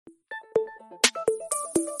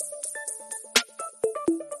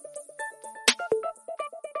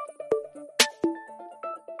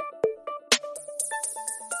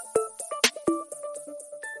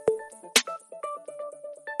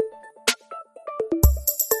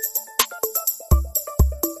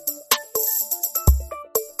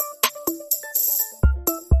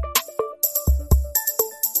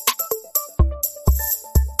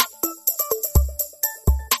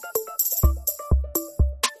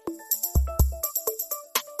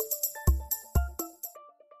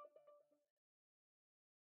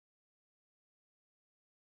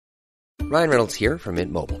Ryan Reynolds here from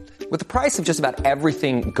Mint Mobile. With the price of just about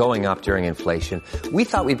everything going up during inflation, we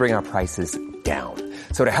thought we'd bring our prices down.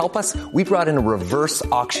 So to help us, we brought in a reverse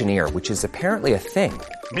auctioneer, which is apparently a thing.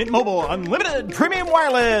 Mint Mobile Unlimited Premium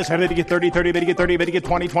Wireless. How to get 30, 30, bit to get 30, bit to get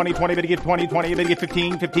 20, 20, 20, bit to get 20, 20, bit to get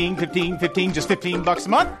 15, 15, 15, 15, just $15 a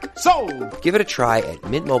month? Sold! Give it a try at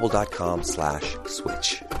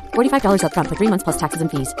mintmobile.com/switch. $45 up front for 3 months plus taxes and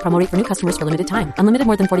fees. Promo rate for new customers for limited time. Unlimited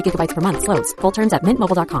more than 40 gigabytes per month. Slows full terms at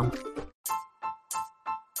mintmobile.com.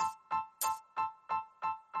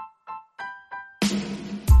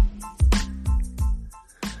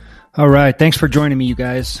 All right. Thanks for joining me, you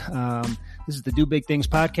guys. This is the Do Big Things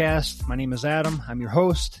podcast. My name is Adam. I'm your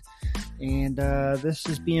host. And this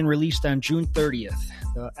is being released on June 30th,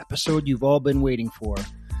 the episode you've all been waiting for.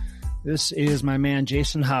 This is my man,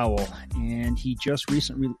 Jason Howell, and he just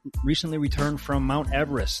recently returned from Mount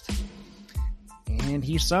Everest. And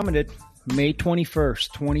he summited May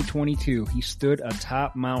 21st, 2022. He stood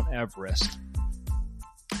atop Mount Everest.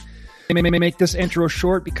 I may make this intro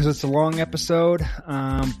short because it's a long episode,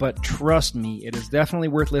 but trust me, it is definitely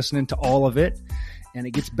worth listening to all of it, and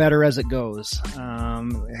it gets better as it goes.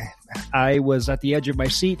 I was at the edge of my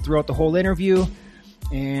seat throughout the whole interview,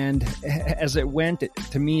 and as it went,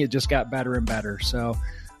 to me, it just got better and better. So,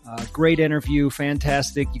 great interview,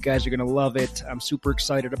 fantastic. You guys are going to love it. I'm super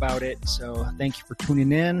excited about it. So, thank you for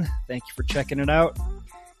tuning in. Thank you for checking it out.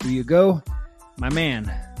 Here you go, my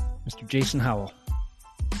man, Mr. Jason Howell.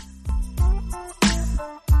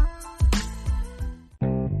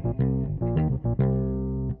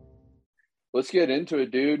 Let's get into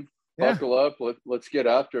it, dude. Buckle up. Let's get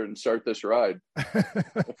after it and start this ride.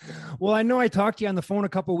 Well, I know I talked to you on the phone a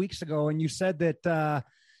couple of weeks ago, and you said that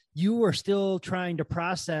you were still trying to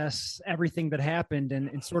process everything that happened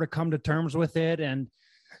and sort of come to terms with it and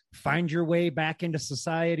find your way back into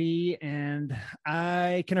society. And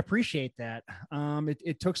I can appreciate that.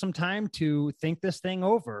 It took some time to think this thing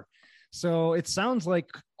over. So it sounds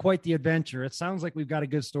like quite the adventure. It sounds like we've got a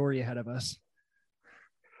good story ahead of us.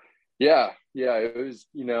 Yeah, it was,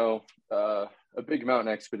 a big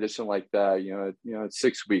mountain expedition like that, it's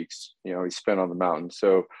 6 weeks, we spent on the mountain.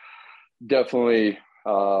 So definitely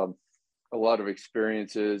a lot of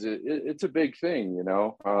experiences. It's a big thing,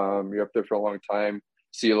 you're up there for a long time,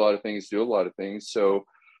 see a lot of things, do a lot of things. So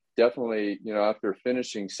definitely, after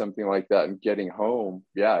finishing something like that and getting home,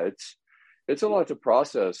 it's a lot to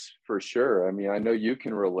process for sure. I mean, I know you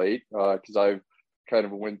can relate because I've kind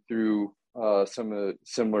of went through some of the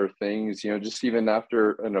similar things, just even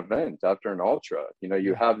after an event, after an ultra,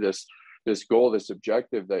 you have this goal, this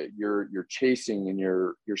objective that you're chasing and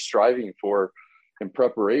you're striving for in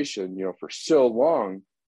preparation, for so long.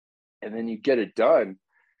 And then you get it done.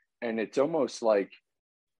 And it's almost like,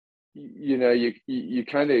 you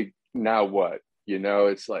kind of, now what,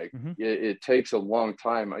 it's like, it takes a long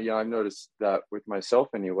time. I've noticed that with myself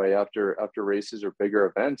anyway, after races or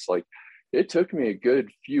bigger events, like, it took me a good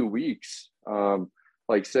few weeks.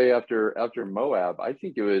 Like say after Moab, I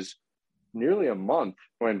think it was nearly a month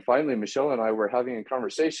when finally Michelle and I were having a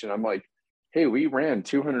conversation. I'm like, hey, we ran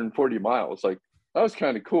 240 miles. Like, that was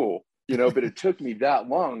kind of cool, but it took me that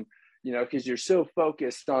long, because you're so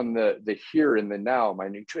focused on the here and the now, my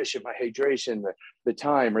nutrition, my hydration, the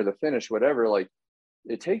time or the finish, whatever. Like,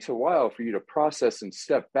 it takes a while for you to process and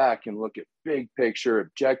step back and look at big picture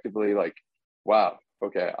objectively, like, wow.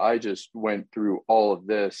 Okay, I just went through all of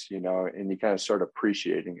this, and you kind of start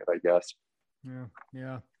appreciating it, I guess.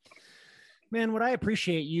 Yeah. Man, what I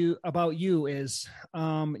appreciate about you is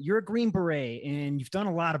you're a Green Beret, and you've done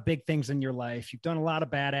a lot of big things in your life. You've done a lot of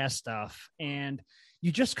badass stuff, and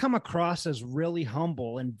you just come across as really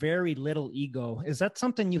humble and very little ego. Is that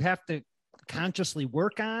something you have to consciously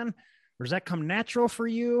work on, or does that come natural for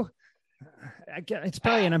you? It's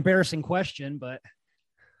probably an embarrassing question, but...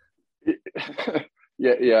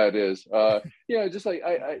 Yeah, it is. Just like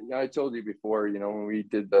I told you before, when we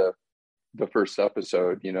did the first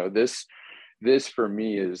episode, this for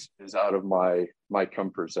me is out of my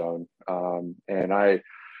comfort zone. And I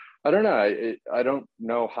don't know. I don't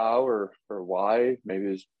know how or why. Maybe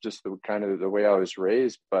it's just the kind of the way I was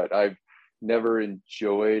raised, but I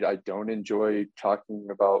don't enjoy talking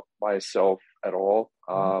about myself at all.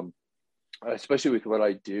 Especially with what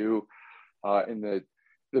I do, and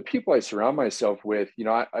the people I surround myself with,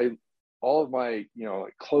 all of my,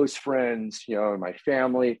 close friends, and my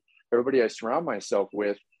family, everybody I surround myself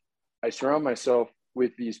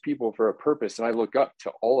with these people for a purpose, and I look up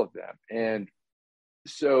to all of them. And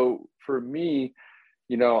so for me,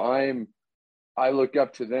 I look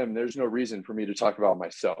up to them. There's no reason for me to talk about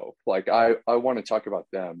myself. Like I want to talk about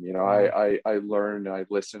them. You know, I learn and I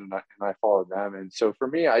listen and I follow them. And so for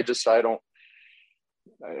me, I don't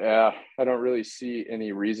really see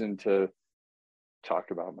any reason to talk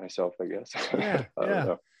about myself, I guess. Yeah. I don't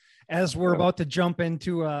know. As we're about to jump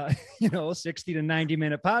into 60 to 90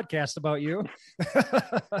 minute podcast about you.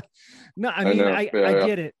 No, I mean, I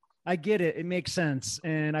get it. I get it. It makes sense.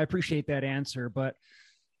 And I appreciate that answer, but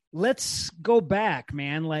let's go back,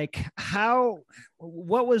 man. Like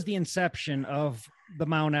what was the inception of the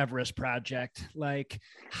Mount Everest project? Like,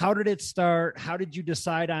 how did it start? How did you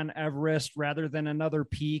decide on Everest rather than another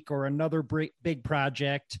peak or another big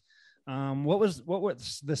project? What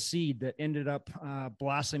was the seed that ended up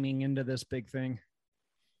blossoming into this big thing?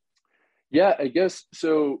 Yeah, I guess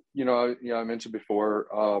so. I mentioned before,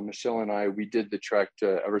 Michelle and I, we did the trek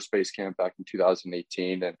to Everest Base Camp back in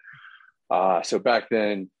 2018. And so back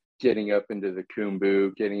then, getting up into the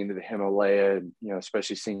Khumbu, getting into the Himalaya, and,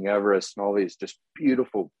 especially seeing Everest and all these just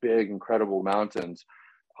beautiful, big, incredible mountains,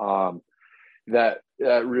 that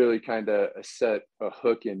really kind of set a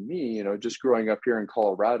hook in me. Just growing up here in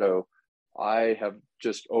Colorado, I have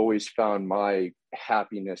just always found my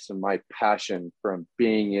happiness and my passion from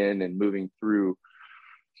being in and moving through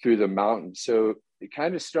the mountains. So it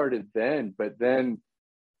kind of started then, but then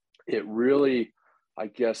it really, I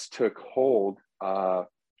guess, took hold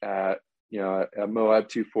at Moab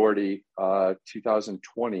 240,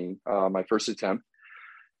 2020, my first attempt.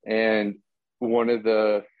 And one of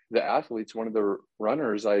the athletes, one of the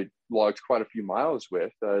runners I logged quite a few miles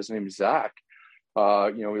with, his name is Zach.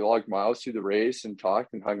 We logged miles through the race and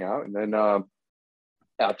talked and hung out. And then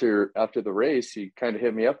after the race, he kind of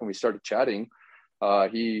hit me up and we started chatting.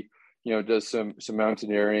 He, does some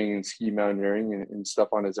mountaineering and ski mountaineering and stuff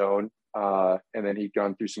on his own. And then he'd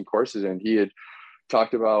gone through some courses and he had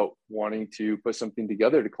talked about wanting to put something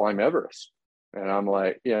together to climb Everest. And I'm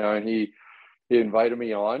like, and he invited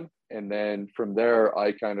me on. And then from there,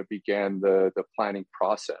 I kind of began the planning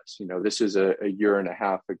process. This is a year and a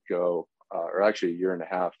half ago, or actually a year and a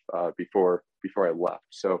half before I left.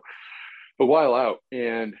 So a while out.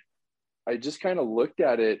 And I just kind of looked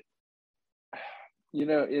at it,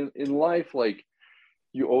 in life, like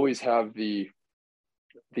you always have the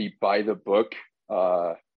by the book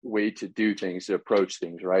way to do things, to approach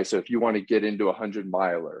things, right? So if you want to get into a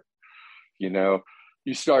 100-miler,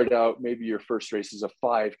 you start out, maybe your first race is a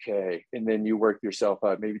 5K, and then you work yourself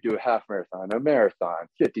up, maybe do a half marathon, a marathon,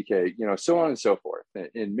 50K, so on and so forth.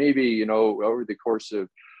 And maybe, over the course of,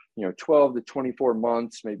 12 to 24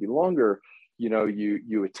 months, maybe longer,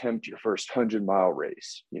 you attempt your first 100-mile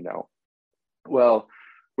race, Well,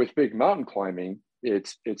 with big mountain climbing,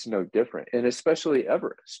 it's no different. And especially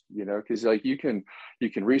Everest, because like you can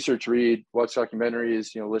research, read, watch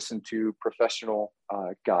documentaries, listen to professional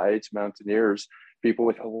guides, mountaineers, people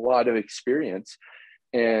with a lot of experience.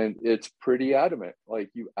 And it's pretty adamant.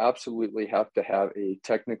 Like you absolutely have to have a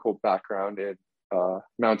technical background in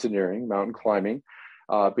mountaineering, mountain climbing.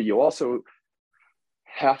 But you also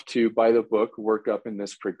have to, by the book, work up in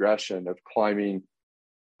this progression of climbing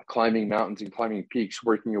mountains and climbing peaks,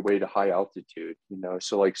 working your way to high altitude,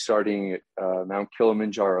 so like starting at Mount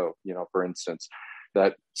Kilimanjaro, for instance,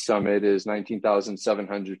 that summit is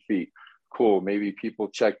 19,700 feet. Cool. Maybe people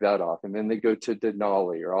check that off. And then they go to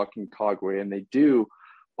Denali or Aconcagua and they do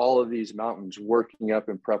all of these mountains working up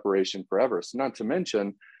in preparation for Everest. Not to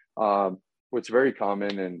mention what's very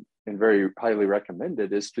common and very highly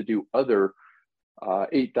recommended is to do other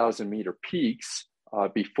 8,000 meter peaks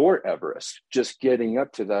before Everest, just getting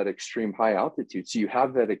up to that extreme high altitude. So you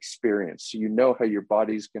have that experience. So you know how your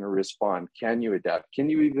body's going to respond. Can you adapt? Can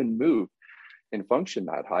you even move and function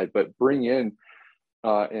that high? But bring in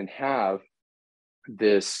and have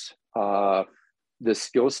this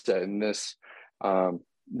skill set and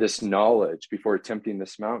this knowledge before attempting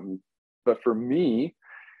this mountain. But for me,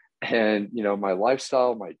 and my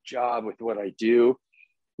lifestyle, my job, with what I do,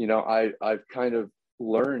 I've kind of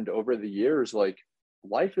learned over the years, like,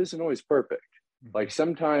 life isn't always perfect. Like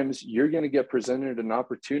sometimes you're going to get presented an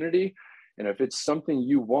opportunity, and if it's something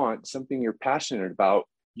you want, something you're passionate about,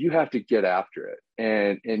 you have to get after it,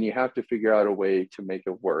 and you have to figure out a way to make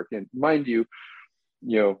it work. And mind you,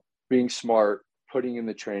 being smart, putting in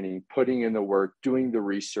the training, putting in the work, doing the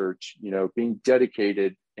research, being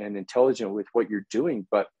dedicated and intelligent with what you're doing.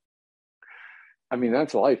 But I mean,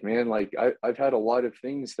 that's life, man. Like I've had a lot of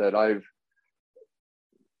things that I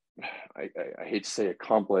hate to say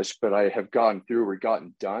accomplished, but I have gotten through or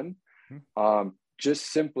gotten done,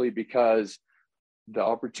 just simply because the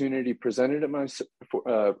opportunity presented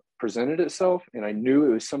itself, and I knew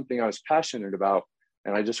it was something I was passionate about.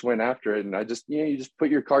 And I just went after it. And I just, you just put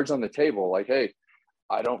your cards on the table. Like, hey,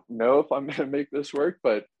 I don't know if I'm going to make this work,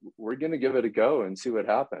 but we're going to give it a go and see what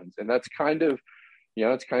happens. And that's kind of,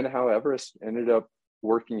 it's kind of how Everest ended up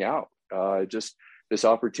working out. Just this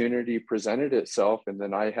opportunity presented itself. And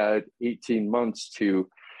then I had 18 months to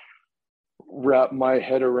wrap my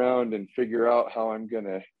head around and figure out how I'm going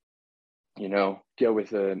to, get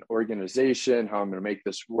with an organization, how I'm going to make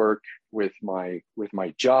this work with my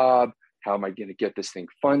job. How am I going to get this thing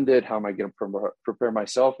funded? How am I going to prepare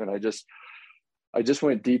myself? And I just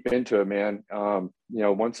went deep into it, man.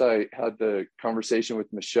 Once I had the conversation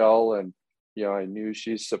with Michelle and, I knew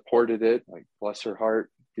she supported it, like, bless her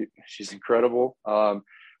heart, she's incredible.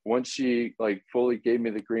 Once she fully gave me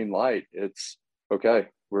the green light, it's okay.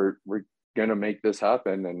 We're going to make this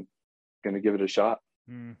happen and going to give it a shot.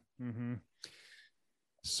 Mm-hmm.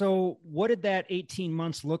 So what did that 18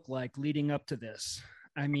 months look like leading up to this?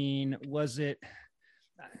 I mean,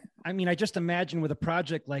 I just imagine with a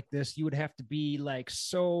project like this, you would have to be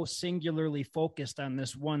so singularly focused on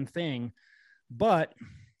this one thing, but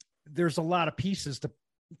there's a lot of pieces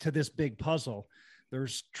to this big puzzle.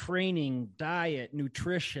 There's training, diet,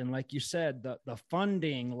 nutrition, like you said, the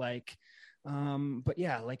funding, but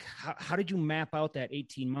yeah, how did you map out that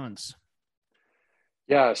 18 months?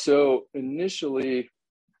 Yeah. So initially,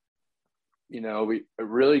 we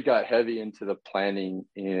really got heavy into the planning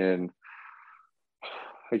in,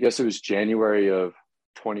 I guess it was January of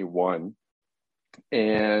 21.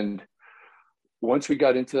 And once we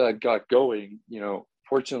got into that, got going,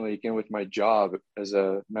 fortunately, again, with my job as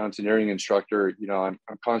a mountaineering instructor, I'm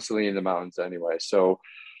constantly in the mountains anyway. So,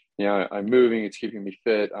 I'm moving, it's keeping me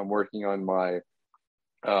fit. I'm working on my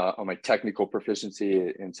technical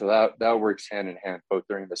proficiency. And so that works hand in hand, both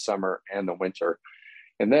during the summer and the winter.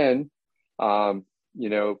 And then,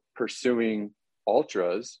 pursuing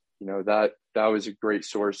ultras, that was a great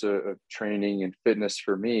source of training and fitness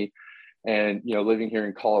for me. And, living here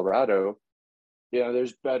in Colorado,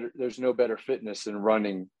 there's no better fitness than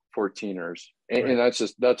running 14ers. And, right.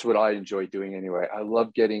 And that's what I enjoy doing anyway. I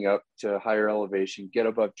love getting up to higher elevation, get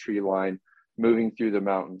above tree line, moving through the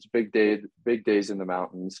mountains, big days in the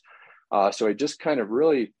mountains. So I just kind of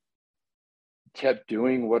really kept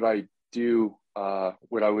doing what I do,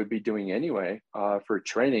 what I would be doing anyway, for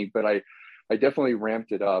training, but I definitely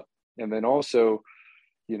ramped it up. And then also,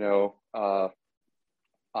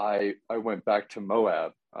 I went back to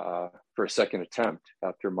Moab, for a second attempt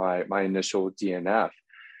after my initial DNF.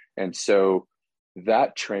 And so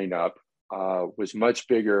that train up, was much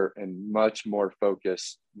bigger and much more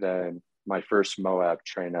focused than my first Moab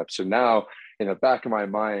train up. So now in the back of my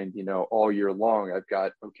mind, all year long, I've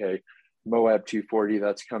got, okay, Moab 240,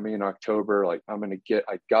 that's coming in October. I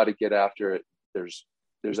got to get after it. There's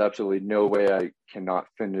absolutely no way I cannot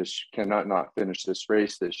not finish this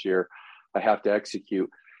race this year. I have to execute.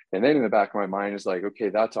 And then in the back of my mind is okay,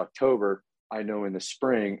 that's October. I know in the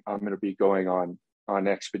spring, I'm going to be going on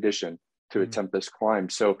expedition to attempt this climb.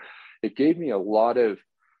 So it gave me a lot of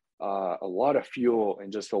fuel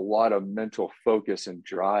and just a lot of mental focus and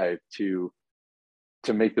drive to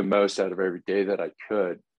make the most out of every day that I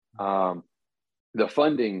could. The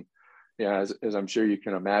funding, as I'm sure you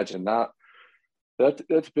can imagine,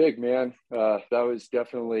 that's big, man. That was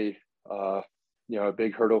definitely, a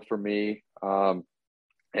big hurdle for me,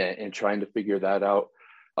 and trying to figure that out.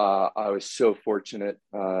 I was so fortunate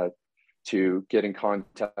to get in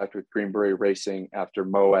contact with Green Beret Racing after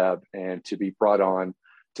Moab and to be brought on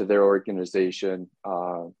to their organization,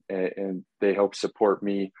 and they helped support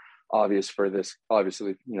me, for this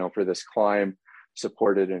climb,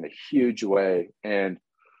 supported in a huge way. And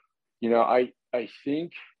I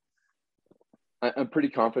think I'm pretty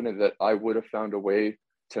confident that I would have found a way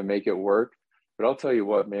to make it work. But I'll tell you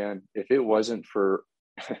what, man, if it wasn't for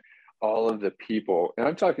all of the people, and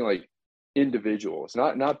I'm talking individuals,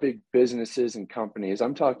 not big businesses and companies,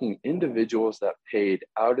 I'm talking individuals that paid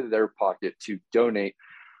out of their pocket to donate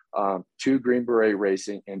to Green Beret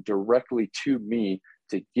Racing and directly to me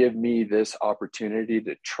to give me this opportunity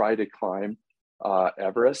to try to climb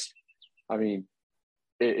Everest. I mean,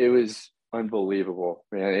 it was unbelievable,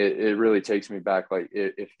 man. It really takes me back.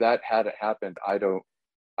 If that hadn't happened, I don't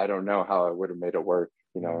know how I would have made it work,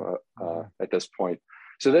 at this point.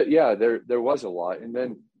 So there was a lot. And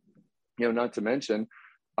then, not to mention,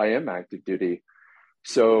 I am active duty.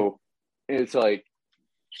 So it's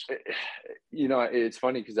it's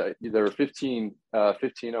funny because there were 15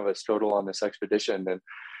 of us total on this expedition.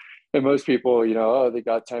 And most people, they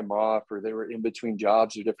got time off or they were in between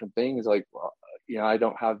jobs or different things. I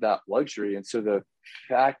don't have that luxury. And so the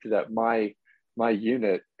fact that my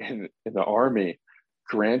unit in the Army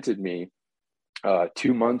granted me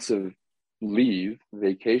 2 months of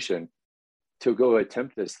vacation to go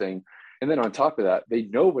attempt this thing. And then on top of that, they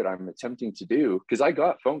know what I'm attempting to do, because I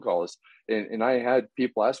got phone calls and I had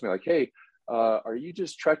people ask me like, hey, are you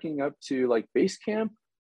just trekking up to like base camp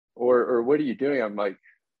or what are you doing? I'm like,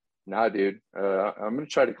 nah, dude, I'm going to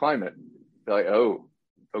try to climb it. They're like, oh,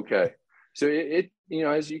 okay. So it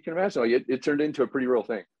as you can imagine, like it turned into a pretty real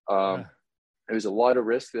thing. It was a lot of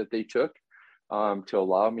risk that they took to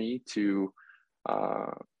allow me to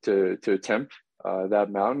attempt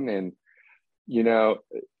that mountain. And,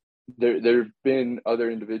 there have been other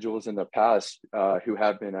individuals in the past who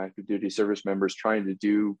have been active duty service members trying to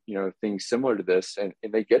do, things similar to this, and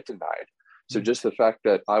they get denied. So just the fact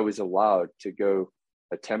that I was allowed to go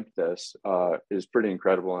attempt this is pretty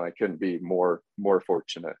incredible. And I couldn't be more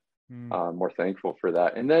fortunate, more thankful for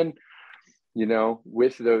that. And then,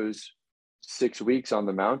 with those 6 weeks on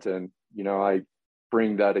the mountain, I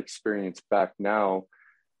bring that experience back now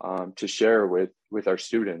to share with our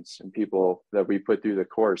students and people that we put through the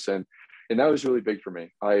course. And that was really big for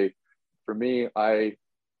me.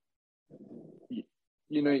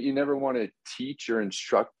 You never want to teach or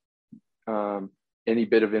instruct any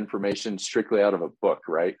bit of information strictly out of a book,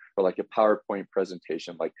 right? Or like a PowerPoint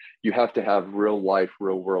presentation. Like you have to have real life,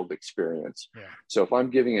 real world experience. Yeah. So if I'm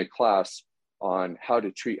giving a class on how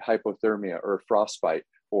to treat hypothermia or frostbite,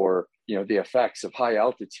 or the effects of high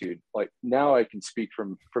altitude, like now I can speak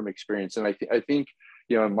from experience. And I think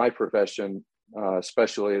in my profession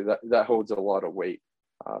especially, that holds a lot of weight.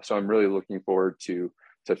 So I'm really looking forward to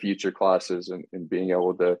future classes and being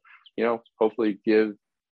able to hopefully give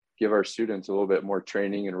our students a little bit more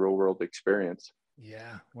training and real world experience.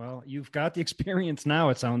 Yeah, well, you've got the experience now,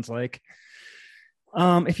 it sounds like.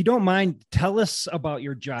 If you don't mind, tell us about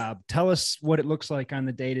your job. Tell us what it looks like on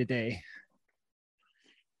the day-to-day.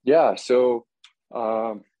 Yeah, so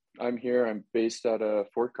I'm here. I'm based out of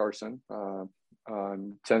Fort Carson,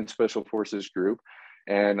 10th Special Forces Group,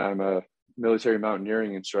 and I'm a military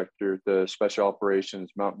mountaineering instructor at the Special Operations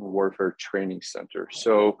Mountain Warfare Training Center.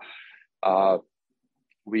 So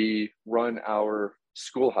we run our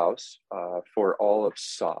schoolhouse for all of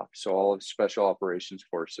SOF, so all of Special Operations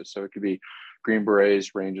Forces. So it could be Green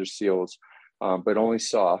Berets, Rangers, SEALs, but only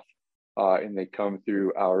SOF. And they come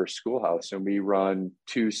through our schoolhouse, and we run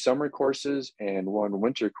 2 summer courses and 1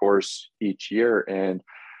 winter course each year. And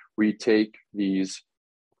we take these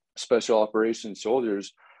special operations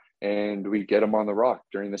soldiers and we get them on the rock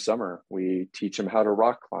during the summer. We teach them how to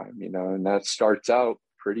rock climb, and that starts out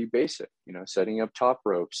pretty basic, setting up top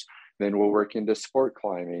ropes. Then we'll work into sport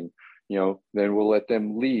climbing. Then we'll let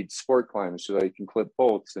them lead sport climbs so they can clip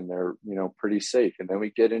bolts and they're, pretty safe. And then we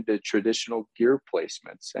get into traditional gear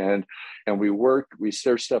placements and we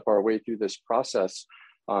step our way through this process,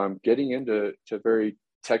 getting into very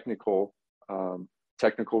technical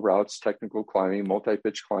routes, technical climbing,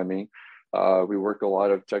 multi-pitch climbing. We work a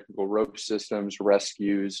lot of technical rope systems,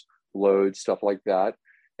 rescues, loads, stuff like that.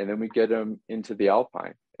 And then we get them into the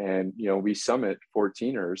Alpine, and, we summit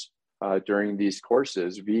 14ers during these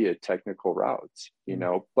courses via technical routes,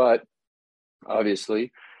 but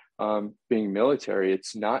obviously being military,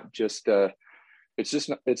 it's not just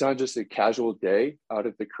it's not just a casual day out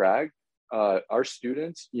at the crag. Our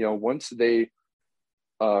students, once they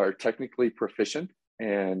are technically proficient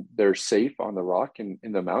and they're safe on the rock in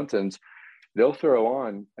the mountains, they'll throw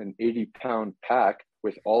on an 80-pound pack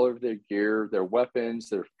with all of their gear, their weapons,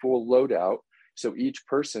 their full loadout. So each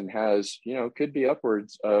person has, could be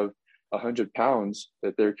upwards of 100 pounds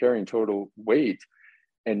that they're carrying total weight.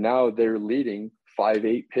 And now they're leading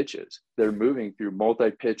 5-8 pitches. They're moving through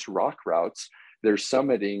multi-pitch rock routes. They're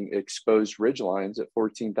summiting exposed ridge lines at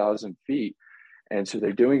 14,000 feet. And so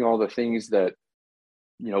they're doing all the things that,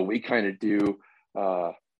 we kind of do,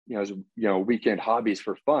 as, weekend hobbies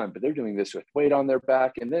for fun, but they're doing this with weight on their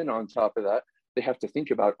back. And then on top of that, they have to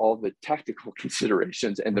think about all the tactical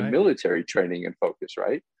considerations and the military training and focus,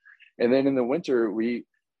 right? And then in the winter, we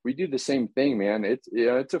do the same thing, man.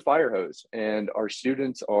 It's a fire hose, and our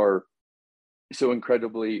students are so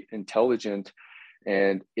incredibly intelligent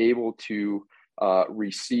and able to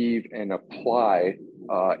receive and apply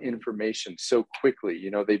information so quickly.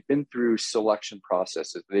 They've been through selection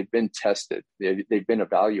processes, they've been tested, they've been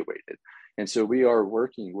evaluated. And so we are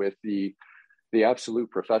working with the absolute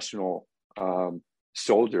professional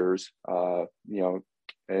soldiers,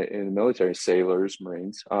 in the military, sailors,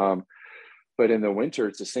 Marines. But in the winter,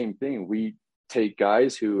 it's the same thing. We take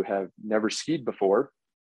guys who have never skied before.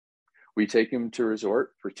 We take them to a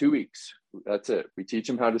resort for 2 weeks. That's it. We teach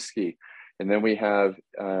them how to ski. And then we have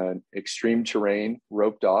extreme terrain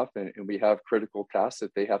roped off, and we have critical tasks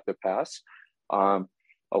that they have to pass.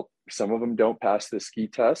 some of them don't pass the ski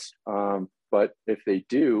test. But if they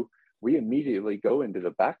do, we immediately go into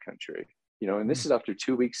the backcountry, and this is after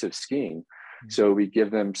 2 weeks of skiing. So we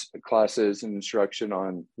give them classes and instruction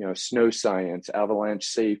on, snow science, avalanche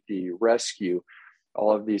safety, rescue,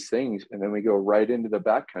 all of these things. And then we go right into the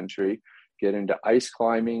backcountry, get into ice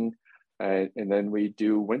climbing, and then we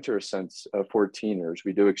do winter ascents of 14ers.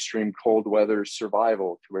 We do extreme cold weather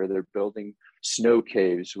survival to where they're building snow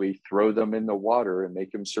caves. We throw them in the water and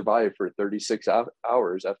make them survive for 36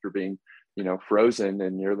 hours after being, frozen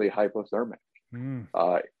and nearly hypothermic.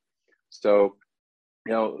 So,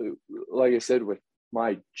 like I said, with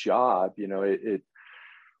my job, it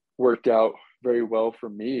worked out very well for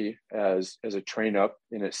me as a train up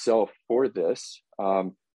in itself for this,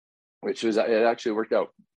 it actually worked out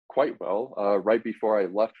quite well. Right before I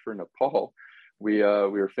left for Nepal, we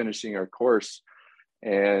were finishing our course,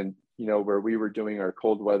 and where we were doing our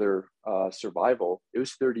cold weather survival, it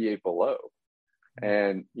was 38 below,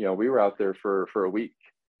 and we were out there for a week.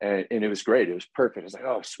 And it was great. It was perfect. It's like,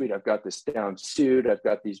 oh, sweet. I've got this down suit. I've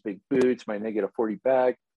got these big boots, my -40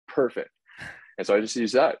 bag. Perfect. And so I just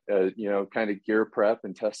use that, kind of gear prep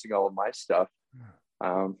and testing all of my stuff.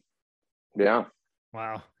 Yeah.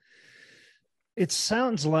 Wow. It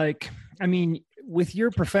sounds like, with your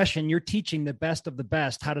profession, you're teaching the best of the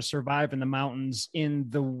best how to survive in the mountains in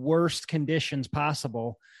the worst conditions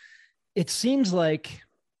possible. It seems like,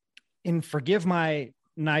 and forgive my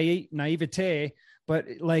naivete, but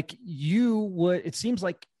it seems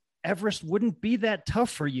like Everest wouldn't be that tough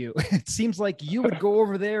for you. It seems like you would go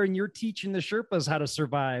over there and you're teaching the Sherpas how to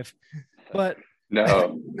survive, but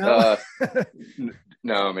no,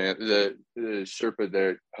 no, man, the Sherpa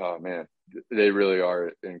there, oh man, they really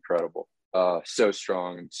are incredible. So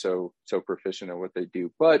strong and so proficient at what they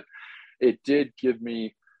do. But it did give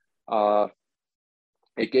me,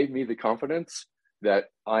 it gave me the confidence that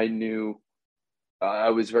I knew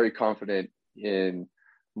I was very confident in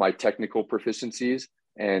my technical proficiencies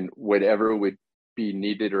and whatever would be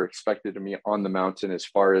needed or expected of me on the mountain as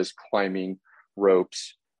far as climbing,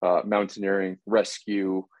 ropes, mountaineering,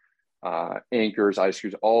 rescue, anchors, ice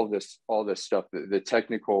screws, all this stuff. The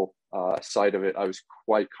technical side of it, I was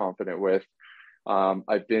quite confident with.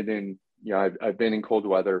 I've been in cold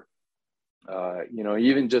weather,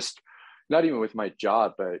 even just not even with my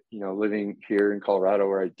job, but living here in Colorado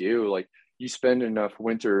where I do, like, you spend enough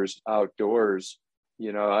winters outdoors,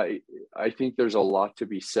 I think there's a lot to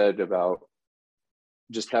be said about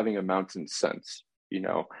just having a mountain sense,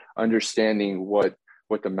 understanding what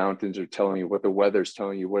the mountains are telling you, what the weather's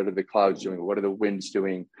telling you, what are the clouds doing, what are the winds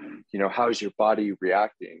doing, how's your body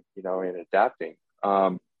reacting, and adapting.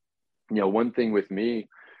 One thing with me,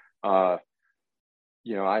 I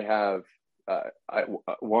have, I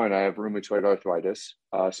have rheumatoid arthritis.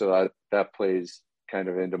 So that plays kind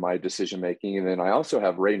of into my decision making. And then I also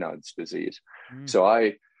have Raynaud's disease. So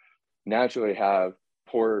I naturally have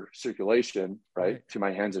poor circulation, right, to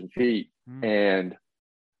my hands and feet. And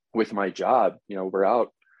with my job, we're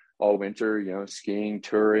out all winter, skiing,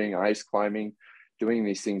 touring, ice climbing, doing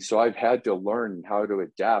these things. So I've had to learn how to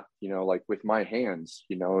adapt, like with my hands,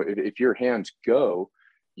 if your hands go,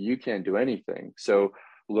 you can't do anything. So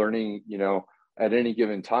learning, at any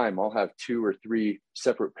given time, I'll have 2 or 3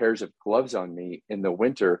 separate pairs of gloves on me in the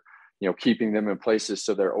winter, keeping them in places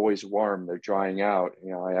so they're always warm, they're drying out.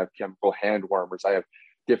 I have chemical hand warmers. I have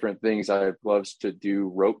different things. I have gloves to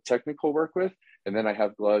do rope technical work with, and then I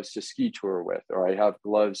have gloves to ski tour with, or I have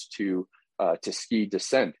gloves to ski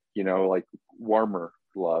descent, like warmer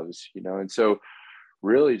gloves, And so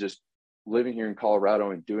really just living here in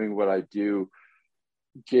Colorado and doing what I do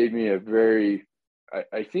gave me a very,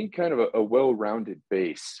 I think, kind of a well-rounded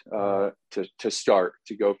base to start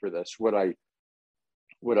to go for this. What I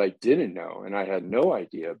didn't know, and I had no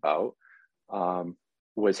idea about,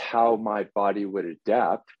 was how my body would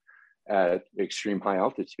adapt at extreme high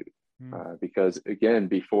altitude. Because again,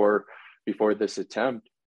 before this attempt,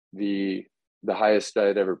 the highest I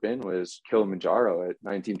had ever been was Kilimanjaro at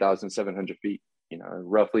 19,700 feet,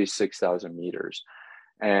 roughly 6,000 meters.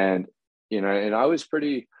 And, and I was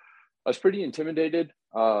pretty intimidated,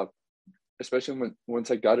 especially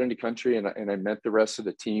once I got into country and I met the rest of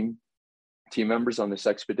the team members on this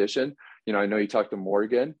expedition. I know you talked to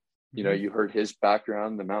Morgan, you heard his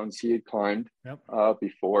background, the mountains he had climbed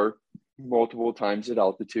before multiple times at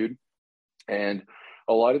altitude. And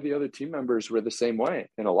a lot of the other team members were the same way.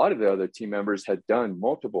 And a lot of the other team members had done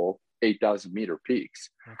multiple 8,000 meter peaks.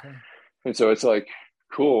 Okay. And so it's like,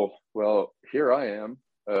 cool. Well, here I am.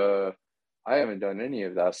 I haven't done any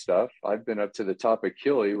of that stuff. I've been up to the top of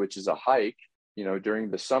Kili, which is a hike, during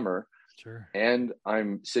the summer. Sure. And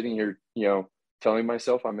I'm sitting here, telling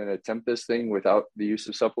myself I'm going to attempt this thing without the use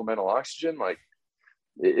of supplemental oxygen, like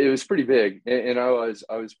it was pretty big, and I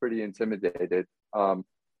was pretty intimidated.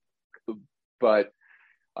 But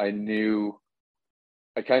I knew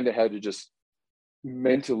I kind of had to just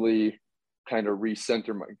mentally kind of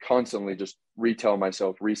constantly just recenter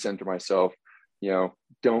myself,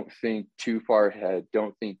 don't think too far ahead,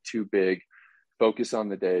 don't think too big, focus on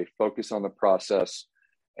the day, focus on the process,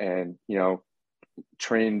 and,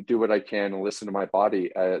 train, do what I can, and listen to my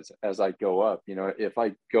body as I go up. If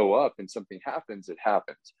I go up and something happens, it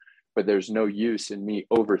happens, but there's no use in me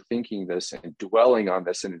overthinking this and dwelling on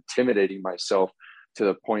this and intimidating myself to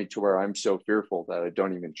the point to where I'm so fearful that I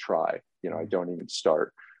don't even try, I don't even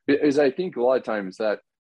start. Because I think a lot of times that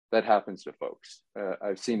happens to folks.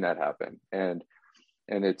 I've seen that happen, and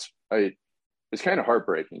it's kind of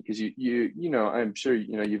heartbreaking, because I'm sure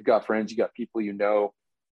you've got friends, you got people,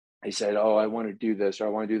 they said, oh, I want to do this, or I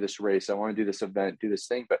want to do this race, I want to do this event, do this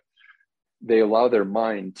thing, but they allow their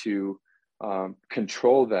mind to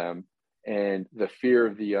control them, and the fear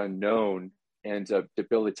of the unknown ends up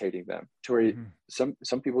debilitating them to where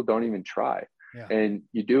some people don't even try. Yeah. And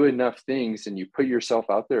you do enough things and you put yourself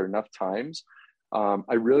out there enough times,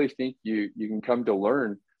 I really think you can come to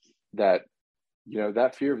learn that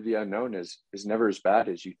that fear of the unknown is never as bad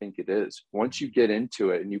as you think it is. Once you get into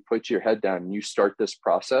it and you put your head down and you start this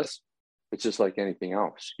process, it's just like anything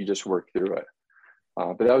else. You just work through it.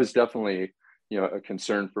 But that was definitely, a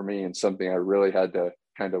concern for me, and something I really had to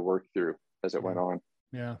kind of work through as it went on.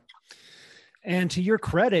 Yeah. And to your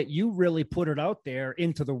credit, you really put it out there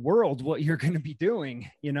into the world, what you're going to be doing.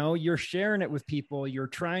 You're sharing it with people. You're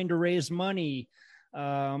trying to raise money,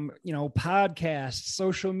 podcasts,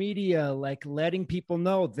 social media, like letting people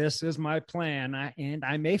know this is my plan. And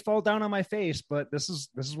I may fall down on my face, but this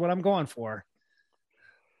is what I'm going for.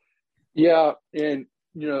 Yeah. And,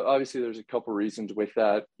 obviously there's a couple reasons with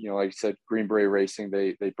that. Like I said, Green Beret Racing,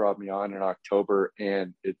 they brought me on in October,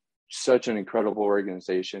 and it's such an incredible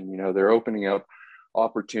organization. They're opening up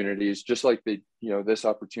opportunities, just like this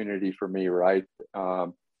opportunity for me, right?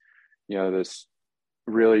 This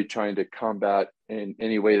really trying to combat in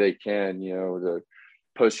any way they can, the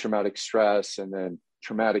post-traumatic stress and then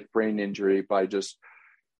traumatic brain injury, by just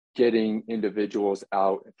getting individuals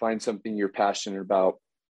out and find something you're passionate about.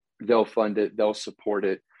 They'll fund it, they'll support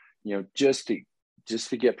it, just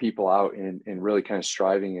to get people out and really kind of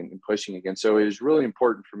striving and pushing again. So it was really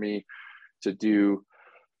important for me to do,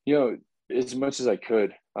 as much as I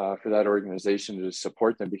could for that organization, to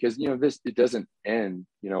support them, because, it doesn't end,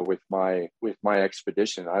 with my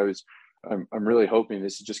expedition. I'm really hoping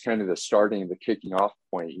this is just kind of the kicking off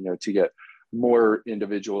point, to get more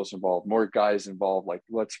individuals involved, more guys involved, like,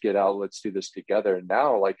 let's get out, let's do this together. And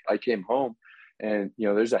now, like, I came home and,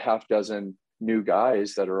 there's a half dozen new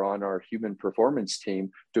guys that are on our human performance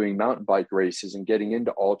team doing mountain bike races and getting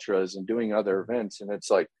into ultras and doing other events. And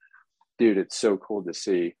it's like, dude, it's so cool to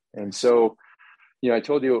see. And so, I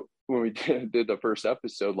told you when we did the first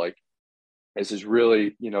episode, like, this is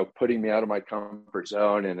really, putting me out of my comfort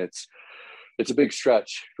zone. And it's a big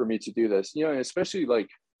stretch for me to do this, and especially like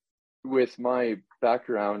with my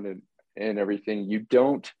background and everything, you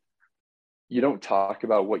don't talk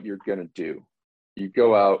about what you're going to do. You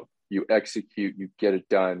go out, you execute, you get it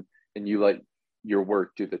done, and you let your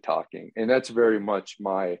work do the talking. And that's very much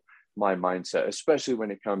my mindset, especially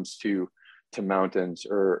when it comes to mountains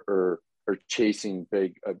or chasing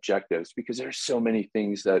big objectives, because there's so many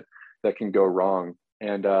things that can go wrong.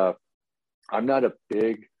 And I'm not a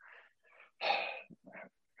big,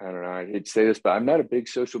 I don't know, I hate to say this, but I'm not a big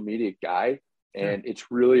social media guy, and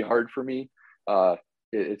it's really hard for me.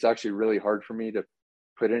 It's actually really hard for me to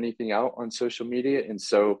put anything out on social media. And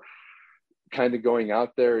so kind of going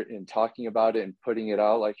out there and talking about it and putting it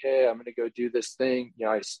out, like, hey, I'm going to go do this thing.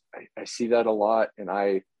 I see that a lot, and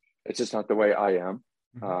it's just not the way I am.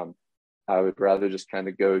 Mm-hmm. I would rather just kind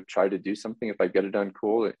of go try to do something. If I get it done,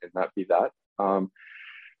 cool, and not be that.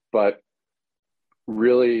 But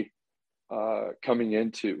really coming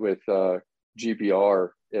into with GBR,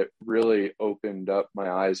 it really opened up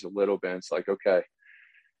my eyes a little bit. It's like, okay,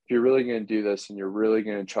 if you're really going to do this and you're really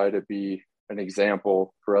going to try to be an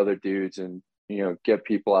example for other dudes and, get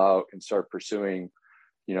people out and start pursuing,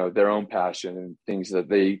 their own passion and things that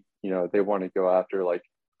they want to go after, like,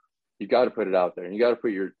 you got to put it out there, and you got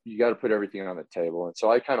to put everything on the table. And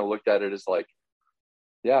so I kind of looked at it as like,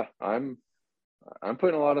 yeah, I'm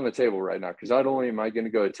putting a lot on the table right now, because not only am I going to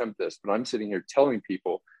go attempt this, but I'm sitting here telling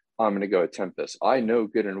people I'm going to go attempt this. I know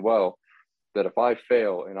good and well that if I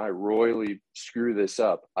fail and I royally screw this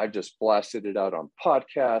up, I've just blasted it out on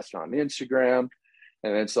podcasts, on Instagram.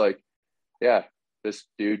 And it's like, yeah, this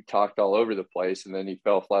dude talked all over the place and then he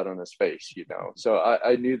fell flat on his face, you know? So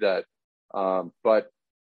I knew that. But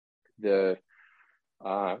the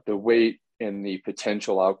weight and the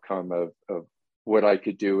potential outcome of what I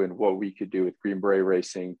could do and what we could do with Green Beret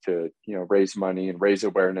Racing to, you know, raise money and raise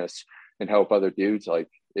awareness and help other dudes, like,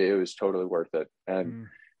 it was totally worth it. And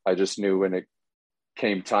I just knew when it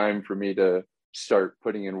came time for me to start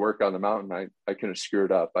putting in work on the mountain, I couldn't screw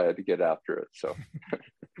it up. I had to get after it. So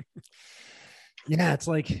yeah, it's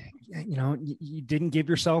like, you know, you didn't give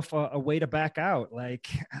yourself a way to back out. Like,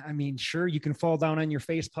 I mean, sure, you can fall down on your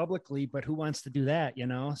face publicly, but who wants to do that, you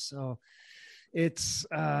know? So it's,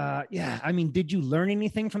 yeah, I mean, did you learn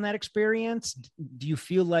anything from that experience? Do you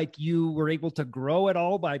feel like you were able to grow at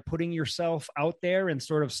all by putting yourself out there and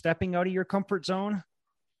sort of stepping out of your comfort zone?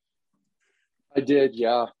 I did.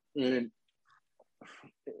 Yeah. And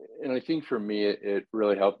I think for me, it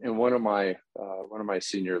really helped. And one of my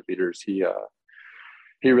senior leaders, he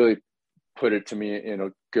really put it to me in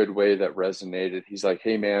a good way that resonated. He's like,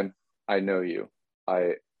 "Hey man, I know you.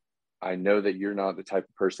 I know that you're not the type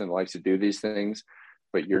of person that likes to do these things,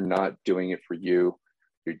 but you're not doing it for you.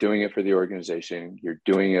 You're doing it for the organization. You're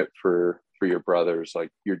doing it for your brothers.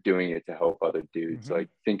 Like, you're doing it to help other dudes." Like,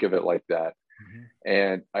 think of it like that.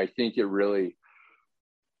 And I think it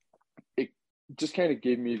just kind of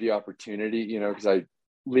gave me the opportunity, you know, because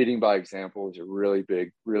leading by example is a really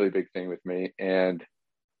big thing with me. And,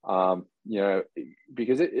 you know,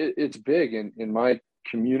 because it's big in my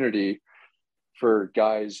community for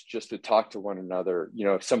guys just to talk to one another, you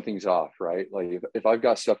know, if something's off, right? Like, if I've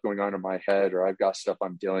got stuff going on in my head, or I've got stuff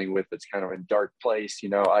I'm dealing with that's kind of in a dark place, you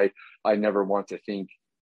know, I never want to think,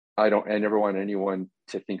 I never want anyone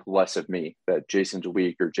to think less of me, that Jason's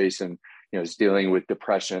weak, or Jason, you know, is dealing with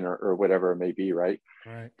depression or whatever it may be. Right.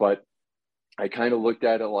 But I kind of looked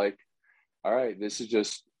at it like, all right, this is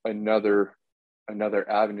just another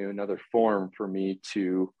avenue, another form for me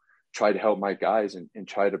to try to help my guys and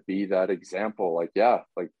try to be that example. Like, yeah,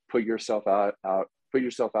 like, put yourself out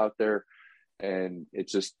there. And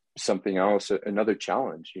it's just something else, another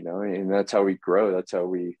challenge, you know, and that's how we grow. That's how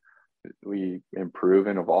we improve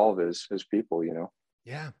and evolve as people, you know?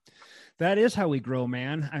 Yeah, that is how we grow,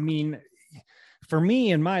 man. I mean, for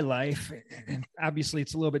me in my life, and obviously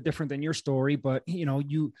it's a little bit different than your story, but you know,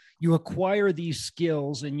 you acquire these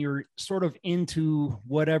skills and you're sort of into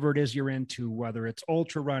whatever it is you're into, whether it's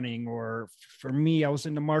ultra running, or for me, I was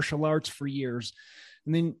into martial arts for years.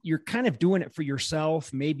 And then you're kind of doing it for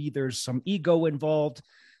yourself. Maybe there's some ego involved,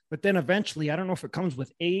 but then eventually, I don't know if it comes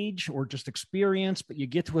with age or just experience, but you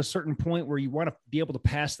get to a certain point where you want to be able to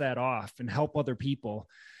pass that off and help other people.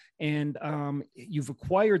 And you've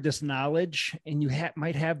acquired this knowledge, and you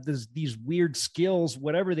might have these weird skills,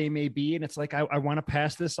 whatever they may be. And it's like, I want to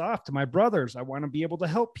pass this off to my brothers. I want to be able to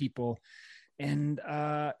help people. And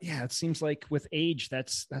yeah, it seems like with age,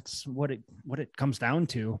 that's what it comes down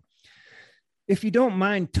to. If you don't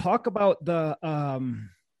mind, talk about the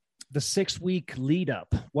 6-week lead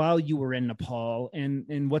up while you were in Nepal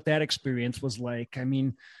and what that experience was like. I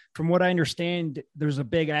mean, from what I understand, there's a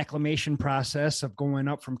big acclimation process of going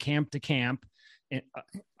up from camp to camp, and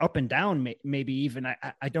up and down, maybe even.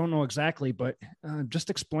 I don't know exactly, but just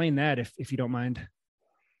explain that if you don't mind.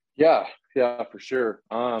 Yeah, for sure.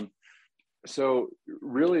 So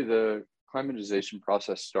really the climatization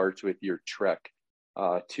process starts with your trek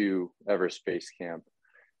to Everest Base Camp.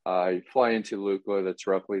 You fly into Lukla, that's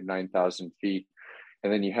roughly 9,000 feet.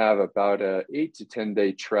 And then you have about a 8 to 10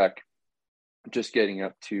 day trek just getting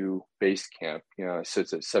up to base camp. You know, it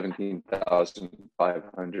sits at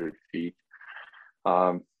 17,500 feet.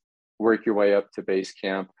 Work your way up to base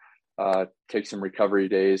camp, take some recovery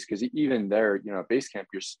days, because even there, you know, base camp,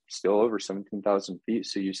 you're still over 17,000 feet.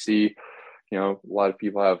 So you see, you know, a lot of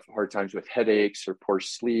people have hard times with headaches or poor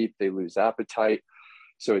sleep. They lose appetite.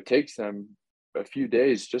 So it takes them a few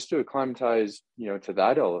days just to acclimatize, you know, to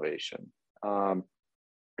that elevation. And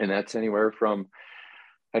that's anywhere from,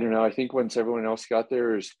 I don't know, I think once everyone else got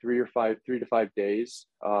there, it was 3 to 5 days.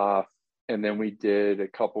 And then we did a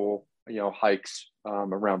couple, you know, hikes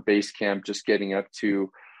around base camp, just getting up to,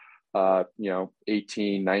 you know,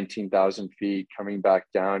 19,000 feet, coming back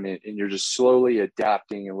down, and you're just slowly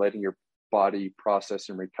adapting and letting your body process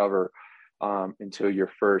and recover until your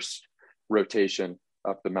first rotation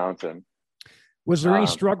up the mountain. Was there any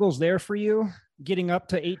struggles there for you getting up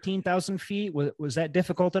to 18,000 feet? Was that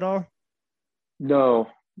difficult at all? No,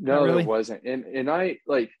 really? It wasn't. And I,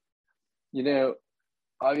 like, you know,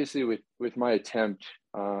 obviously with my attempt,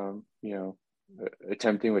 you know,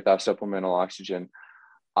 attempting without supplemental oxygen,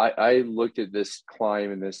 I looked at this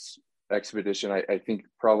climb and this expedition, I think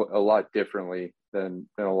probably a lot differently than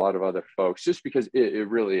a lot of other folks, just because it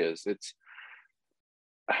really is. It's,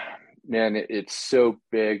 man, it's so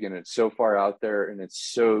big and it's so far out there and it's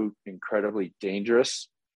so incredibly dangerous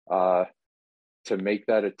to make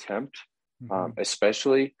that attempt,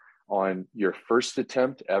 especially on your first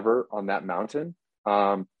attempt ever on that mountain.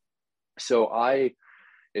 So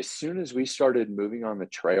as soon as we started moving on the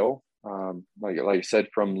trail, like I said,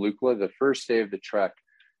 from Lukla, the first day of the trek,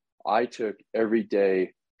 I took every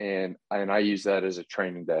day and I use that as a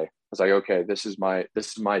training day. I was like, okay, this is my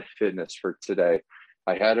fitness for today.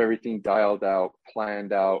 I had everything dialed out,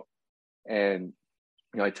 planned out. And,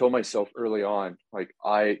 I told myself early on, like,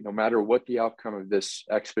 no matter what the outcome of this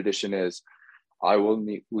expedition is, I will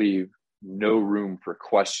leave no room for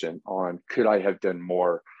question on, could I have done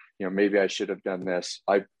more? Maybe I should have done this.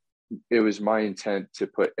 It was my intent to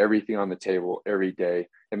put everything on the table every day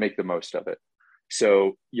and make the most of it.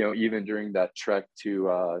 So, even during that trek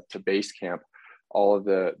to base camp, all of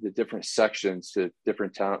the different sections to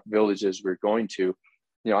different villages we're going to,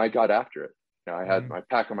 I got after it. I had my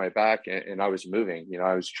pack on my back and I was moving.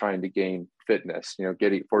 I was trying to gain fitness,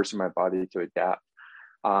 forcing my body to adapt.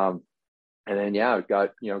 And then,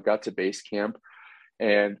 got to base camp.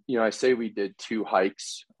 And, I say we did 2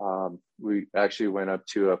 hikes. We actually went up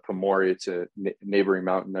to a Pamori. It's a neighboring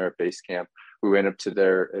mountain there at base camp. We went up to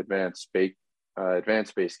their advanced base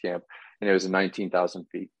camp, and it was 19,000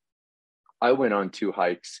 feet. I went on 2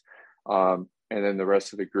 hikes. And then the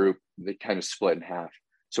rest of the group, they kind of split in half.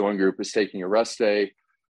 So one group was taking a rest day,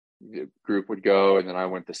 the group would go, and then I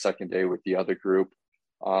went the second day with the other group.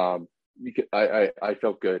 I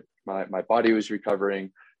felt good. My body was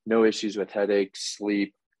recovering, no issues with headaches,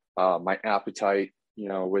 sleep. My appetite,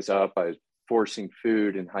 was up. I was forcing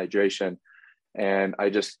food and hydration. And I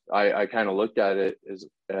kind of looked at it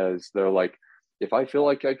as though, like, if I feel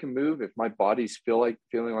like I can move, if my body's feeling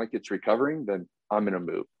like it's recovering, then I'm going to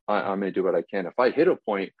move. I'm going to do what I can. If I hit a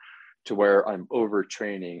point to where I'm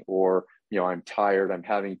overtraining or, I'm tired, I'm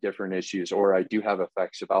having different issues, or I do have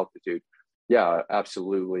effects of altitude, yeah,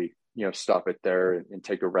 absolutely, stop it there and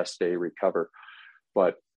take a rest day, recover.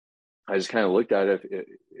 But I just kind of looked at it.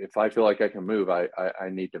 If I feel like I can move, I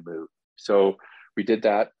need to move. So we did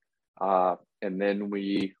that. And then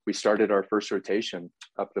we started our first rotation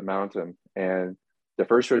up the mountain, and the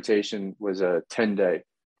first rotation was a 10-day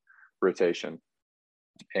rotation.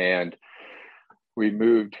 And we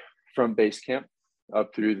moved from base camp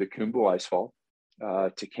up through the Khumbu Icefall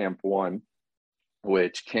to Camp 1,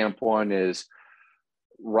 which Camp 1 is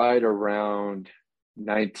right around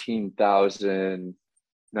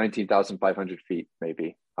 19,500 feet,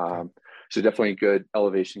 maybe. So definitely good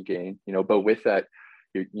elevation gain, but with that,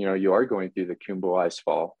 you are going through the Khumbu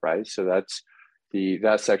Icefall, right? So that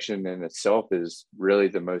section in itself is really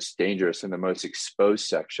the most dangerous and the most exposed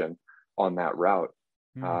section on that route.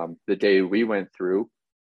 The day we went through,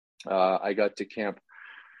 I got to Camp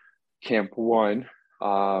 1.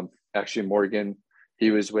 Actually, Morgan,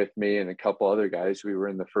 he was with me and a couple other guys. We were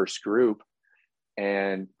in the first group,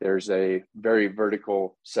 and there's a very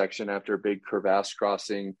vertical section after a big crevasse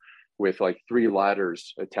crossing with like 3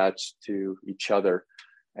 ladders attached to each other.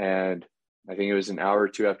 And I think it was an hour or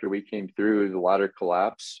 2 after we came through, the ladder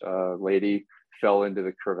collapsed. A lady fell into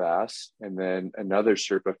the crevasse, and then another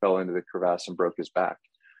Sherpa fell into the crevasse and broke his back.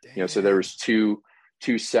 Damn. So there was two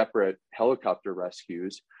separate helicopter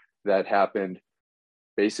rescues that happened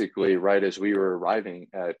basically right as we were arriving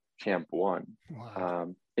at Camp 1.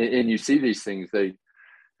 Wow. And you see these things, they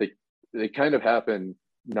kind of happen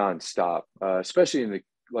nonstop, especially in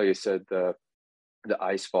like I said, the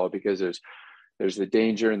ice fall, because there's the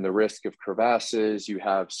danger and the risk of crevasses. You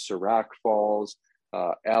have serac falls,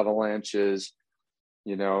 avalanches,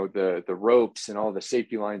 the ropes and all the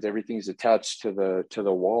safety lines, everything's attached to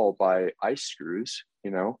the wall by ice screws,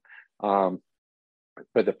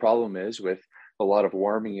 but the problem is, with a lot of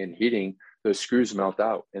warming and heating, those screws melt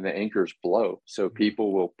out and the anchors blow. So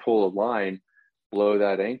people will pull a line, blow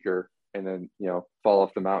that anchor, and then, fall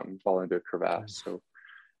off the mountain, fall into a crevasse.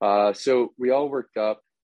 So we all worked up.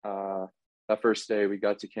 That first day we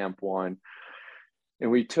got to Camp 1,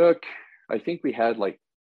 and I think we had like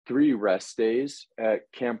 3 rest days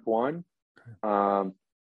at Camp 1.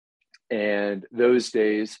 And those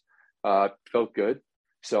days felt good.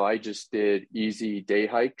 So I just did easy day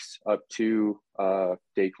hikes up to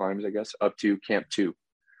day climbs, I guess, up to Camp 2.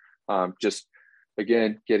 Just,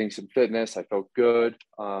 again, getting some fitness. I felt good.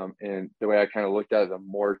 And the way I kind of looked at it, the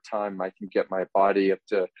more time I can get my body up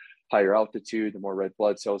to higher altitude, the more red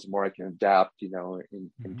blood cells, the more I can adapt, and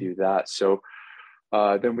do that. So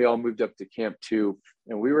then we all moved up to Camp 2,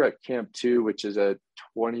 and we were at Camp 2, which is at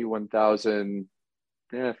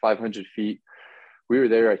 21,500 feet. we were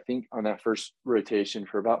there, I think, on that first rotation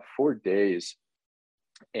for about 4 days.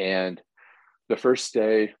 And the first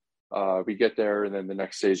day, we get there, and then the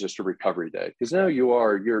next day is just a recovery day, because now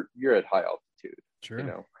you're at high altitude. Sure. You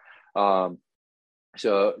know,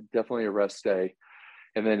 so definitely a rest day.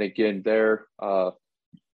 And then again there,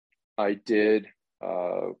 I did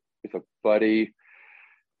with a buddy,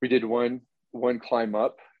 we did one climb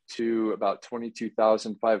up to about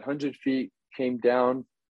 22,500 feet, came down,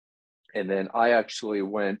 and then I actually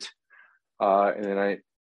went, and then I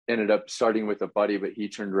ended up starting with a buddy, but he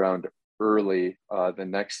turned around early the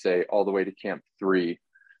next day all the way to Camp 3.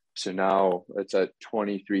 So now it's at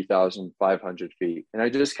 23,500 feet. And I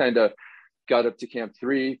just kind of got up to Camp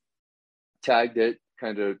 3, tagged it,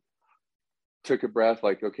 kind of took a breath,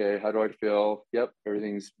 like, okay, how do I feel? Yep,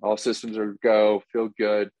 all systems are go, feel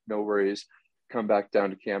good, no worries. Come back down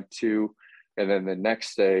to Camp 2. And then the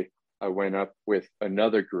next day I went up with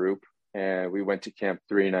another group, and we went to Camp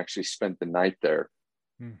 3 and actually spent the night there.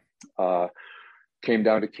 Came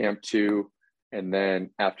down to Camp 2. And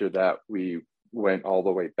then after that, we went all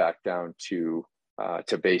the way back down to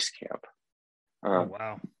base camp. Oh,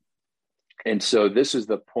 wow. And so this is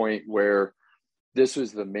the point where this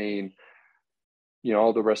was the main, you know,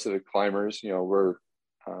 all the rest of the climbers, you know, were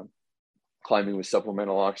climbing with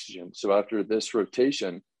supplemental oxygen. So after this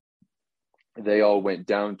rotation, they all went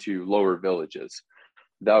down to lower villages.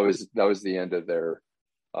 That was the end of their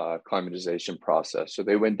climatization process. So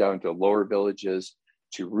they went down to lower villages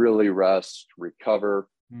to really rest, recover,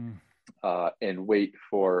 and wait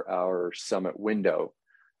for our summit window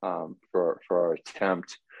for our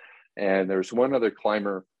attempt. And there's one other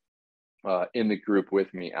climber in the group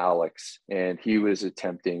with me, Alex, and he was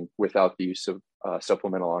attempting without the use of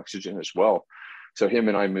supplemental oxygen as well. So him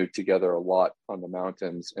and I moved together a lot on the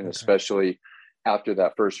mountains, and especially after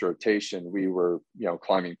that first rotation, we were, you know,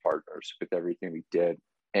 climbing partners with everything we did.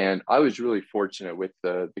 And I was really fortunate with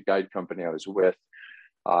the guide company I was with.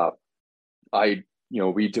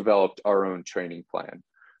 We developed our own training plan,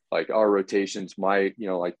 like our rotations,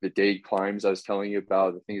 like the day climbs I was telling you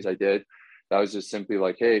about, the things I did. That was just simply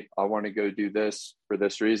like, hey, I want to go do this for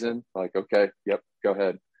this reason. Like, okay, yep, go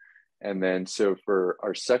ahead. And then so for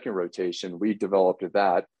our second rotation, we developed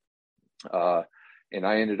that. And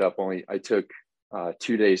I ended up I took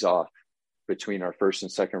 2 days off between our first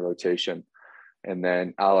and second rotation. And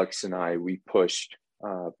then Alex and we pushed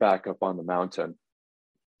back up on the mountain.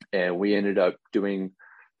 And we ended up doing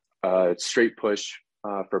a straight push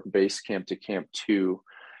from base camp to Camp 2.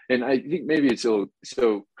 And I think maybe it's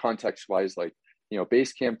so context wise, like, you know,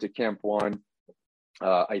 base camp to Camp 1,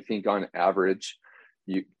 I think on average,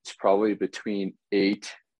 it's probably between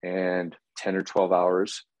 8 and 10 or 12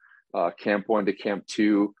 hours. Camp 1 to Camp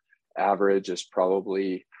 2 average is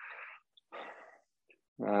probably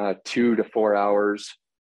 2 to 4 hours.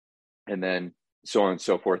 And then so on and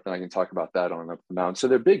so forth. And I can talk about that on up the mountain. So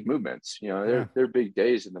they're big movements, you know, they're big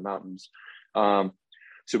days in the mountains.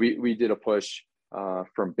 So we did a push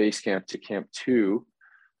from base camp to Camp 2,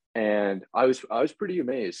 and I was pretty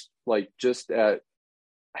amazed, like, just at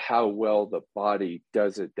how well the body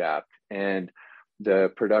does adapt, and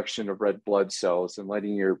the production of red blood cells, and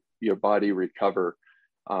letting your body recover.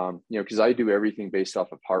 Because I do everything based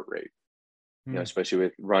off of heart rate, you know, especially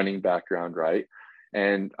with running background, right?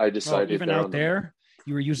 And I decided even out there,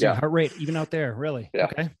 you were using heart rate even out there, really? Yeah.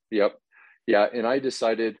 Okay. Yep. Yeah. And I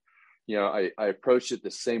decided, you know, I approached it the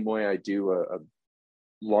same way I do a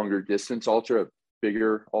longer distance ultra, a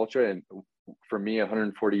bigger ultra. And for me,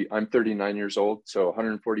 140, I'm 39 years old. So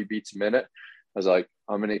 140 beats a minute. I was like,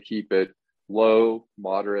 I'm going to keep it low,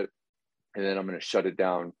 moderate, and then I'm going to shut it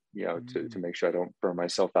down, you know, to make sure I don't burn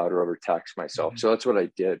myself out or overtax myself. So that's what I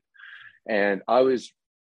did. And I was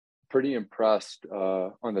pretty impressed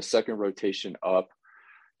on the second rotation up.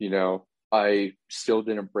 You know, I still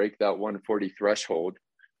didn't break that 140 threshold,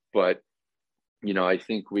 but, you know, I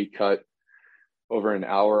think we cut over an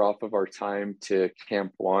hour off of our time to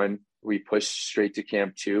Camp 1. We pushed straight to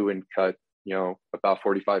Camp 2 and cut, you know, about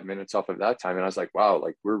 45 minutes off of that time. And I was like, wow,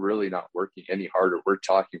 like, we're really not working any harder. We're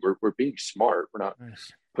being smart. We're not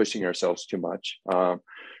pushing ourselves too much.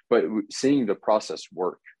 But seeing the process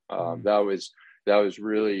work, that was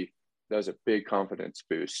a big confidence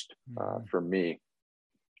boost for me.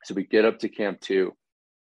 So we get up to Camp 2.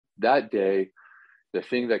 That day, the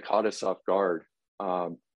thing that caught us off guard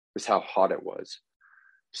was how hot it was.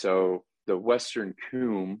 So the Western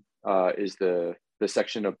Coombe is the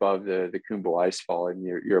section above the Khumbu Icefall, and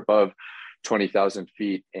you're above 20,000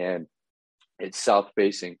 feet, and it's south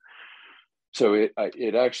facing. So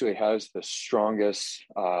it actually has the strongest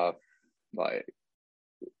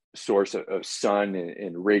source of sun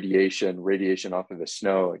and radiation off of the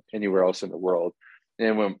snow anywhere else in the world.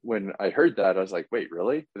 And when I heard that, I was like, wait,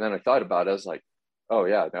 really? And then I thought about it. I was like, oh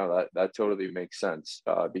yeah, no, that totally makes sense,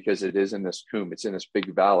 because it is in this coombe, it's in this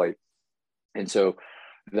big valley. And so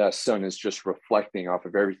the sun is just reflecting off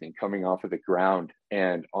of everything coming off of the ground.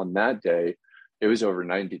 And on that day, it was over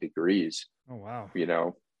 90 degrees. Oh, wow.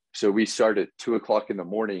 So we start at 2:00 in the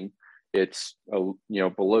morning. It's,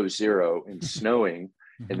 below zero and snowing.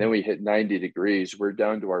 And then we hit 90 degrees. We're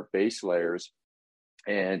down to our base layers.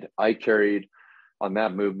 And I carried on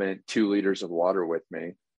that movement 2 liters of water with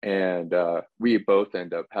me. And we both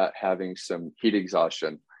end up having some heat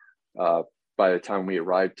exhaustion by the time we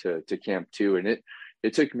arrived to Camp 2. And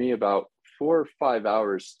it took me about 4 or 5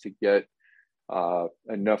 hours to get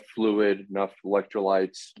enough fluid, enough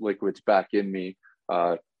electrolytes, liquids back in me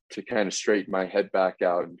to kind of straighten my head back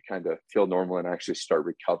out and kind of feel normal and actually start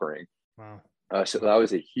recovering. Wow. So that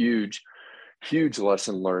was a huge, huge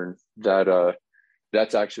lesson learned that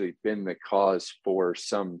that's actually been the cause for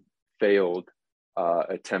some failed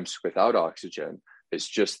attempts without oxygen. It's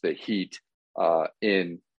just the heat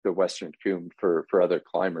in the Western Coombe for other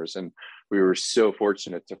climbers. And we were so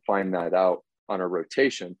fortunate to find that out on our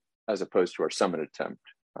rotation as opposed to our summit attempt.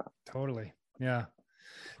 Totally. Yeah.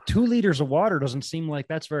 2 liters of water doesn't seem like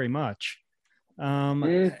that's very much.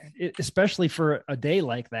 Especially for a day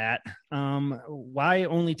like that. Why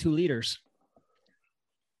only 2 liters?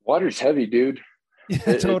 Water's heavy, dude.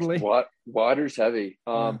 Yeah, totally. Water's heavy.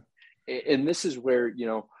 And this is where,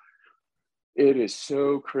 it is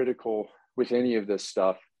so critical with any of this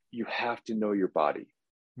stuff. You have to know your body.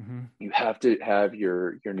 Mm-hmm. You have to have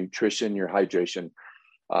your nutrition, your hydration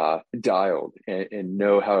dialed, and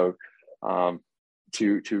know how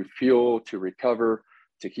to fuel, to recover,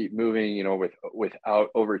 to keep moving, without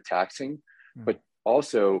overtaxing. Mm-hmm. But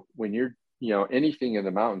also when you're, anything in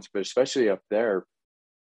the mountains, but especially up there,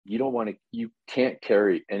 you can't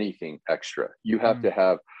carry anything extra. You have to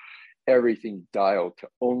have everything dialed to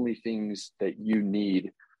only things that you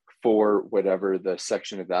need for whatever the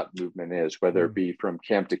section of that movement is, whether it be from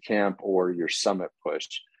camp to camp or your summit push.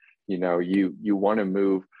 You want to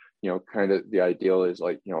move, kind of the ideal is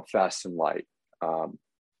like, fast and light,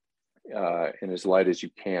 and as light as you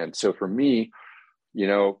can. So for me,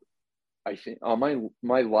 I think on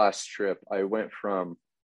my last trip, I went from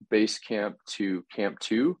base camp to Camp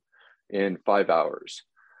 2 in 5 hours.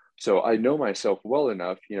 So I know myself well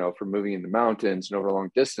enough, for moving in the mountains and over a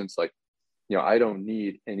long distance, like, I don't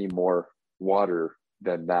need any more water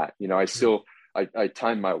than that. I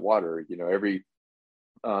time my water, every,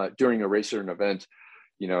 during a race or an event,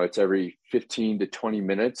 it's every 15 to 20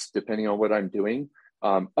 minutes, depending on what I'm doing.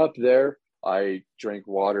 Up there, I drank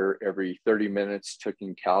water every 30 minutes, took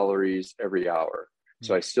in calories every hour.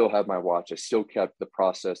 So I still had my watch. I still kept the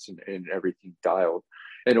process and everything dialed,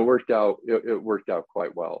 and it worked out. It worked out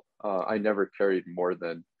quite well. I never carried more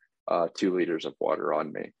than 2 liters of water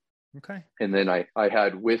on me. Okay. And then I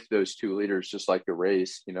had with those 2 liters, just like a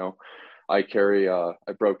race, I carry, I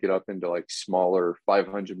broke it up into like smaller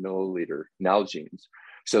 500 milliliter Nalgene's.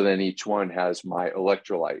 So then each one has my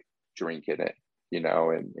electrolyte drink in it,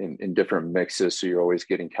 and in different mixes. So you're always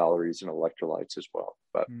getting calories and electrolytes as well.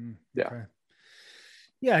 But yeah. Okay.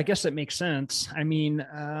 Yeah, I guess that makes sense. I mean,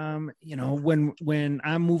 when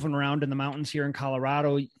I'm moving around in the mountains here in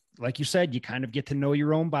Colorado, like you said, you kind of get to know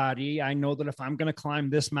your own body. I know that if I'm going to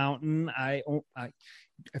climb this mountain,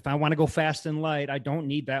 if I want to go fast and light, I don't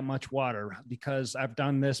need that much water because I've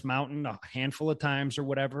done this mountain a handful of times or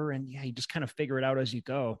whatever. And yeah, you just kind of figure it out as you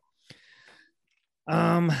go.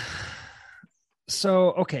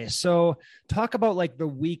 So talk about like the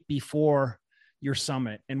week before your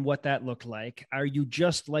summit and what that looked like. Are you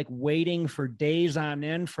just like waiting for days on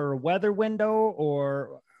end for a weather window,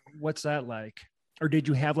 or what's that like? Or did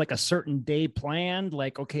you have like a certain day planned?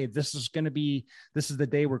 Like, okay, this is the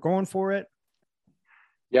day we're going for it.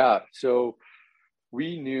 Yeah. So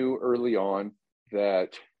we knew early on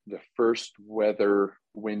that the first weather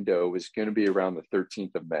window was going to be around the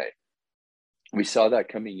 13th of May. We saw that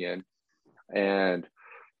coming in, and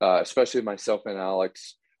especially myself and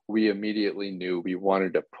Alex, we immediately knew we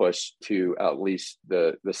wanted to push to at least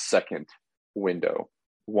the second window.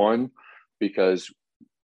 One, because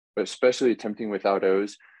especially attempting without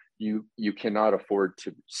O's, you cannot afford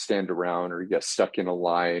to stand around or get stuck in a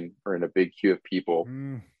line or in a big queue of people.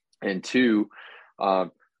 And 2,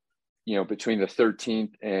 between the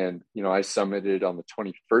 13th and, I summited on the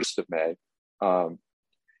 21st of May,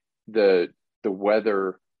 the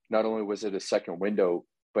weather, not only was it a second window,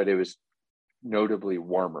 but it was notably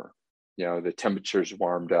warmer. The temperatures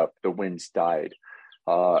warmed up, the winds died.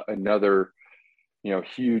 Another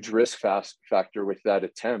huge risk factor with that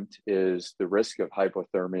attempt is the risk of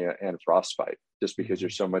hypothermia and frostbite, just because you're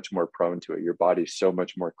so much more prone to it. Your body's so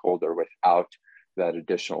much more colder without that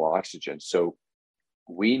additional oxygen. So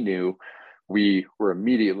we knew we were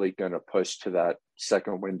immediately going to push to that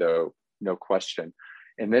second window, no question.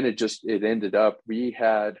 And then it ended up, we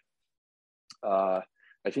had, I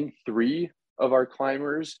think 3 of our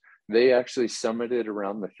climbers, they actually summited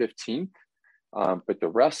around the 15th. But the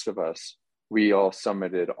rest of us, we all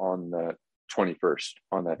summited on the 21st,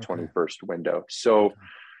 on that 21st window. So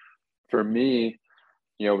for me,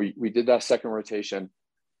 we did that second rotation,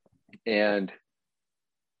 and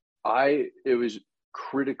it was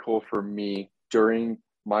critical for me during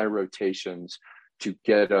my rotations to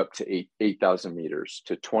get up to 8,000 meters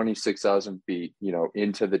to 26,000 feet,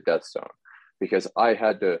 into the death zone, because I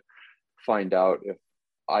had to find out if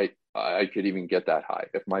I could even get that high,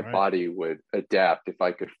 if my body would adapt, if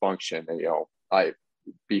I could function. And,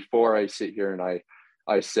 before I sit here and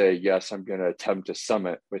I say, yes, I'm going to attempt to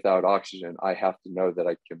summit without oxygen, I have to know that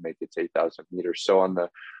I can make it to 8,000 meters. So on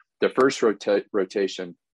the first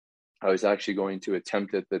rotation, I was actually going to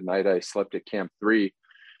attempt it the night I slept at Camp 3.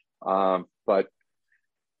 But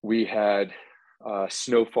we had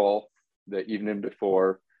snowfall the evening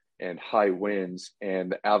before and high winds,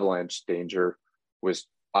 and the avalanche danger was,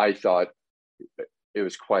 I thought it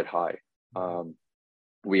was quite high.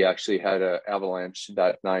 We actually had an avalanche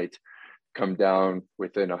that night come down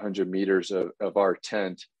within 100 meters of our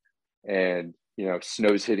tent, and,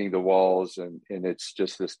 snow's hitting the walls, and it's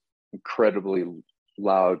just this incredibly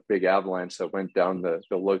loud, big avalanche that went down the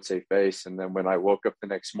Lhotse face. And then when I woke up the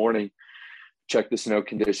next morning, checked the snow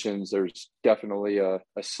conditions, there's definitely a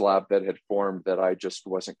slab that had formed that I just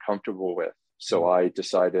wasn't comfortable with. So I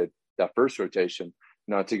decided that first rotation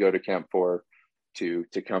not to go to Camp 4, to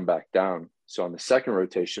come back down. So on the second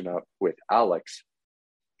rotation up with Alex,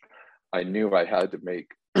 I knew I had to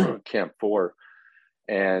make Camp 4.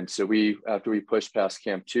 And so after we pushed past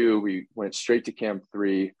Camp 2, we went straight to Camp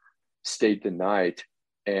 3, stayed the night.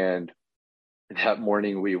 And that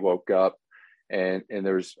morning we woke up, and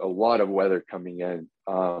there's a lot of weather coming in.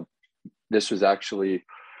 This was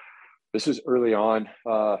early on.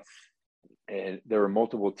 And there were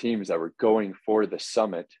multiple teams that were going for the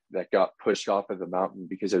summit that got pushed off of the mountain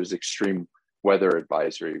because it was extreme weather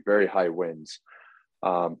advisory, very high winds.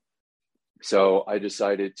 So I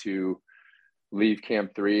decided to leave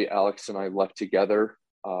Camp 3. Alex and I left together.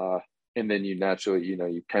 And then you naturally,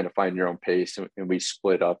 you kind of find your own pace, and we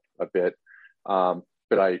split up a bit.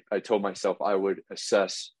 But I told myself I would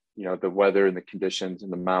assess, the weather and the conditions in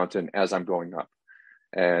the mountain as I'm going up.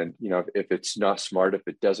 And, if it's not smart, if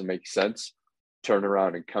it doesn't make sense, turn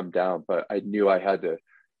around and come down. But I knew I had to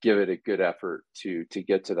give it a good effort to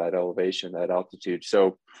get to that elevation, that altitude.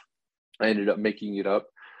 So I ended up making it up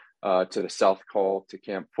to the South Col to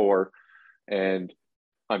Camp 4. And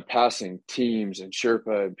I'm passing teams and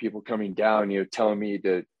Sherpa and people coming down, telling me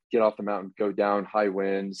to get off the mountain, go down, high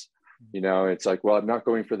winds. It's like, well, I'm not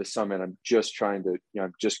going for the summit. I'm just trying to,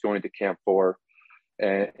 I'm just going to Camp 4.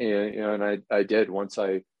 And I did. Once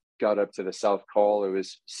I got up to the South Col, it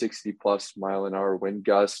was 60 plus mile an hour wind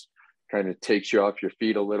gusts, kind of takes you off your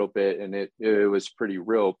feet a little bit. And it was pretty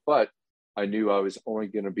real, but I knew I was only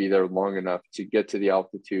going to be there long enough to get to the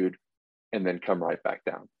altitude and then come right back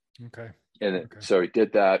down. Okay. So I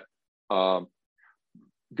did that,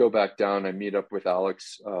 go back down. I meet up with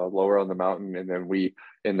Alex lower on the mountain, and then we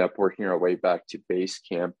end up working our way back to base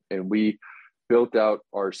camp. And we built out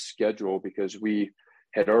our schedule because we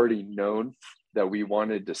had already known that we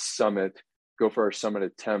wanted to go for our summit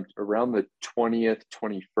attempt around the 20th,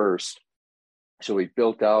 21st. So we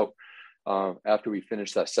built out, after we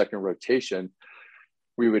finished that second rotation,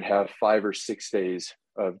 we would have 5 or 6 days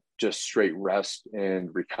of just straight rest and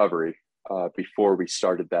recovery before we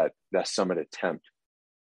started that summit attempt.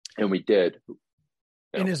 And we did.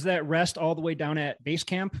 And is that rest all the way down at base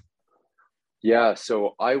camp? Yeah.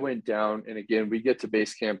 So I went down, and again, we get to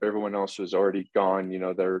base camp. Everyone else was already gone.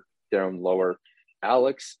 They're down lower.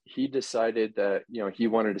 Alex, he decided that, he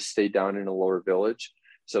wanted to stay down in a lower village.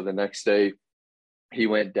 So the next day he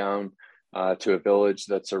went down to a village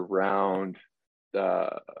that's around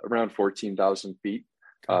 14,000 feet.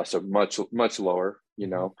 So much, much lower,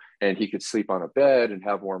 and he could sleep on a bed and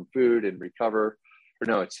have warm food and recover. Or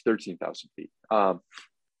no, it's 13,000 feet.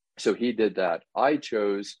 So he did that. I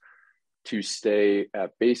chose to stay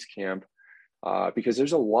at base camp because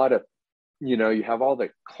there's a lot of, you have all the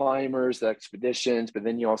climbers, the expeditions, but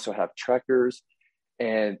then you also have trekkers,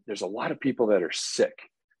 and there's a lot of people that are sick.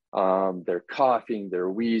 They're coughing, they're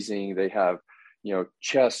wheezing, they have,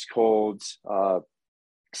 chest colds.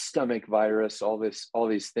 stomach virus, all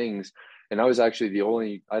these things. And I was actually the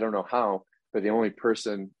only, I don't know how, but the only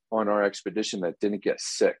person on our expedition that didn't get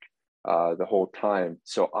sick the whole time.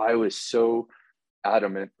 So I was so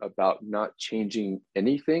adamant about not changing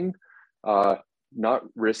anything, not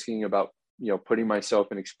risking about, putting myself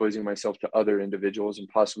and exposing myself to other individuals and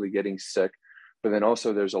possibly getting sick. But then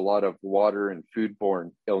also there's a lot of water and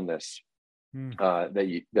foodborne illness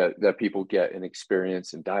that people get and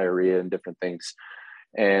experience, and diarrhea and different things.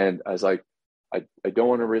 And I was like, I don't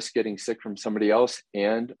want to risk getting sick from somebody else.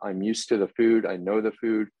 And I'm used to the food. I know the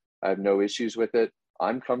food. I have no issues with it.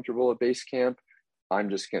 I'm comfortable at base camp. I'm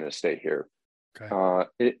just going to stay here.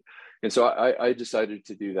 Okay. And so I decided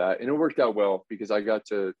to do that, and it worked out well because I got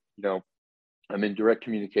to, I'm in direct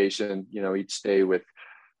communication, each day with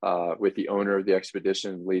the owner of the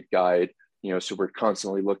expedition, lead guide, so we're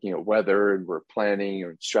constantly looking at weather, and we're planning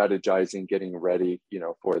and strategizing, getting ready,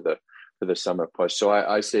 for the summit push. So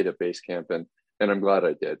I stayed at base camp, and I'm glad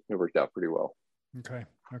I did. It worked out pretty well.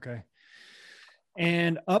 Okay.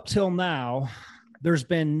 And up till now, there's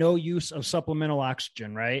been no use of supplemental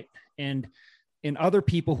oxygen, right? And other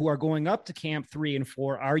people who are going up to camp 3 and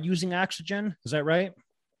 4 are using oxygen. Is that right?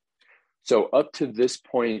 So up to this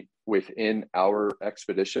point within our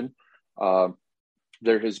expedition,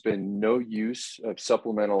 there has been no use of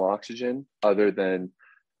supplemental oxygen other than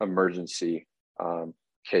emergency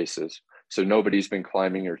cases. So nobody's been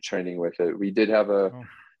climbing or training with it. We did have a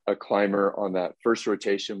climber on that first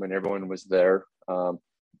rotation when everyone was there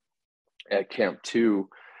at Camp 2.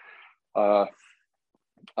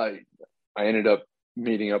 I ended up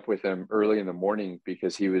meeting up with him early in the morning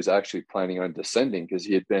because he was actually planning on descending because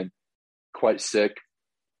he had been quite sick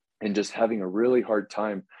and just having a really hard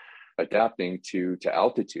time adapting to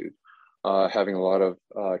altitude, having a lot of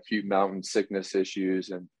acute mountain sickness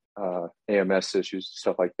issues and AMS issues,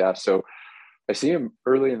 stuff like that. So I see him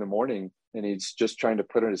early in the morning, and he's just trying to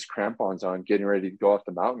put on his crampons on, getting ready to go off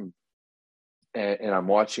the mountain. And I'm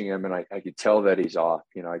watching him, and I could tell that he's off.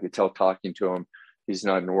 I could tell talking to him, he's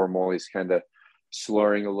not normal. He's kind of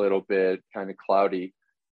slurring a little bit, kind of cloudy.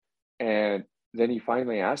 And then he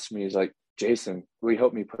finally asked me, he's like, "Jason, will you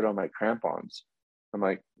help me put on my crampons?" I'm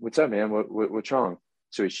like, "What's up, man? What's wrong?"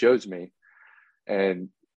 So he shows me, and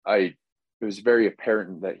it was very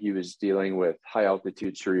apparent that he was dealing with high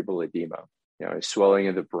altitude cerebral edema, swelling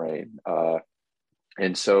of the brain.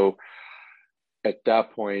 And so at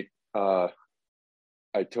that point, I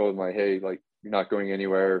told him, like, "Hey, like, you're not going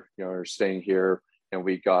anywhere, you're staying here." And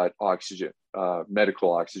we got oxygen,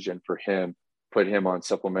 medical oxygen for him, put him on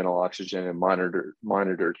supplemental oxygen, and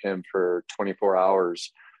monitored him for 24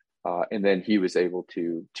 hours. And then he was able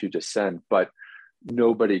to descend, but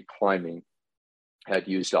nobody climbing had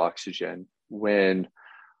used oxygen. When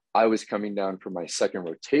I was coming down for my second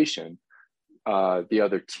rotation, the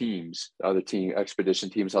other expedition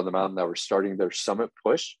teams on the mountain that were starting their summit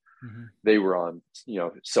push, they were on,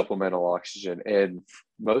 supplemental oxygen, and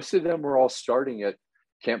most of them were all starting at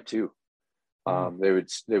Camp 2.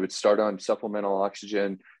 They would start on supplemental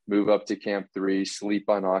oxygen, move up to Camp 3, sleep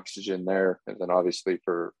on oxygen there, and then obviously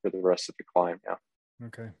for the rest of the climb. Yeah.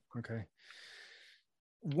 Okay.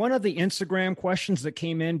 One of the Instagram questions that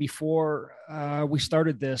came in before we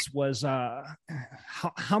started this was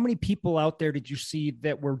how many people out there did you see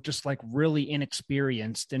that were just like really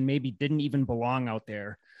inexperienced and maybe didn't even belong out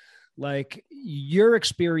there? Like, your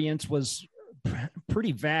experience was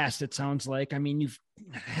pretty vast, it sounds like. I mean, you've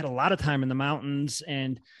had a lot of time in the mountains,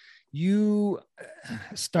 and you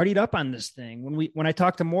studied up on this thing. When I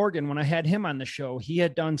talked to Morgan, when I had him on the show, he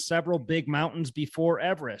had done several big mountains before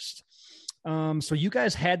Everest. So you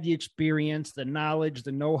guys had the experience, the knowledge,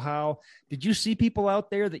 the know-how. Did you see people out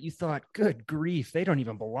there that you thought, good grief, they don't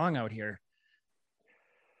even belong out here?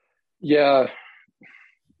 Yeah,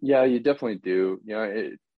 you definitely do.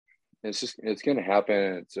 It's going to happen.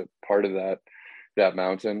 It's a part of that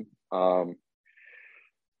mountain.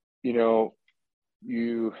 You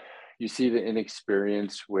see the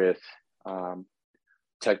inexperience with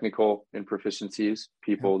technical improficiencies,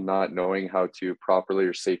 people not knowing how to properly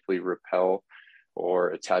or safely rappel or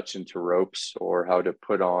attach into ropes, or how to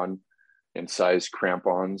put on and size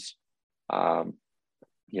crampons, how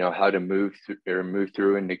to move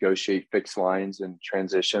through and negotiate fixed lines and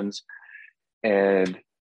transitions. And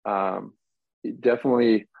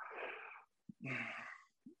definitely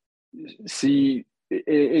see,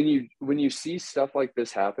 and when you see stuff like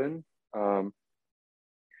this happen,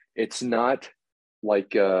 it's not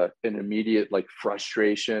like an immediate like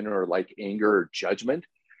frustration or like anger or judgment.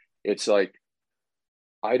 It's like,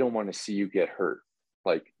 I don't want to see you get hurt.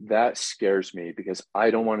 Like, that scares me, because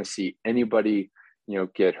I don't want to see anybody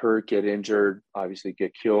get hurt, get injured, obviously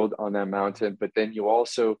get killed on that mountain. But then you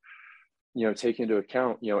also, take into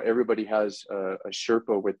account, everybody has a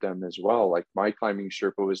Sherpa with them as well. Like my climbing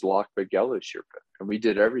Sherpa was Lach Bagela's Sherpa, and we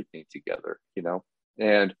did everything together,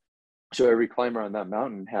 and so every climber on that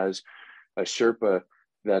mountain has a Sherpa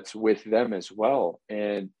that's with them as well.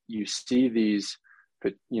 And you see these,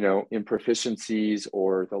 improficiencies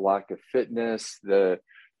or the lack of fitness,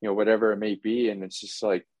 whatever it may be. And it's just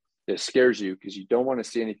like, it scares you because you don't want to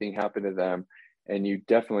see anything happen to them. And you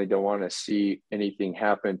definitely don't want to see anything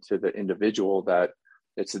happen to the individual that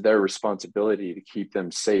it's their responsibility to keep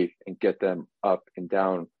them safe and get them up and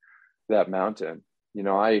down that mountain.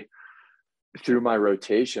 Through my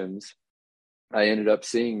rotations, I ended up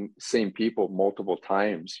seeing same people multiple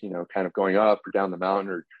times, kind of going up or down the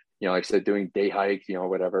mountain or, like I said, doing day hikes,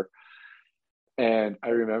 whatever. And I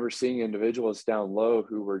remember seeing individuals down low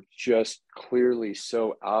who were just clearly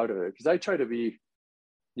so out of it. Because I try to be,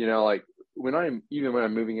 like when I'm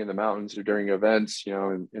moving in the mountains or during events,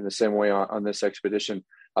 in the same way on this expedition,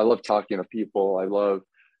 I love talking to people. I love,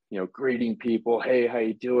 greeting people. Hey, how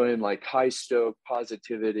you doing? Like high stoke,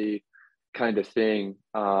 positivity kind of thing.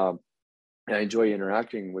 I enjoy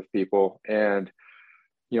interacting with people. And,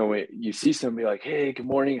 when you see somebody like, hey, good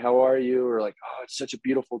morning, how are you? Or like, oh, it's such a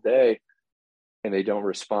beautiful day. And they don't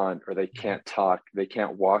respond, or they can't talk, they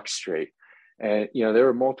can't walk straight. And, there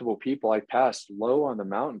were multiple people I passed low on the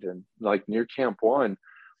mountain, like near Camp 1,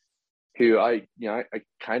 who I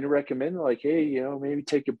kind of recommend, like, hey, maybe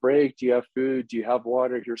take a break. Do you have food? Do you have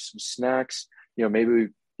water? Here's some snacks. Maybe we,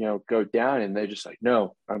 go down. And they're just like,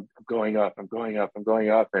 no, I'm going up. I'm going up. I'm going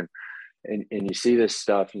up. And you see this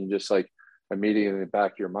stuff and you just like immediately in the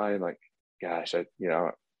back of your mind, like, gosh, I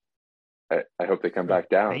hope they come back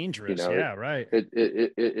down. Dangerous. Yeah. Right.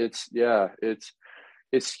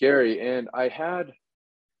 It's scary. And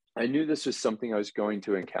I knew this was something I was going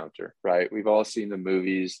to encounter, right? We've all seen the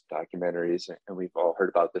movies, documentaries, and we've all heard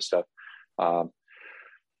about this stuff. And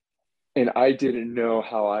I didn't know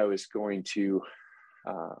how I was going to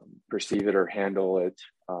perceive it or handle it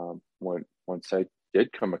once I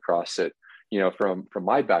did come across it, from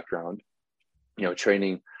my background,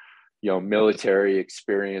 training, military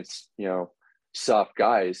experience, soft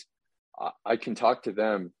guys. I can talk to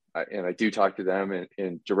them, and I do talk to them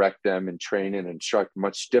and direct them and train and instruct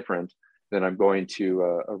much different than I'm going to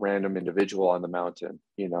a random individual on the mountain,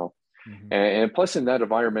 Mm-hmm. And plus in that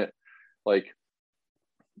environment, like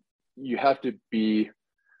you have to be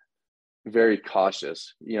very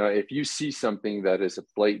cautious. If you see something that is a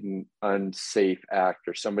blatant unsafe act,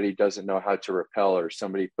 or somebody doesn't know how to rappel, or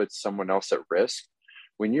somebody puts someone else at risk,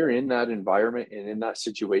 when you're in that environment and in that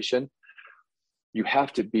situation, you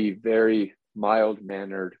have to be very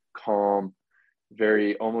mild-mannered, calm,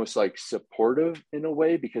 very almost like supportive in a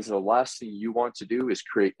way, because the last thing you want to do is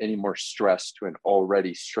create any more stress to an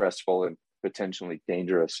already stressful and potentially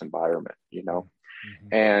dangerous environment,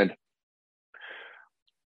 Mm-hmm. And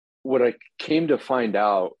what I came to find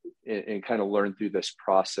out and kind of learn through this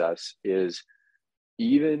process is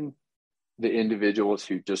even the individuals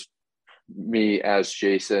who just, me as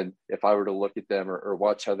Jason, if I were to look at them or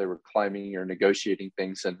watch how they were climbing or negotiating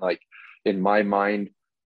things, and like in my mind,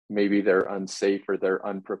 maybe they're unsafe or they're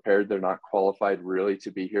unprepared, they're not qualified really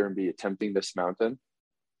to be here and be attempting this mountain.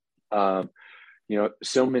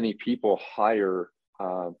 So many people hire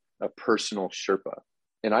a personal Sherpa,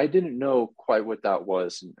 and I didn't know quite what that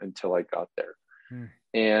was until I got there.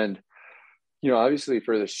 And obviously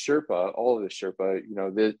for the Sherpa, all of the Sherpa,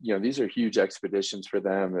 these are huge expeditions for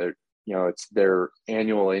them. They're, it's their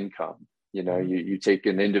annual income. You take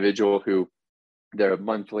an individual who their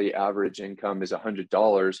monthly average income is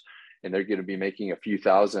 $100, and they're going to be making a few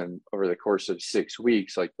thousand over the course of 6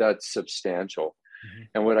 weeks. Like that's substantial. Mm-hmm.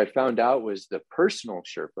 And what I found out was the personal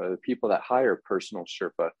Sherpa, the people that hire personal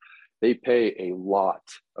Sherpa, they pay a lot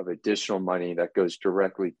of additional money that goes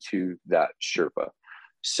directly to that Sherpa.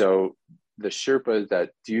 So the Sherpas that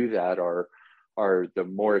do that are the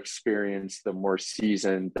more experienced, the more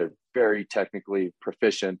seasoned, they're very technically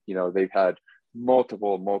proficient. They've had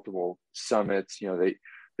multiple summits.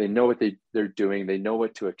 They know what they're doing. They know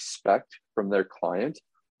what to expect from their client.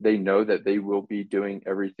 They know that they will be doing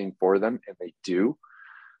everything for them, and they do.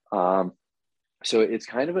 So it's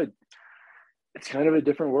kind of a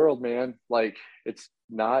different world, man. Like it's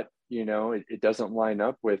not, it doesn't line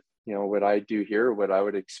up with, what I do here, what I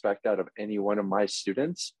would expect out of any one of my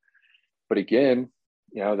students. But again,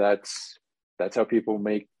 that's how people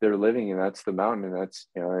make their living, and that's the mountain, and that's,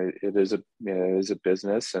 it is a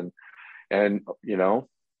business. And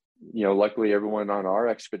luckily everyone on our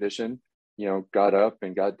expedition, got up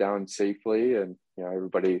and got down safely, and,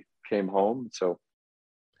 everybody came home. So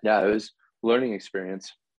Yeah, it was learning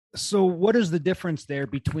experience. So what is the difference there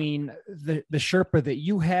between the Sherpa that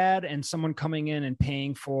you had and someone coming in and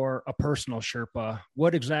paying for a personal Sherpa?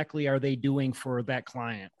 What exactly are they doing for that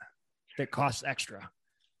client that costs extra?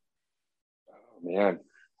 Oh,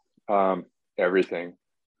 man, everything.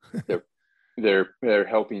 They're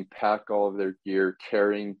helping pack all of their gear,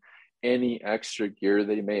 carrying any extra gear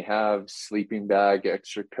they may have, sleeping bag,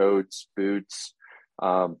 extra coats, boots.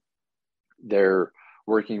 They're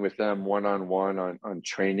working with them one-on-one on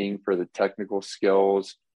training for the technical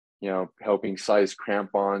skills, helping size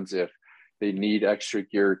crampons. If they need extra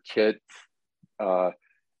gear kit,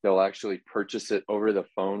 they'll actually purchase it over the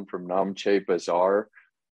phone from Namche Bazaar.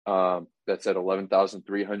 That's at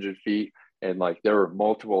 11,300 feet. And like, there were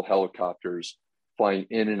multiple helicopters flying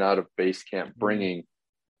in and out of base camp, bringing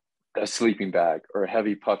a sleeping bag or a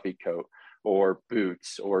heavy puffy coat or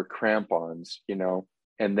boots or crampons,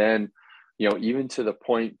 and then, even to the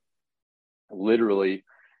point literally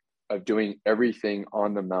of doing everything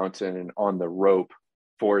on the mountain and on the rope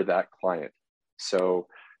for that client. So,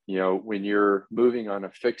 when you're moving on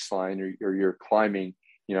a fixed line or you're climbing,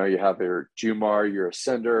 you have your Jumar, your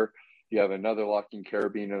ascender, you have another locking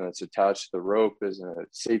carabiner that's attached to the rope as a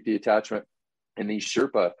safety attachment. And these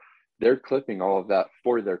Sherpa, they're clipping all of that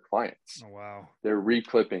for their clients. Oh, wow. They're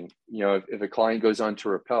re-clipping. If a client goes on to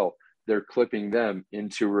rappel, they're clipping them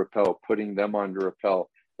into rappel, putting them onto rappel.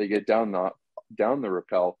 They get down the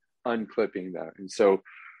rappel, unclipping that. And so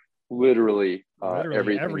literally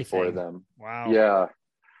everything for them. Wow.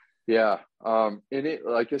 Yeah. And it,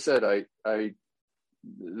 like I said, I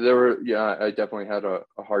definitely had a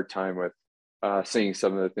hard time with seeing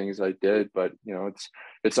some of the things I did, but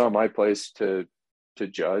it's not my place to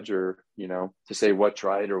judge or to say what's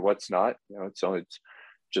right or what's not. It's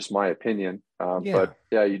just my opinion. But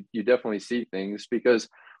yeah, you definitely see things because,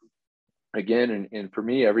 again, and for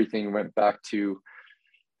me, everything went back to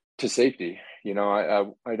safety. I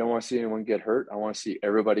don't want to see anyone get hurt. I want to see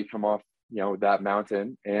everybody come off that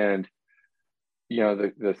mountain. And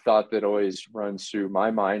the thought that always runs through my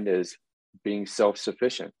mind is being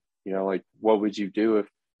self-sufficient. Like, what would you do if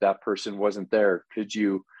that person wasn't there? Could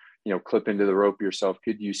you clip into the rope yourself?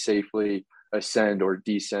 Could you safely ascend or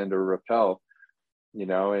descend or rappel?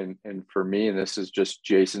 And for me, and this is just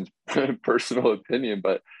Jason's personal opinion,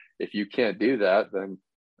 but if you can't do that, then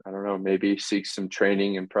I don't know, maybe seek some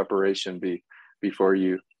training and preparation before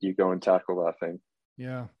you go and tackle that thing.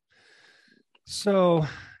 Yeah. So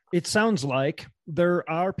it sounds like there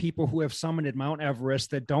are people who have summited Mount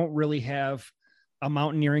Everest that don't really have a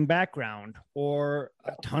mountaineering background or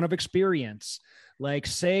a ton of experience. Like,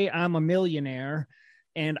 say I'm a millionaire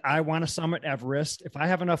and I want to summit Everest. If I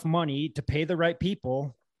have enough money to pay the right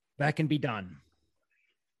people, that can be done.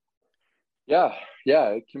 Yeah,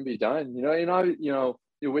 it can be done.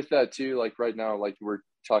 With that too, like right now, like we're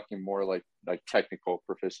talking more like technical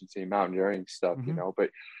proficiency, mountaineering stuff,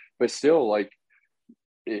 but still, like,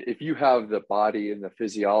 if you have the body and the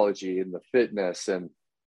physiology and the fitness and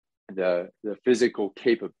the physical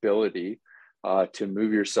capability to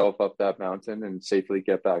move yourself up that mountain and safely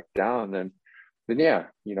get back down, then yeah,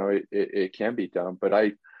 it can be done. But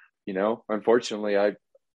unfortunately,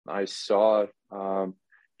 I saw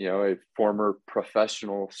a former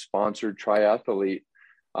professional sponsored triathlete,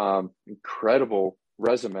 incredible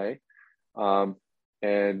resume, and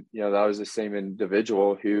that was the same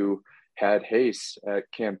individual who had Hayes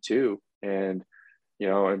at Camp 2, and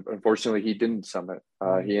unfortunately he didn't summit.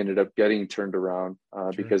 He ended up getting turned around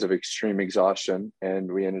because of extreme exhaustion,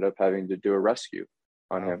 and we ended up having to do a rescue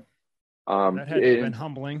on him. That had to have been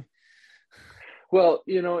humbling. Well,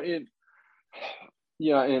 and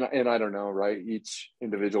I don't know, right? Each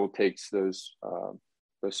individual takes those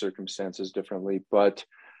circumstances differently. But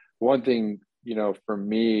one thing, for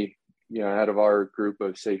me, out of our group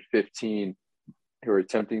of say 15 who are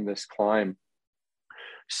attempting this climb,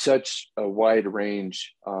 such a wide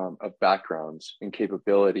range of backgrounds and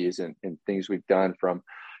capabilities and things we've done, from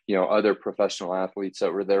other professional athletes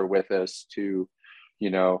that were there with us to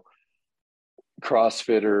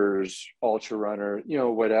CrossFitters, ultra runner,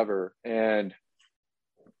 whatever. And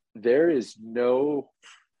there is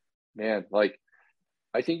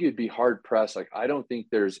I think you'd be hard pressed. Like, I don't think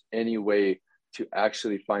there's any way to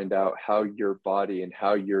actually find out how your body and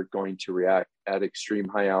how you're going to react at extreme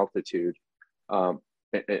high altitude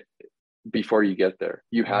before you get there.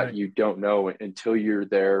 You don't know until you're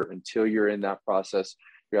there, until you're in that process.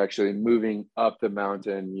 You're actually moving up the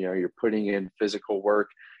mountain, you're putting in physical work,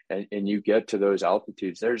 and you get to those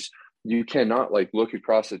altitudes. You cannot look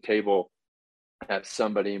across the table at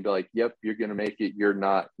somebody and be like, yep, you're going to make it. You're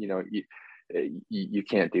not, you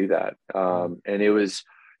can't do that. And it was,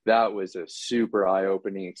 that was a super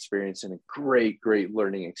eye-opening experience and a great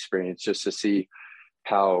learning experience, just to see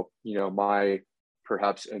how, my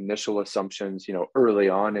perhaps initial assumptions, early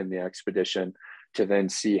on in the expedition, to then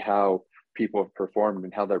see how people have performed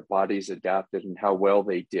and how their bodies adapted and how well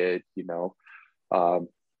they did,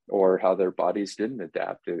 or how their bodies didn't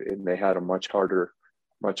adapt and they had a much harder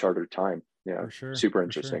time. Yeah. For sure. Super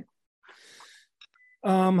interesting.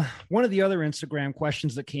 Sure. One of the other Instagram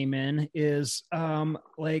questions that came in is,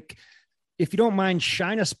 if you don't mind,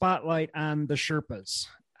 shine a spotlight on the Sherpas.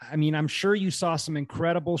 I mean, I'm sure you saw some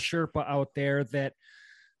incredible Sherpa out there that,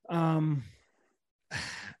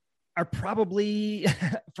 are probably,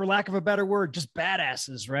 for lack of a better word, just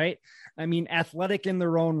badasses, right? I mean, athletic in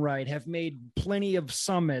their own right, have made plenty of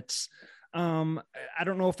summits. I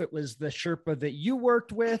don't know if it was the Sherpa that you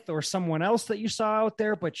worked with or someone else that you saw out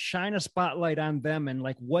there, but shine a spotlight on them and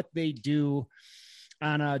like what they do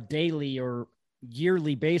on a daily or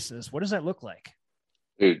yearly basis. What does that look like?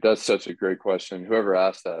 Dude, that's such a great question. Whoever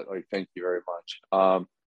asked that, thank you very much.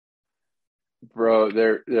 Bro,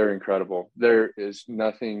 they're incredible. There is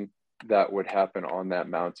nothing that would happen on that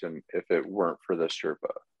mountain if it weren't for the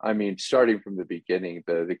Sherpa. I mean, starting from the beginning,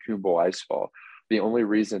 the Khumbu Icefall, the only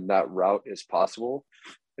reason that route is possible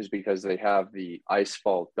is because they have the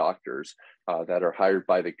icefall doctors that are hired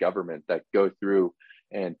by the government that go through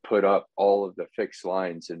and put up all of the fixed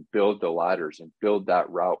lines and build the ladders and build that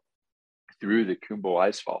route through the Khumbu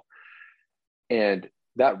Icefall. And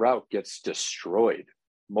that route gets destroyed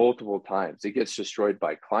multiple times. It gets destroyed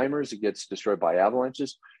by climbers. It gets destroyed by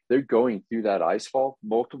avalanches. They're going through that icefall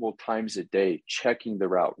multiple times a day, checking the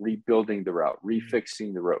route, rebuilding the route,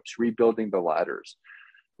 refixing the ropes, rebuilding the ladders.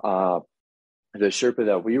 The Sherpa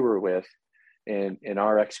that we were with in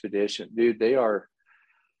our expedition, dude, they are,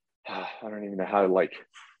 I don't even know how to,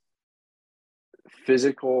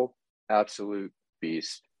 physical, absolute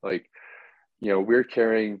beast. We're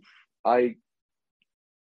carrying, I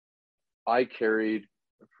carried,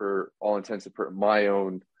 for all intents and purposes, my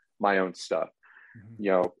own stuff.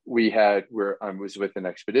 Mm-hmm. I was with an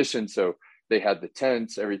expedition, so they had the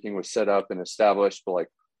tents, everything was set up and established, but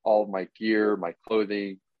all of my gear, my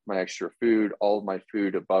clothing, my extra food, all of my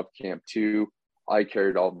food above Camp 2, I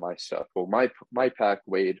carried all of my stuff. Well, my pack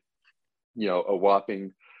weighed, a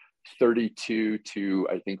whopping 32 to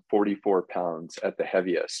I think 44 pounds at the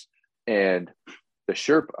heaviest. And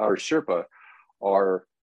our Sherpa are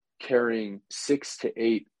carrying 6 to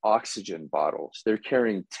 8 oxygen bottles. They're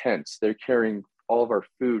carrying tents. They're carrying all of our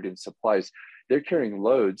food and supplies. They're carrying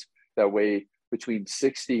loads that weigh between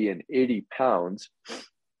 60 and 80 pounds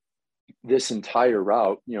this entire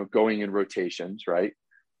route, going in rotations, right?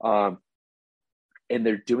 And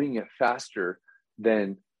they're doing it faster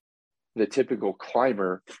than the typical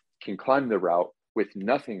climber can climb the route with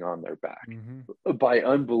nothing on their back, mm-hmm. by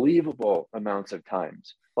unbelievable amounts of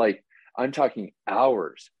times. I'm talking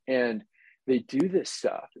hours, and they do this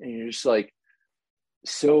stuff and you're just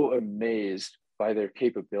so amazed by their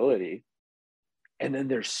capability. And then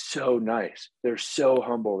they're so nice. They're so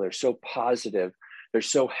humble. They're so positive. They're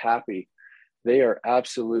so happy. They are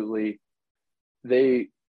absolutely, they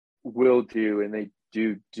will do, and they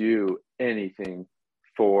do anything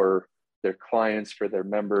for their clients, for their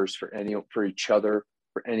members, for each other,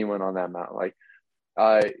 for anyone on that mountain.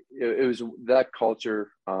 It was that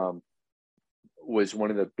culture, was one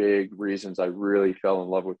of the big reasons I really fell in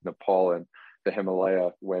love with Nepal and the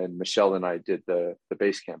Himalaya when Michelle and I did the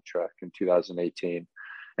base camp trek in 2018.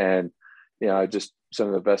 And, just some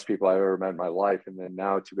of the best people I've ever met in my life. And then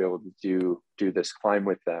now to be able to do this climb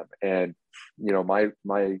with them. And, my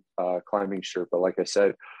climbing Sherpa, like I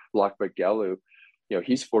said, Lakba Gelu,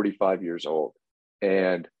 he's 45 years old.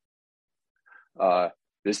 And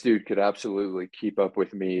this dude could absolutely keep up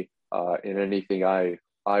with me in anything I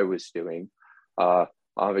was doing.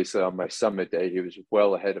 Obviously on my summit day, he was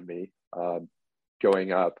well ahead of me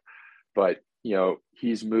going up, but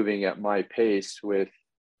he's moving at my pace with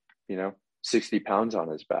 60 pounds on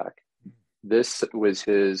his back. This was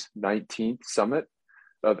his 19th summit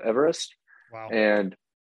of Everest. Wow. And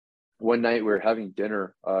one night we were having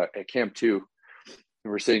dinner at Camp 2,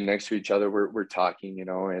 and we're sitting next to each other. We're talking,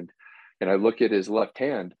 and I look at his left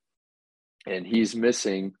hand, and he's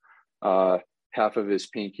missing half of his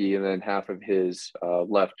pinky and then half of his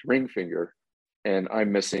left ring finger. And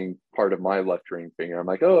I'm missing part of my left ring finger. I'm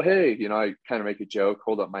like, oh, hey, I kind of make a joke,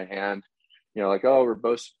 hold up my hand, oh, we're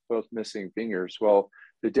both missing fingers. Well,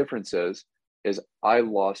 the difference is I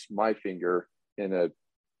lost my finger in a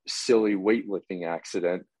silly weightlifting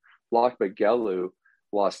accident. Lakba Gelu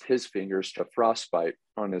lost his fingers to frostbite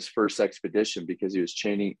on his first expedition because he was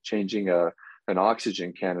changing an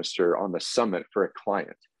oxygen canister on the summit for a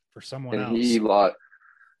client. for someone and else. he lost.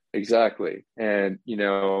 Exactly. And, you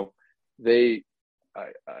know, I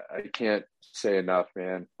can't say enough,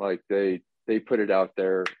 man. Like they put it out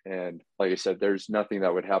there. And like I said, there's nothing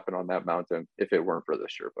that would happen on that mountain if it weren't for the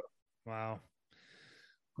Sherpa. Wow.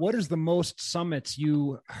 What is the most summits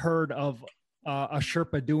you heard of a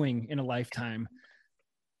Sherpa doing in a lifetime?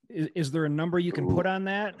 Is there a number you can put on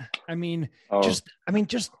that? I mean, just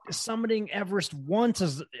summiting Everest once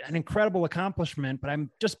is an incredible accomplishment, but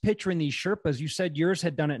I'm just picturing these Sherpas. You said yours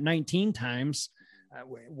had done it 19 times.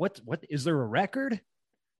 What is there a record?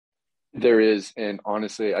 There is. And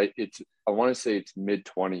honestly, I want to say it's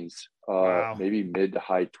mid-20s, wow. Maybe mid to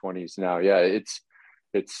high 20s now. Yeah. It's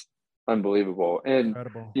unbelievable. And,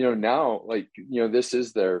 incredible. You know, now, like, you know, this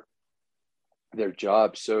is their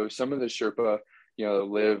job. So some of the Sherpa, you know,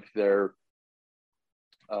 live there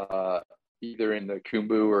either in the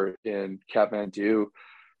Khumbu or in Kathmandu. You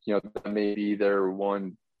know, that may be their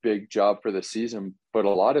one big job for the season, but a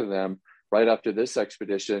lot of them right after this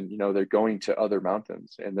expedition, you know, they're going to other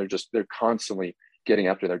mountains and they're constantly getting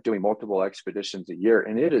after. They're doing multiple expeditions a year.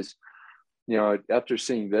 And it is, you know, after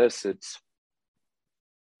seeing this, it's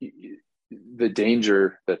the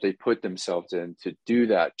danger that they put themselves in to do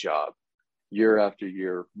that job year after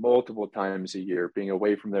year, multiple times a year, being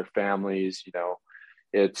away from their families. You know,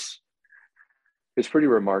 it's pretty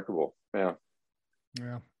remarkable. Yeah.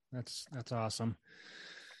 Yeah. That's awesome.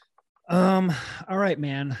 All right,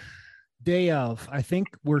 man. Day of, I think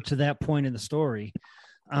we're to that point in the story.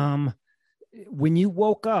 When you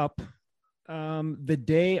woke up, the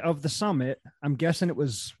day of the summit, I'm guessing it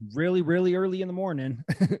was really, really early in the morning,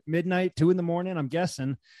 midnight, 2 a.m. I'm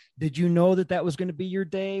guessing. Did you know that was going to be your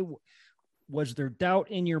day? Was there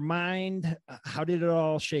doubt in your mind? How did it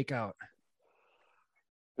all shake out?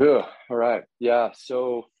 All right. Yeah.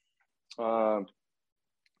 So,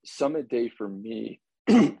 summit day for me,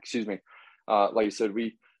 excuse me. Like I said,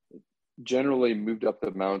 we generally moved up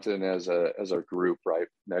the mountain as a group, right?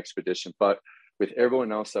 An expedition, but with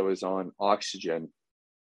everyone else that was on oxygen,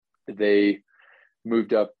 they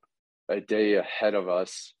moved up a day ahead of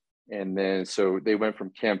us. And then, so they went from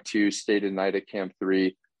Camp 2, stayed a night at Camp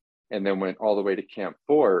 3, and then went all the way to Camp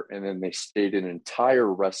 4. And then they stayed an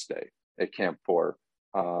entire rest day at Camp 4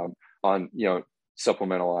 on, you know,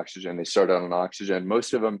 supplemental oxygen. They started on oxygen.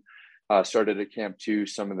 Most of them started at Camp 2.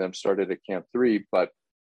 Some of them started at Camp 3, but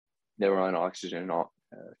they were on oxygen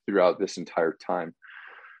throughout this entire time.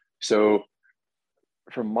 So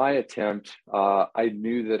from my attempt, I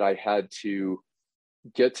knew that I had to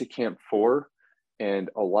get to Camp 4 and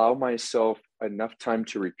allow myself enough time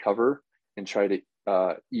to recover and try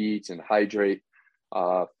to eat and hydrate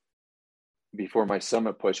before my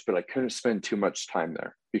summit push, but I couldn't spend too much time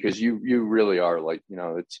there because you really are, like, you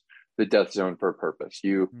know, it's the death zone for a purpose.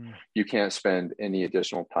 You can't spend any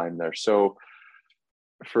additional time there. So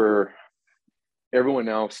for everyone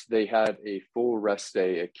else, they had a full rest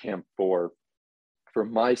day at Camp 4. For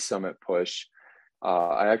my summit push,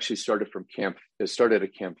 I actually started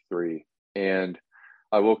at Camp 3, and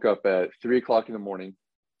I woke up at 3:00 in the morning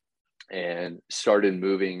and started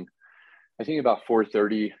moving. I think about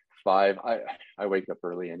 4:35. I wake up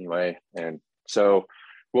early anyway, and so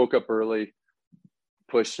woke up early,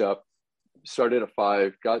 pushed up, started at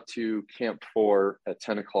 5, got to Camp 4 at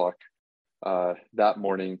 10:00 that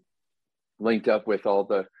morning. Linked up with all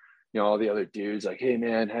the other dudes, like, hey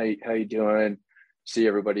man, how you doing? See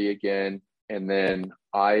everybody again. And then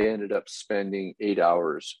I ended up spending 8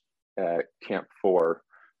 hours at Camp 4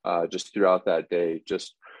 just throughout that day,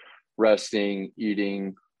 just resting,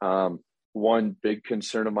 eating. One big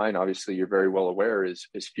concern of mine, obviously you're very well aware, is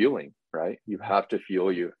fueling, right? You have to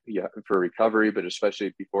fuel you for recovery, but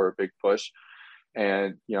especially before a big push.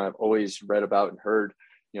 And, you know, I've always read about and heard,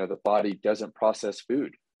 you know, the body doesn't process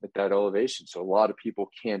food at that elevation. So a lot of people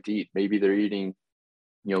can't eat. Maybe they're eating,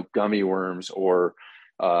 you know, gummy worms or,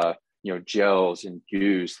 you know, gels and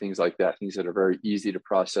goos, things like that, things that are very easy to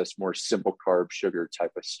process, more simple carb, sugar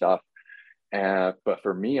type of stuff. But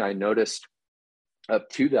for me, I noticed up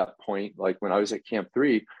to that point, like when I was at Camp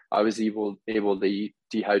 3, I was able to eat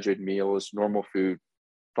dehydrated meals, normal food,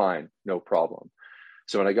 fine, no problem.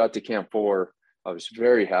 So when I got to Camp 4, I was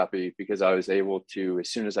very happy because I was able to, as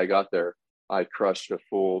soon as I got there, I crushed a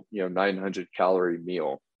full, you know, 900 calorie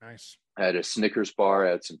meal. Nice. I had a Snickers bar,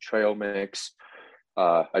 I had some trail mix.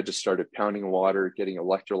 I just started pounding water, getting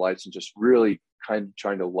electrolytes, and just really kind of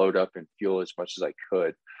trying to load up and fuel as much as I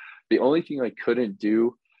could. The only thing I couldn't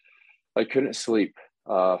do, I couldn't sleep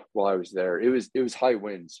while I was there. It was high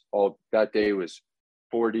winds. All that day was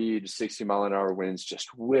 40 to 60 mile an hour winds just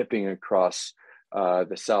whipping across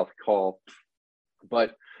the South Col.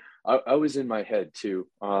 But I was in my head too.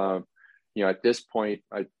 At this point,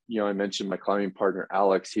 I mentioned my climbing partner,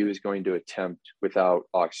 Alex, he was going to attempt without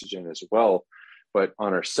oxygen as well. But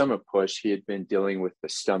on our summit push, he had been dealing with the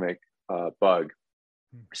stomach bug.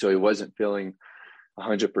 So he wasn't feeling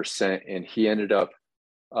 100%. And he ended up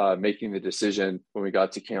making the decision when we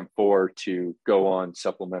got to Camp 4 to go on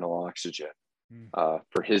supplemental oxygen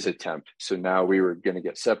for his attempt. So now we were going to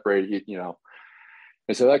get separated,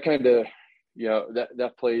 and so that kind of,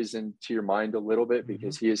 that plays into your mind a little bit,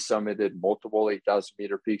 because he has summited multiple 8,000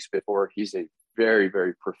 meter peaks before. He's a very,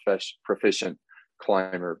 very proficient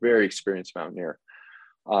climber, very experienced mountaineer.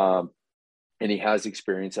 And he has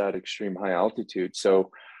experience at extreme high altitude.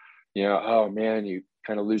 So, oh man, you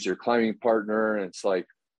kind of lose your climbing partner, and it's like,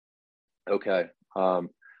 okay.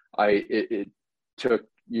 It took,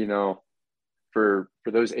 for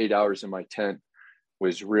those 8 hours in my tent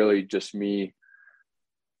was really just me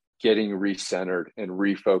getting recentered and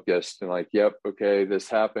refocused, and like, yep, okay, this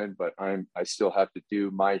happened, but I still have to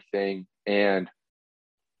do my thing. And,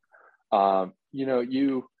 for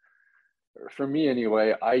me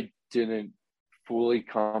anyway, I didn't fully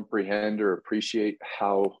comprehend or appreciate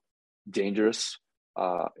how dangerous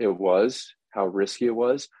it was, how risky it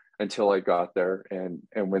was, until I got there and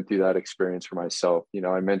went through that experience for myself.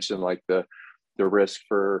 I mentioned like the risk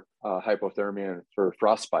for hypothermia and for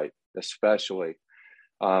frostbite, especially.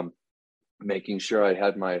 Making sure I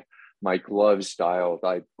had my gloves dialed.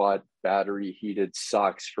 I bought battery heated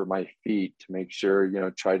socks for my feet to make sure,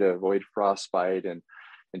 try to avoid frostbite and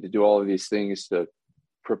to do all of these things to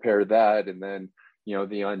prepare that. And then,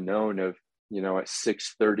 the unknown of, at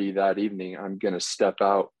 6:30 that evening, I'm going to step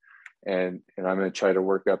out and I'm going to try to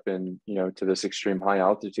work up in, to this extreme high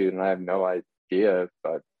altitude. And I have no idea,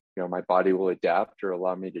 but, my body will adapt or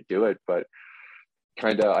allow me to do it. But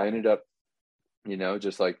I ended up,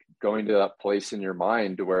 just like going to that place in your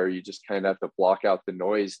mind where you just kind of have to block out the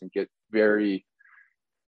noise and get very,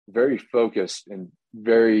 very focused and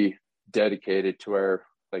very dedicated to where,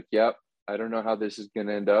 like, yep, I don't know how this is going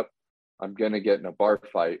to end up. I'm going to get in a bar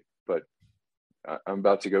fight, but I'm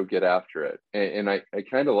about to go get after it. And I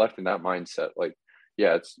kind of left in that mindset, like,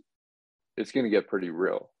 yeah, it's going to get pretty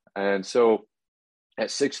real. And so at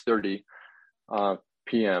 6:30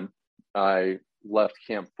 p.m., I left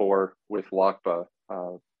Camp 4 with Lakpa,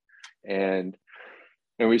 and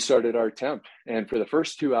we started our attempt. And for the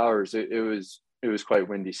first 2 hours, it was quite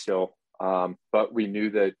windy still. But we knew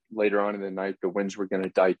that later on in the night, the winds were going to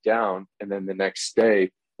die down. And then the next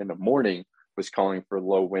day in the morning was calling for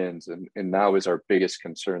low winds. And that was our biggest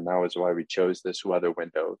concern. That was why we chose this weather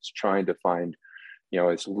window. It's trying to find,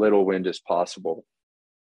 as little wind as possible.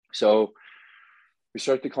 So we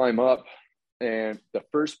start to climb up, and the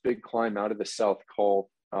first big climb out of the South Col,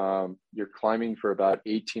 you're climbing for about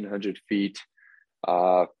 1,800 feet,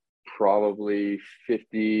 probably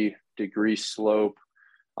 50-degree slope.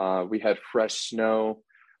 We had fresh snow,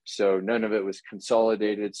 so none of it was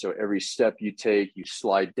consolidated. So every step you take, you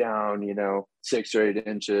slide down, 6 or 8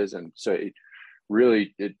 inches. And so it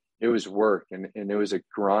really, it was work, and it was a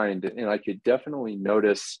grind. And I could definitely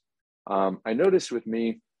notice, I noticed with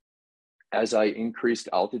me, as I increased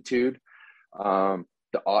altitude, the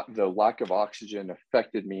lack of oxygen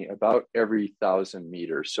affected me about every 1,000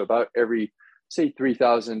 meters. So about every, say,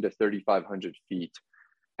 3,000 to 3,500 feet.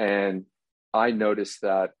 And I noticed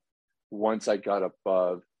that once I got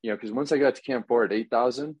above, because once I got to Camp 4 at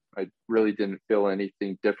 8,000, I really didn't feel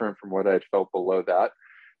anything different from what I had felt below that.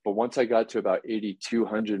 But once I got to about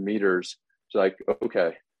 8,200 meters, it's like,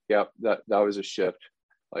 okay, yeah, that was a shift.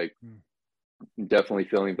 Like, definitely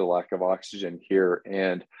feeling the lack of oxygen here.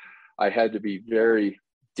 And I had to be very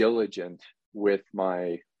diligent with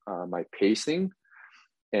my pacing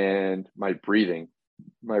and my breathing,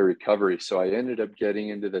 my recovery. So I ended up getting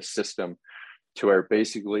into the system to where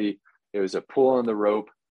basically it was a pull on the rope,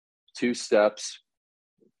 2 steps,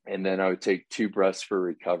 and then I would take 2 breaths for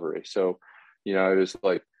recovery. So, it was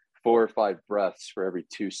like 4 or 5 breaths for every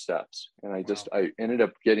 2 steps. And I ended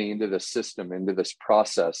up getting into the system, into this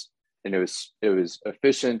process, and it was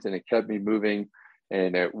efficient, and it kept me moving,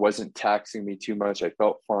 and it wasn't taxing me too much. I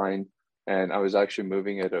felt fine. And I was actually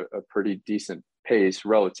moving at a pretty decent pace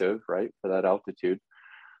relative, right, for that altitude.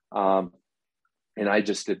 And I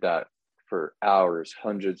just did that for hours,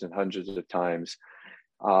 hundreds and hundreds of times.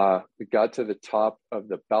 We got to the top of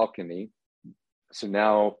the balcony. So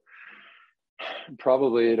now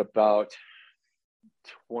probably at about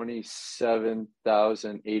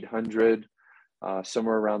 27,800,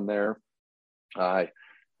 somewhere around there. I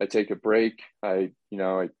take a break. I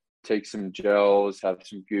take some gels, have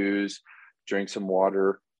some goos, drink some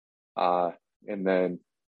water, and then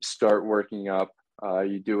start working up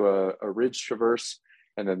You do a ridge traverse,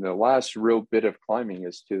 and then the last real bit of climbing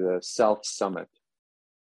is to the south summit.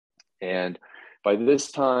 And by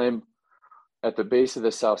this time, at the base of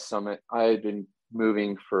the south summit, I had been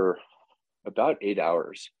moving for about 8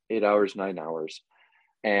 hours, 9 hours.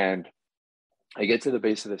 And I get to the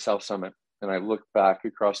base of the south summit, and I look back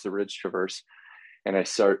across the ridge traverse, and I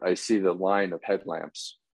see the line of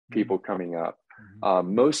headlamps, people coming up,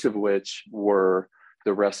 most of which were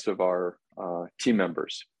the rest of our team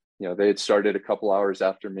members. You know, they had started a couple hours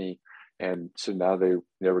after me, and so now they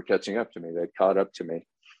were catching up to me. They caught up to me.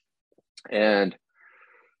 And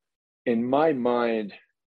in my mind,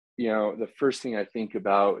 you know, the first thing I think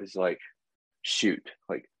about is like, shoot,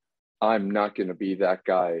 like, I'm not going to be that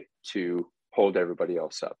guy to hold everybody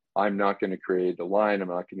else up. I'm not going to create a line. I'm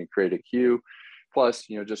not going to create a queue. Plus,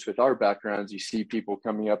 you know, just with our backgrounds, you see people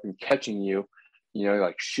coming up and catching you, you know,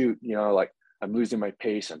 like, shoot, you know, like, I'm losing my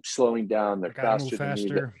pace. I'm slowing down. They're faster than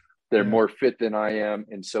me. They're more fit than I am.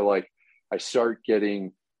 And so, like, I start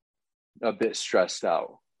getting a bit stressed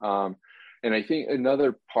out. And I think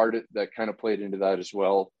another part that kind of played into that as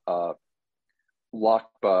well,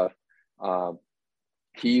 Lakba,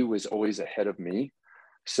 he was always ahead of me.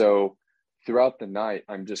 So throughout the night,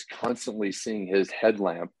 I'm just constantly seeing his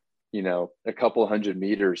headlamp, you know, a couple 100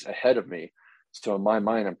 meters ahead of me. So in my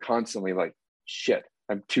mind, I'm constantly like, shit,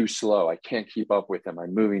 I'm too slow. I can't keep up with him.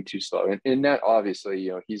 I'm moving too slow. And that obviously,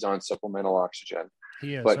 you know, he's on supplemental oxygen.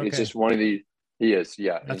 He is, but okay. It's just one of the, he is,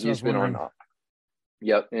 yeah. That's and he's been on,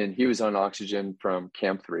 yep. And he was on oxygen from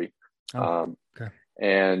Camp 3.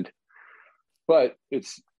 Okay. But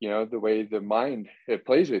it's, you know, the way the mind, it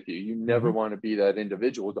plays with you. You never want to be that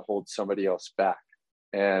individual to hold somebody else back.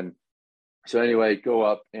 And so anyway, go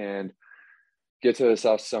up and get to the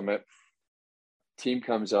south summit. Team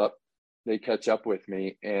comes up, they catch up with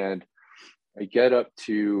me, and I get up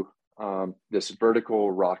to this vertical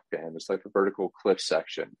rock band. It's like a vertical cliff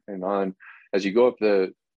section. And as you go up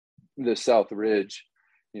the south ridge,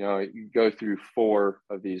 you know, you go through 4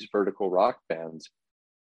 of these vertical rock bands.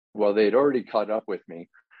 Well, they had already caught up with me,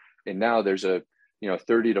 and now there's a, you know,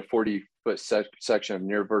 30 to 40 foot section of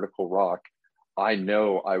near vertical rock. I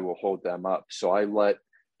know I will hold them up. So I let,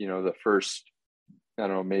 you know, the first, I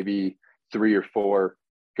don't know, maybe 3 or 4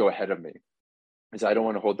 go ahead of me, because I don't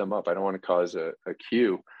want to hold them up. I don't want to cause a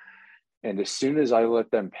queue. And as soon as I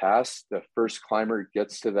let them pass, the first climber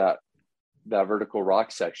gets to that vertical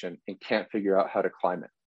rock section and can't figure out how to climb it,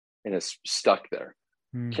 and it's stuck there.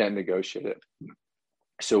 Can't negotiate it.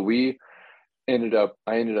 So I ended up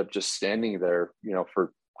just standing there, you know,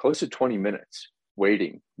 for close to 20 minutes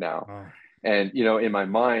waiting now. Wow. And, you know, in my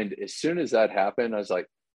mind, as soon as that happened, I was like,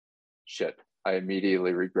 shit, I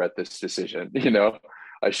immediately regret this decision. You know,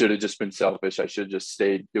 I should have just been selfish. I should have just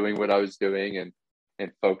stayed doing what I was doing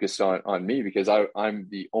and focused on me, because I'm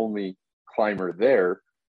the only climber there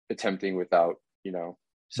attempting without, you know,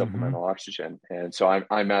 supplemental oxygen. And so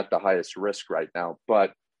I'm at the highest risk right now.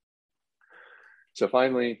 But so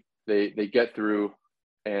finally they get through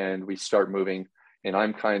and we start moving, and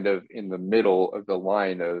I'm kind of in the middle of the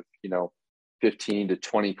line of, you know, 15 to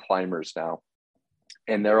 20 climbers now.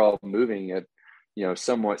 And they're all moving at, you know,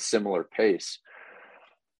 somewhat similar pace.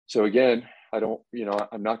 So again, I'm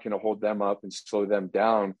not going to hold them up and slow them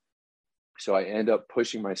down. So I end up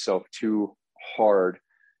pushing myself too hard.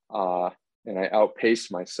 And I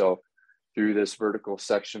outpace myself through this vertical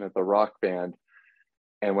section of the rock band.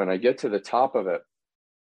 And when I get to the top of it,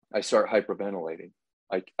 I start hyperventilating.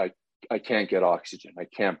 I can't get oxygen. I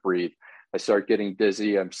can't breathe. I start getting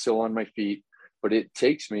dizzy. I'm still on my feet, but it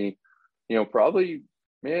takes me, you know, probably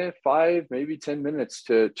 5, maybe 10 minutes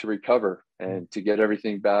to recover and to get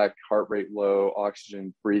everything back, heart rate low,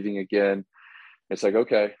 oxygen, breathing again. It's like,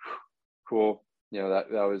 okay, cool. You know,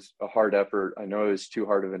 that was a hard effort. I know it was too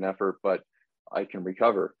hard of an effort, but I can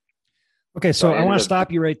recover. Okay. So I want to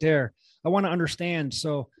stop you right there. I want to understand.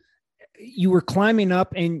 So you were climbing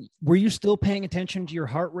up, and were you still paying attention to your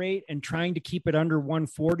heart rate and trying to keep it under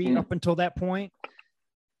 140 up until that point?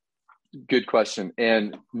 Good question.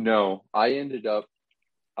 And no, I ended up,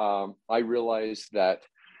 I realized that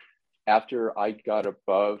after I got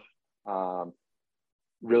above,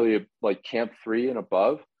 really like Camp 3 and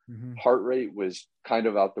above, heart rate was kind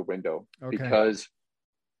of out the window, because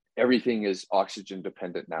everything is oxygen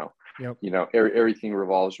dependent now. Yep. You know, everything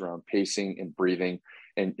revolves around pacing and breathing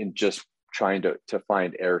and just trying to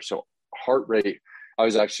find air. So heart rate, I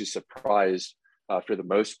was actually surprised for the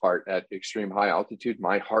most part at extreme high altitude.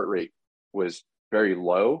 My heart rate was very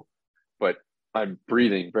low, but I'm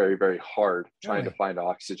breathing very, very hard trying to find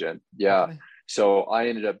oxygen. Yeah. Okay. So I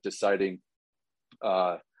ended up deciding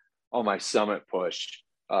on my summit push,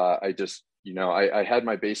 I just I had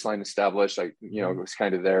my baseline established. It was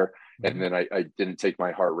kind of there. And then I didn't take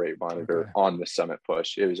my heart rate monitor on the summit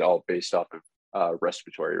push. It was all based off of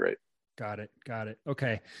respiratory rate. Got it.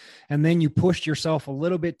 Okay. And then you pushed yourself a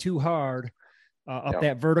little bit too hard up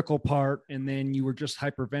that vertical part. And then you were just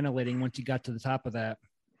hyperventilating once you got to the top of that.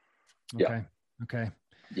 Okay. Yeah. Okay.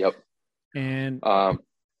 Yep. And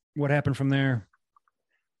what happened from there?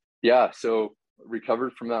 Yeah. So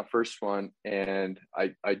recovered from that first one. And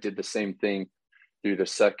I did the same thing through the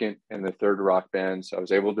second and the third rock bands. I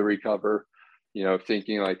was able to recover,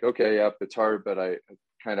 thinking like, okay, yep, it's hard, but I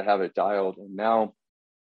kind of have it dialed. And now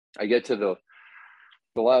I get to the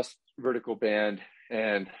last vertical band,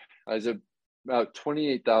 and I was about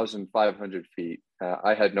 28,500 feet.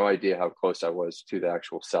 I had no idea how close I was to the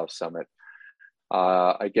actual South Summit.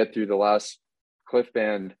 I get through the last cliff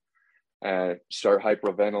band and start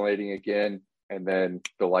hyperventilating again, and then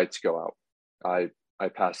the lights go out. I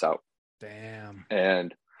pass out. Damn.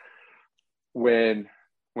 And when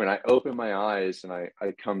I open my eyes and I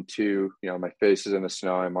come to, my face is in the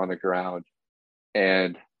snow, I'm on the ground,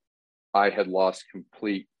 and I had lost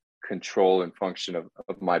complete control and function of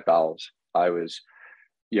my bowels. I was,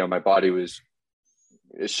 my body was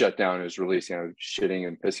shut down. It was releasing. I was shitting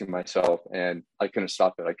and pissing myself, and I couldn't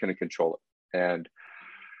stop it. I couldn't control it. And,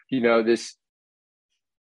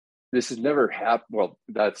 this has never happened. Well,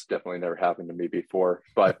 that's definitely never happened to me before,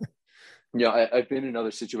 but I've been in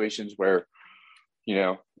other situations where,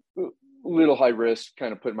 little high risk,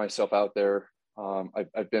 kind of putting myself out there.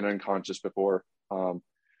 I've been unconscious before.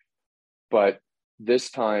 But this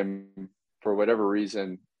time, for whatever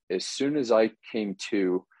reason, as soon as I came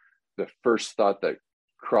to, the first thought that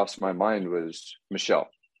crossed my mind was Michelle.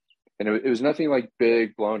 And it was nothing like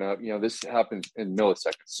big, blown up. This happens in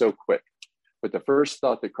milliseconds, so quick. But the first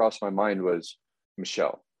thought that crossed my mind was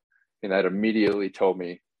Michelle. And that immediately told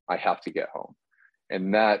me I have to get home.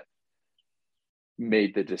 And that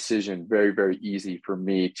made the decision very, very easy for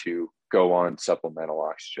me to go on supplemental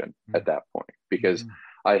oxygen at that point, because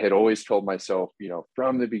I had always told myself,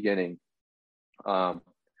 from the beginning, I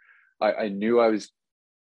knew I was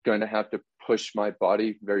going to have to push my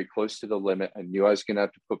body very close to the limit. I knew I was going to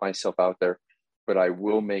have to put myself out there, but I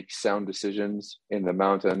will make sound decisions in the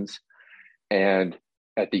mountains. And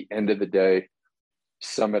at the end of the day,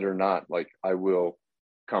 summit or not, I will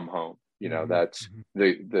come home. That's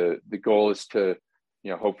the goal is to,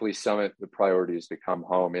 hopefully summit. The priority is to come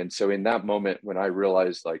home. And so in that moment, when I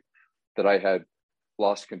realized that I had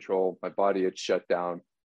lost control, my body had shut down,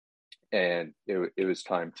 and it was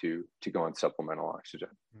time to go on supplemental oxygen.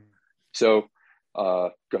 So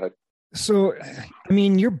go ahead. So,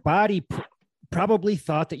 your body probably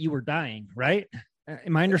thought that you were dying, right?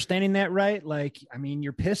 Am I understanding that right?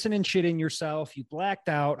 You're pissing and shitting yourself. You blacked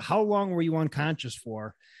out. How long were you unconscious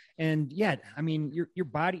for? And yet, your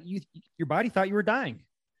body thought you were dying.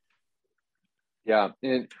 Yeah.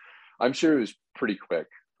 And I'm sure it was pretty quick,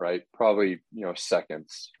 right? Probably,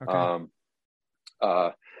 seconds. Okay.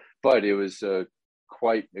 But it was a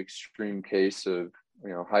quite extreme case of,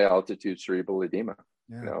 high altitude cerebral edema.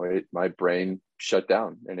 Yeah. My brain shut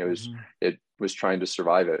down, and it was trying to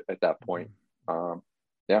survive it at that point.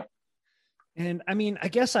 Yeah. And I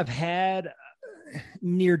guess I've had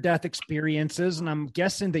near-death experiences, and I'm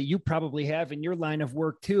guessing that you probably have in your line of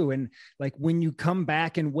work too. And when you come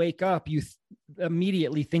back and wake up, you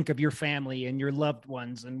immediately think of your family and your loved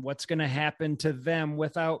ones and what's going to happen to them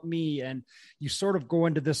without me. And you sort of go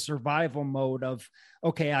into this survival mode of,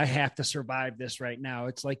 okay, I have to survive this right now.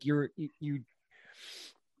 It's like your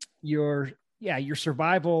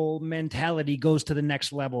survival mentality goes to the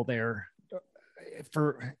next level there,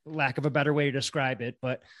 for lack of a better way to describe it.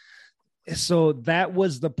 But so that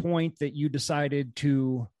was the point that you decided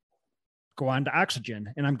to go on to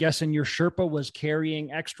oxygen. And I'm guessing your Sherpa was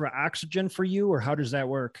carrying extra oxygen for you, or how does that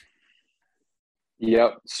work?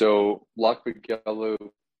 Yep. So Lakvagelu,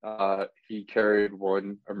 he carried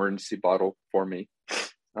one emergency bottle for me.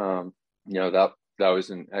 That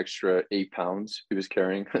was an extra 8 pounds he was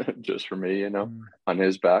carrying just for me, on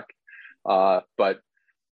his back. But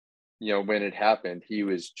when it happened, he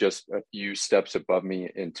was just a few steps above me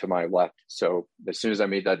and to my left. So as soon as I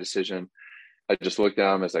made that decision, I just looked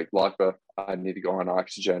at him. I was like, Lakva, I need to go on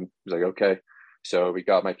oxygen. He was like, okay. So we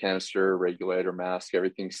got my canister, regulator, mask,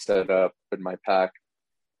 everything set up, put in my pack,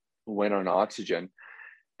 went on oxygen.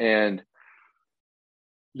 And,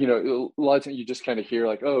 a lot of times you just kind of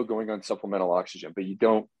hear going on supplemental oxygen, but you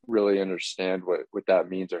don't really understand what that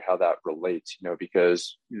means or how that relates,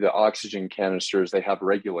 because the oxygen canisters, they have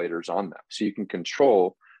regulators on them. So you can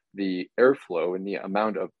control the airflow and the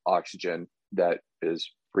amount of oxygen that is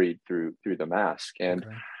breathed through the mask. And,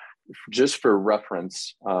 just for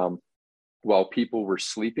reference, while people were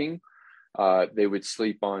sleeping, they would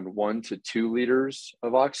sleep on 1 to 2 liters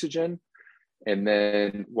of oxygen. And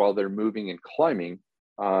then while they're moving and climbing,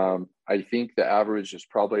 I think the average is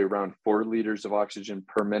probably around 4 liters of oxygen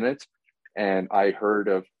per minute. And I heard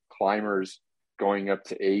of climbers going up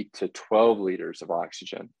to 8 to 12 liters of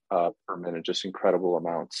oxygen per minute, just incredible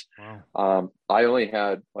amounts. Wow. I only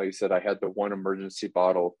had, like I said, I had the 1 emergency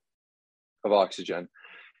bottle of oxygen,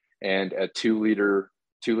 and at 2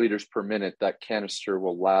 liters per minute, that canister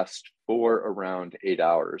will last for around 8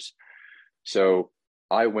 hours. So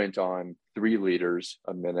I went on 3 liters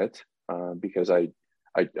a minute because I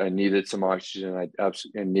needed some oxygen. I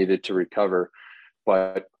absolutely needed to recover,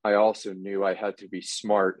 but I also knew I had to be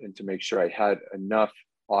smart and to make sure I had enough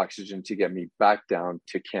oxygen to get me back down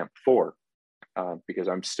to Camp 4 because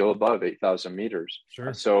I'm still above 8,000 meters.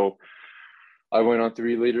 Sure. So I went on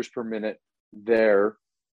 3 liters per minute there.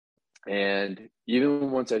 And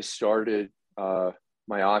even once I started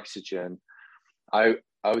my oxygen, I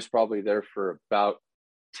was probably there for about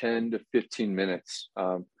 10 to 15 minutes,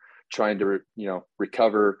 trying to,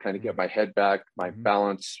 recover, kind of get my head back, my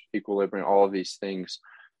balance, equilibrium, all of these things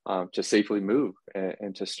to safely move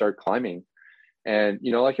and to start climbing. And,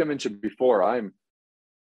 like I mentioned before,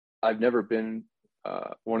 I've never been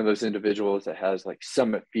one of those individuals that has like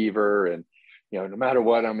summit fever and, no matter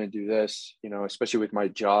what, I'm going to do this, especially with my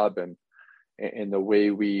job and the way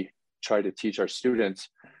we try to teach our students.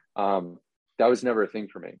 That was never a thing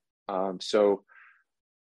for me. So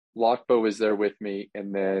Lockbow was there with me.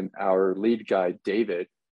 And then our lead guide, David,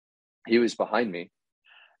 he was behind me.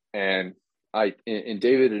 And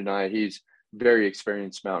David and I, he's very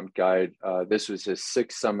experienced mountain guide. This was his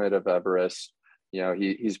 6th summit of Everest.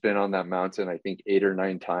 He's been on that mountain, I think 8 or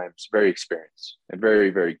 9 times, very experienced and very,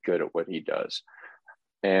 very good at what he does.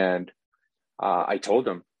 And I told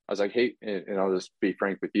him, I was like, hey, and I'll just be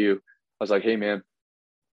frank with you. I was like, hey man,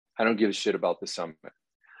 I don't give a shit about the summit.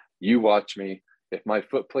 You watch me. If my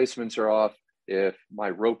foot placements are off, if my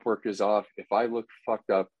rope work is off, if I look fucked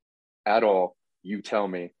up at all, you tell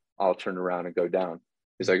me, I'll turn around and go down.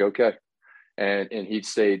 He's like, okay. And he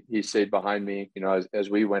stayed behind me, as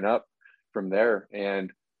we went up from there.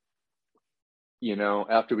 And,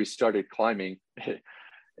 after we started climbing,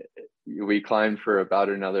 we climbed for about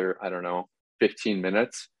another, 15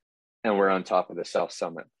 minutes, and we're on top of the South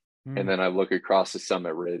Summit. And then I look across the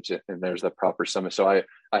summit ridge and there's the proper summit. So I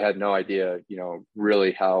had no idea,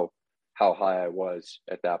 really how high I was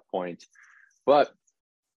at that point. But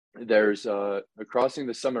there's crossing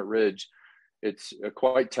the summit ridge. It's a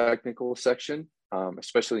quite technical section,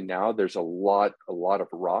 especially now. There's a lot of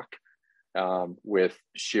rock with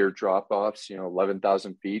sheer drop-offs,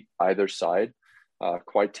 11,000 feet either side,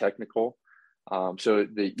 quite technical. So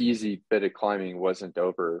the easy bit of climbing wasn't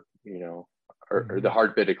over, or the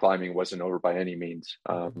hard bit of climbing wasn't over by any means.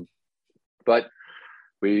 But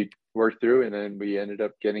we worked through, and then we ended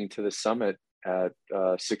up getting to the summit at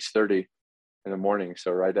 6:30 in the morning.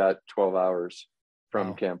 So right at 12 hours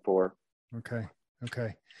from Camp 4.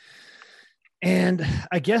 Okay. And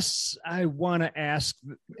I guess I want to ask,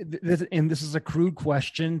 and this is a crude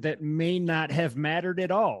question that may not have mattered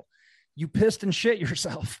at all. You pissed and shit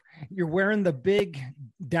yourself. You're wearing the big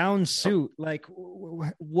down suit. Like,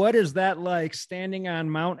 what is that like standing on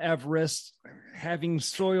Mount Everest, having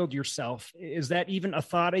soiled yourself? Is that even a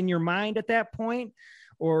thought in your mind at that point?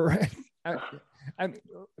 Or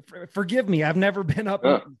forgive me, I've never been up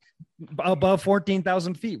above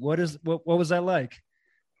 14,000 feet. What was that like?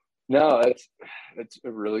 No, it's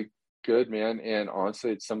really good, man. And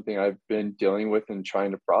honestly, it's something I've been dealing with and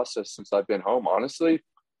trying to process since I've been home. Honestly,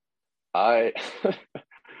 when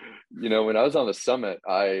I was on the summit,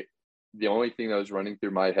 the only thing that was running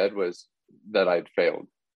through my head was that I'd failed.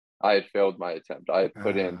 I had failed my attempt. I had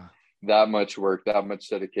put in that much work, that much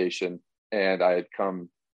dedication, and I had come,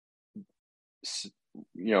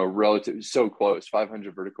 relative so close,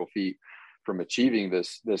 500 vertical feet from achieving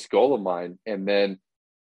this goal of mine. And then,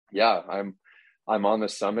 I'm on the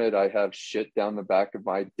summit. I have shit down the back of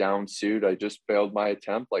my down suit. I just failed my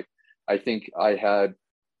attempt. Like, I think I had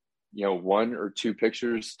 1 or 2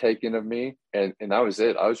 pictures taken of me, and that was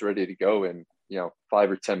it. I was ready to go in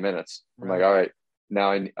 5 or 10 minutes. I'm like, all right,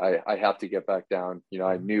 now I have to get back down.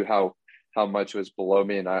 I knew how much was below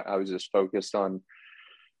me, and I was just focused on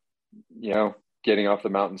getting off the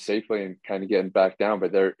mountain safely and kind of getting back down.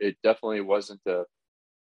 But it definitely wasn't a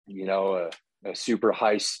super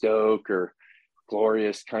high stoke or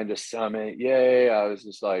glorious kind of summit. Yay. I was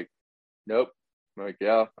just like, nope. I'm like,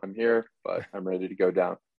 yeah, I'm here, but I'm ready to go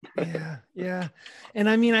down. Yeah. And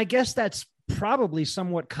I mean, I guess that's probably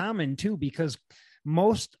somewhat common too, because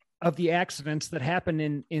most of the accidents that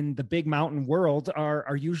happen in the big mountain world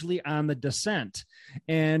are usually on the descent,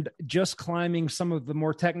 and just climbing some of the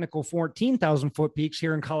more technical 14,000 foot peaks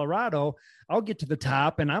here in Colorado. I'll get to the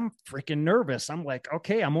top and I'm freaking nervous. I'm like,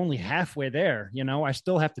 okay, I'm only halfway there. You know, I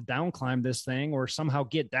still have to down climb this thing or somehow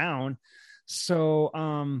get down. So,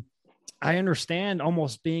 I understand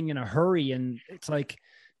almost being in a hurry, and it's like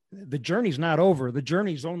the journey's not over. The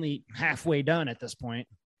journey's only halfway done at this point.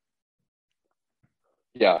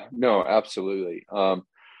 Yeah, no, absolutely.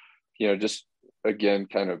 You know, just again,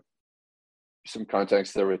 kind of some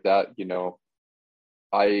context there with that. You know,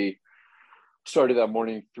 I started that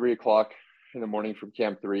morning, 3:00 in the morning from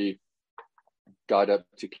Camp 3, got up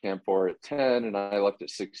to Camp 4 at 10, and I left at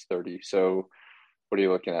 6:30. So what are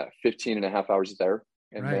you looking at? 15 and a half hours there.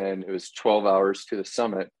 And Right. then it was 12 hours to the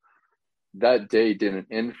summit. That day didn't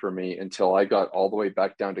end for me until I got all the way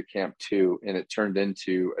back down to Camp 2, and it turned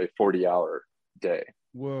into a 40-hour day.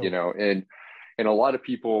 Whoa. You know, and a lot of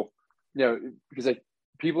people, you know, because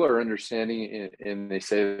people are understanding, and they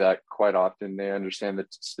say that quite often. They understand the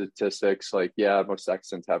statistics, like, yeah, most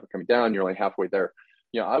accidents happen coming down, you're only halfway there.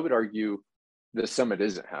 You know, I would argue the summit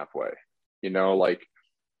isn't halfway. You know, like,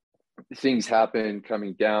 things happen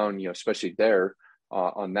coming down, you know, especially there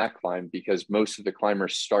on that climb, because most of the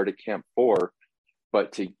climbers start at Camp 4,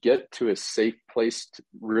 but to get to a safe place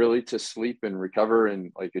really to sleep and recover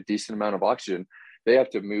and like a decent amount of oxygen, they have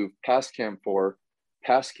to move past Camp 4,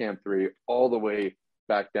 past Camp 3, all the way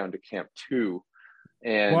back down to Camp 2.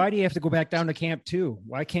 And why do you have to go back down to Camp 2?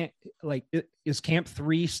 Why can't, like, is Camp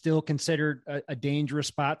 3 still considered a dangerous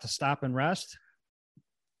spot to stop and rest?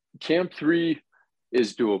 Camp 3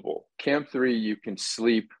 is doable. Camp 3, you can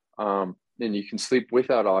sleep, and you can sleep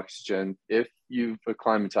without oxygen if you've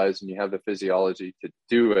acclimatized and you have the physiology to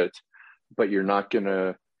do it, but you're not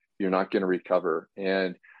gonna recover.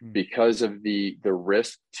 And because of the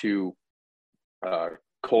risk to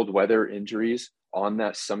cold weather injuries on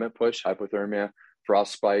that summit push, hypothermia,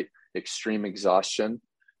 frostbite, extreme exhaustion,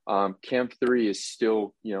 Camp 3 is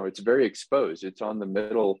still, you know, it's very exposed. It's on the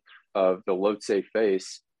middle of the Lhotse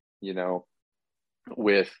face, you know,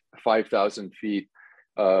 with 5,000 feet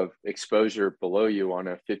of exposure below you on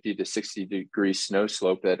a 50 to 60 degree snow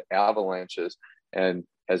slope that avalanches and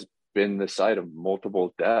has been the site of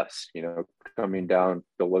multiple deaths, you know, coming down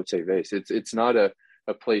the Lhotse face. It's not a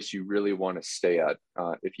place you really want to stay at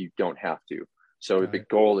if you don't have to. So the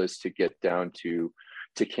goal is to get down to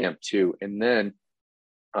Camp 2. And then,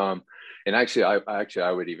 and actually,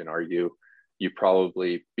 I would even argue you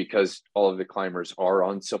probably, because all of the climbers are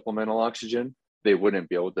on supplemental oxygen, they wouldn't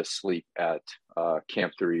be able to sleep at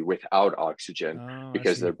Camp 3 without oxygen,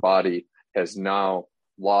 because their body has now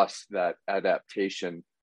lost that adaptation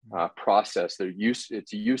process.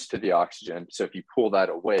 It's used to the oxygen. So if you pull that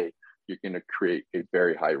away, you're going to create a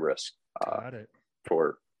very high risk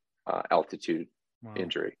for altitude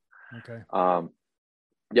injury. Okay.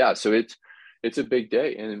 Yeah. So it's a big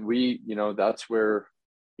day. And we, you know, that's where,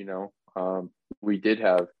 you know, we did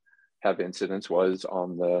have incidents was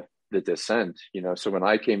on the descent, you know. So when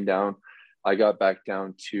I came down, I got back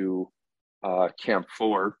down to Camp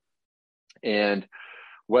 4, and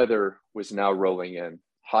weather was now rolling in.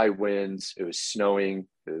 High winds, it was snowing,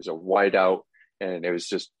 there was a whiteout, and it was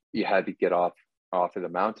just, you had to get off of the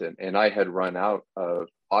mountain. And I had run out of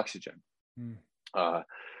oxygen.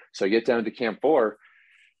 So I get down to Camp 4,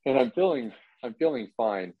 and I'm feeling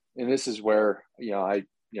fine. And this is where, you know,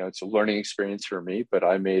 it's a learning experience for me, but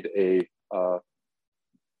I made a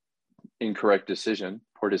poor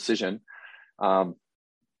decision,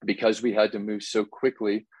 because we had to move so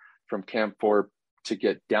quickly from Camp 4 to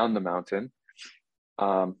get down the mountain.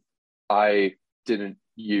 I didn't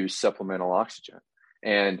use supplemental oxygen.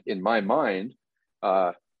 And in my mind,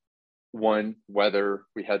 one, weather,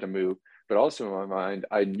 we had to move, but also in my mind,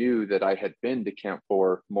 I knew that I had been to Camp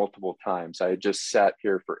 4 multiple times. I had just sat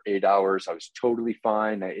here for 8 hours. I was totally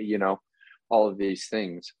fine. You know, all of these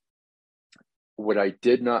things. What I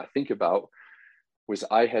did not think about was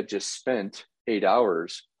I had just spent 8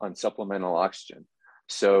 hours on supplemental oxygen.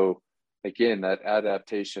 So again, that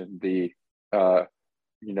adaptation, the,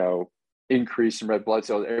 you know, increase in red blood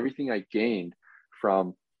cells, everything I gained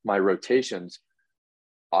from my rotations,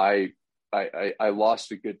 I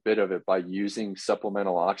lost a good bit of it by using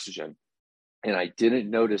supplemental oxygen. And I didn't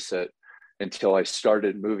notice it until I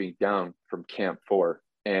started moving down from Camp 4.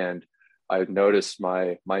 And I noticed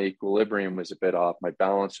my equilibrium was a bit off. My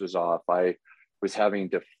balance was off. I was having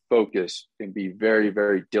to focus and be very,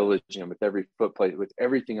 very diligent with every foot plate, with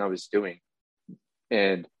everything I was doing.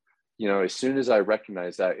 And, you know, as soon as I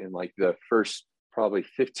recognized that in like the first probably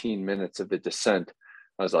 15 minutes of the descent,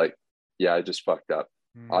 I was like, yeah, I just fucked up.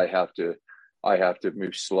 I have to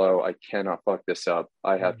move slow. I cannot fuck this up.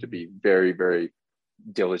 I have to be very, very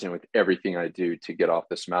diligent with everything I do to get off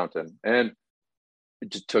this mountain. And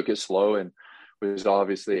just took it slow and was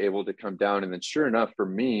obviously able to come down. And then sure enough, for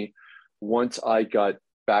me, once I got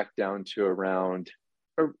back down to around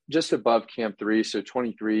or just above Camp 3, so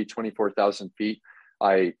 24,000 feet,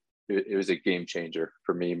 it was a game changer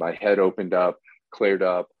for me. My head opened up, cleared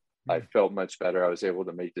up. I felt much better. I was able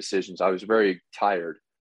to make decisions. I was very tired.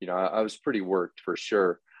 I was pretty worked for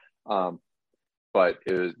sure. But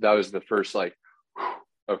that was the first like,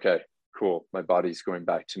 okay, cool. My body's going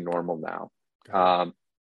back to normal now.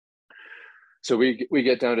 So we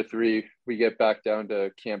get down to 3, we get back down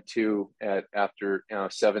to Camp 2 after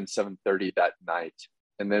 7:30 that night.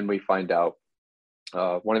 And then we find out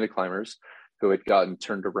one of the climbers who had gotten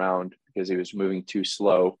turned around because he was moving too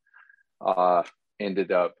slow,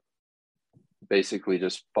 ended up basically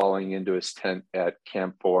just falling into his tent at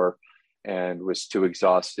Camp 4 and was too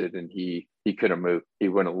exhausted, and he couldn't move. He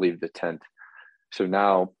wouldn't leave the tent. So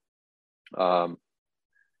now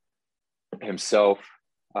himself,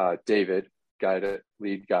 David,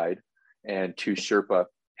 lead guide, and 2 Sherpa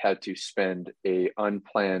had to spend a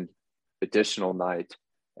unplanned additional night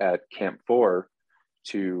at Camp 4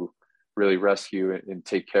 to really rescue and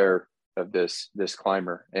take care of this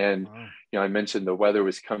climber. And I mentioned the weather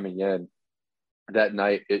was coming in. That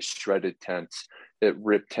night it shredded tents. It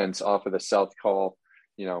ripped tents off of the South Col,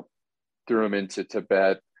 threw them into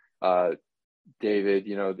Tibet. David,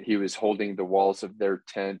 he was holding the walls of their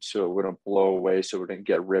tent so it wouldn't blow away, so it wouldn't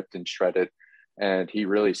get ripped and shredded. And he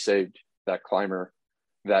really saved that climber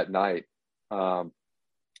that night. And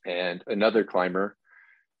another climber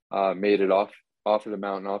made it off of the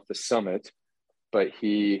mountain, off the summit, but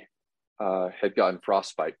he had gotten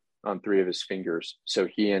frostbite on 3 of his fingers. So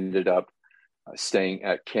he ended up staying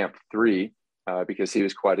at Camp 3 because he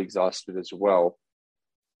was quite exhausted as well.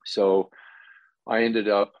 So I ended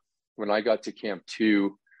up, when I got to Camp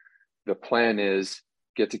 2, the plan is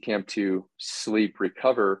get to Camp 2, sleep,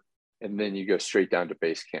 recover, and then you go straight down to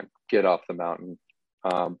base camp, get off the mountain.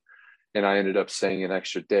 And I ended up staying an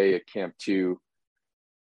extra day at Camp 2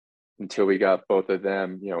 until we got both of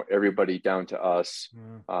them, everybody down to us.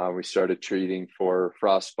 We started treating for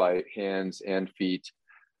frostbite, hands and feet.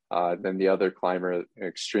 Then the other climber,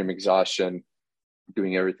 extreme exhaustion,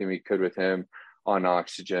 doing everything we could with him on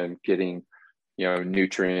oxygen, getting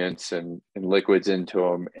nutrients and liquids into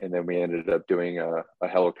him. And then we ended up doing a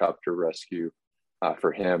helicopter rescue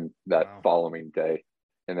for him that following day.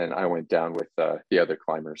 And then I went down with the other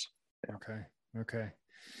climbers. Okay.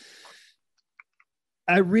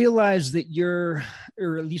 I realize that you're,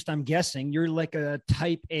 or at least I'm guessing, you're like a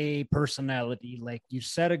type A personality. Like you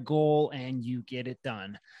set a goal and you get it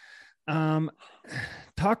done.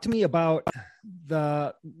 Talk to me about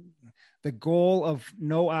the goal of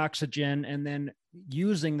no oxygen and then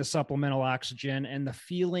using the supplemental oxygen and the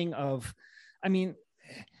feeling of,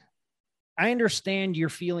 I understand your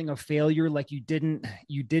feeling of failure. Like you didn't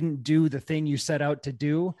do the thing you set out to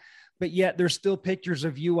do, but yet there's still pictures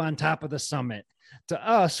of you on top of the summit. To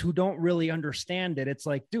us who don't really understand it, it's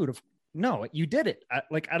like, dude, no, you did it.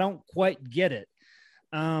 I don't quite get it.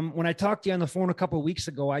 When I talked to you on the phone a couple of weeks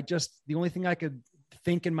ago, the only thing I could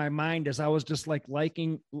think in my mind is I was just like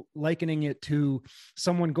likening it to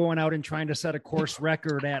someone going out and trying to set a course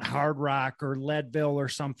record at Hard Rock or Leadville or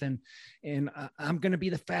something. And I'm going to be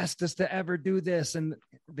the fastest to ever do this. And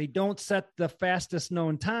they don't set the fastest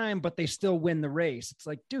known time, but they still win the race. It's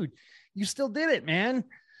like, dude, you still did it, man.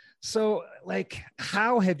 So like,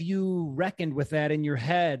 how have you reckoned with that in your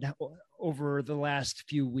head over the last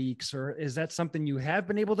few weeks? Or is that something you have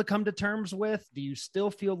been able to come to terms with? Do you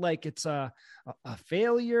still feel like it's a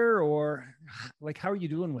failure, or like, how are you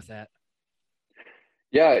doing with that?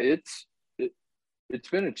 Yeah, it's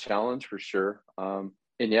been a challenge for sure. And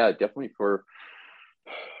yeah, definitely for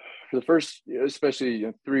the first,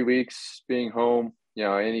 especially 3 weeks being home,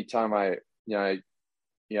 anytime I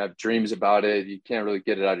have dreams about it, you can't really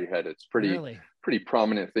get it out of your head. It's pretty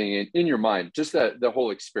prominent thing in your mind, just that the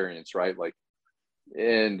whole experience, right? Like,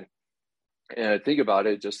 and I think about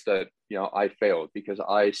it, just that, I failed because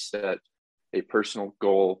I set a personal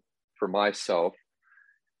goal for myself,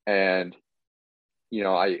 and,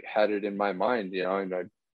 I had it in my mind, and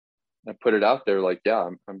I put it out there like, yeah,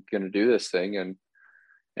 I'm going to do this thing.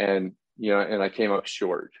 And I came up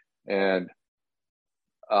short. And,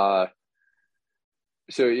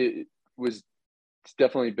 so it's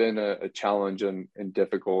definitely been a challenge and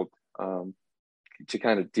difficult to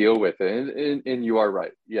kind of deal with it. And you are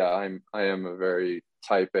right. Yeah, I am a very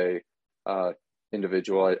type A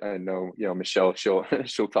individual. I know, Michelle, she'll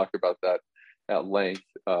talk about that at length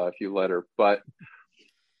if you let her. But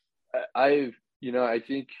I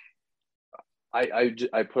think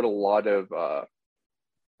I put a lot of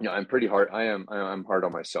I'm pretty hard. I'm hard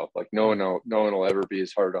on myself. Like no one will ever be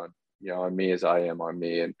as hard on me as I am on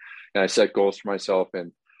me. And I set goals for myself,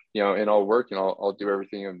 and and I'll work and I'll do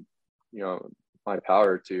everything in my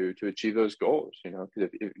power to achieve those goals. Because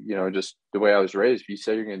if just the way I was raised, if you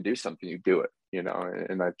say you're going to do something, you do it.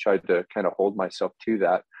 And I've tried to kind of hold myself to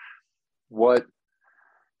that. What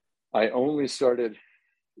I only started.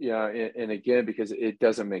 Yeah. And again, because it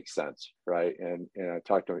doesn't make sense. Right. And I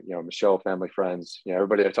talked to, Michelle, family, friends,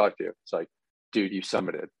 everybody I talked to, it's like, dude, you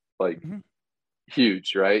summited, like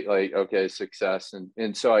huge, right? Like, okay, success.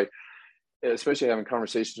 And so I, especially having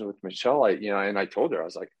conversations with Michelle, and I told her, I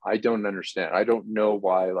was like, I don't understand. I don't know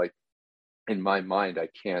why, like in my mind, I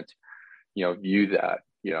can't, view that,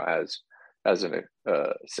 as a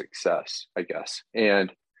success, I guess.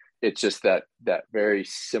 And it's just that very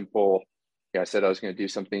simple, I said I was going to do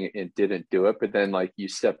something and didn't do it. But then like you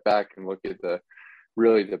step back and look at the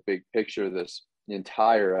big picture of this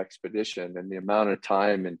entire expedition and the amount of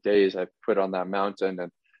time and days I put on that mountain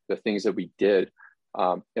and the things that we did.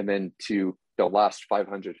 And then to the last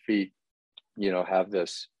 500 feet, have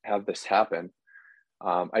this happen.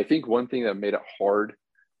 I think one thing that made it hard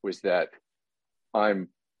was that I'm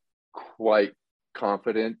quite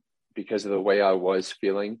confident because of the way I was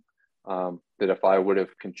feeling, that if I would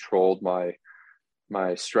have controlled my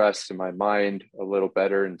stress and my mind a little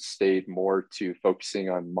better and stayed more to focusing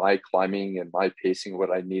on my climbing and my pacing,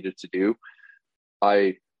 what I needed to do,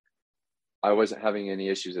 I wasn't having any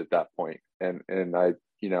issues at that point. And I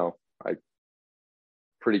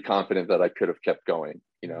pretty confident that I could have kept going,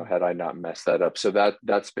 had I not messed that up. So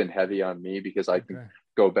that's been heavy on me because I can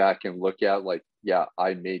go back and look at like, yeah,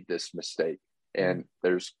 I made this mistake and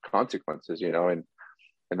there's consequences, and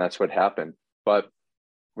that's what happened. But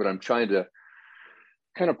what I'm trying to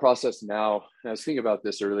kind of process now, and I was thinking about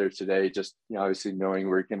this earlier today, just, obviously knowing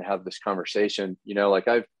we're going to have this conversation, like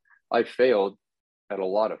I've failed at a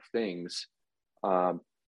lot of things. And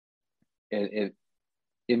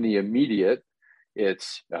in the immediate,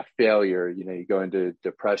 it's a failure. You go into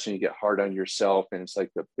depression, you get hard on yourself, and it's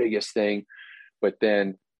like the biggest thing. But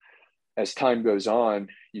then as time goes on,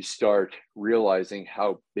 you start realizing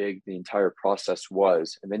how big the entire process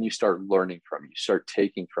was. And then you start learning from it. You start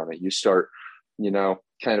taking from it. You start,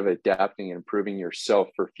 kind of adapting and improving yourself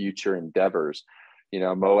for future endeavors.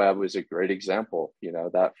 Moab was a great example.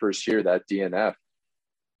 That first year, that DNF,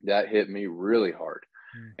 that hit me really hard.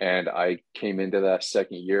 And I came into that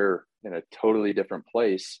second year in a totally different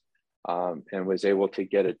place, and was able to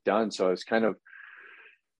get it done. So I was kind of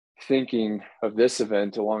thinking of this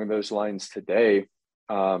event along those lines today.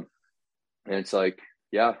 And it's like,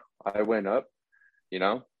 yeah, I went up,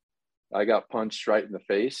 I got punched right in the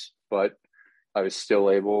face, but I was still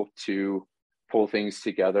able to pull things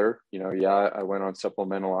together. I went on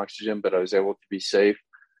supplemental oxygen, but I was able to be safe,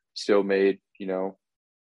 still made,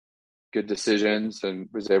 good decisions, and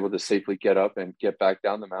was able to safely get up and get back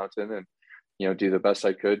down the mountain and, do the best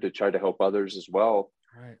I could to try to help others as well.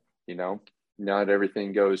 Right. Not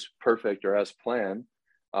everything goes perfect or as planned.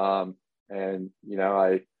 And,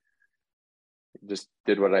 I just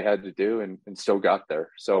did what I had to do and still got there.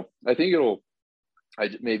 So I think I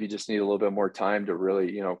maybe just need a little bit more time to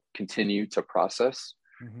really, continue to process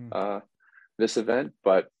this event.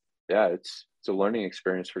 But yeah, it's a learning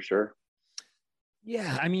experience for sure.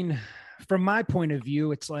 Yeah. I mean, from my point of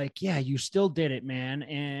view, it's like, yeah, you still did it, man.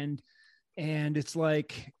 And it's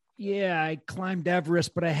like, yeah, I climbed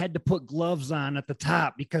Everest, but I had to put gloves on at the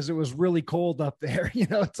top because it was really cold up there.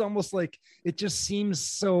 It's almost like it just seems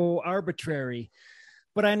so arbitrary,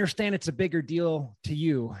 but I understand it's a bigger deal to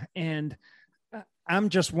you. And I'm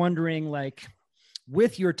just wondering, like,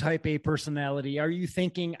 with your type A personality, are you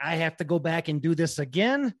thinking I have to go back and do this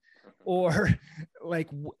again? Or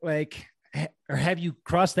or have you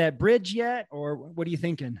crossed that bridge yet? Or what are you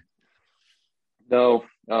thinking? No,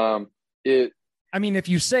 I mean, if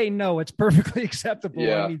you say no, it's perfectly acceptable.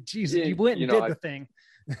 Yeah. I mean, Jesus, you went and did the thing.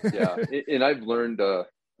 Yeah. And I've learned,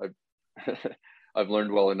 I've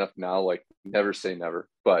learned well enough now, like never say never,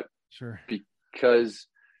 but sure, because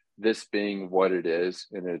this being what it is,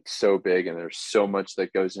 and it's so big and there's so much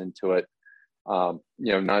that goes into it.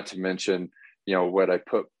 Not to mention, what I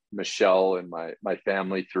put Michelle and my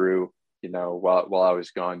family through, while I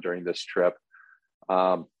was gone during this trip.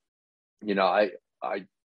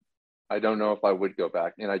 I don't know if I would go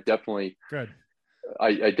back, and I definitely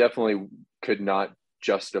could not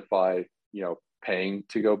justify, paying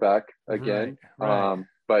to go back again. Right.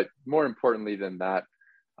 But more importantly than that,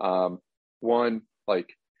 one,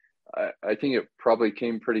 like I think it probably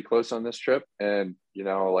came pretty close on this trip. And, you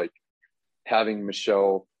know, like having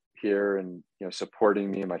Michelle here and, you know, supporting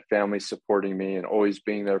me and my family supporting me and always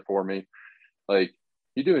being there for me. Like,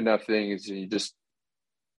 you do enough things and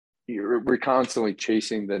we're constantly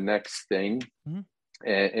chasing the next thing. Mm-hmm.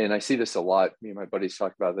 And I see this a lot. Me and my buddies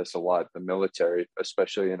talk about this a lot, the military,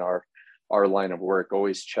 especially in our line of work,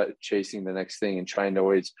 always chasing the next thing and trying to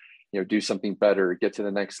always, you know, do something better, get to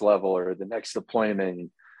the next level or the next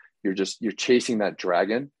deployment. You're chasing that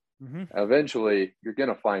dragon. Mm-hmm. Eventually you're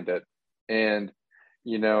going to find it. And,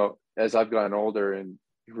 you know, as I've gotten older and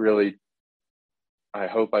really, I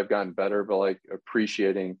hope I've gotten better, but like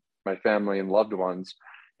appreciating my family and loved ones,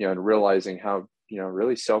 you know, and realizing how, you know,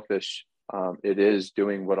 really selfish it is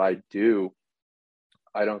doing what I do.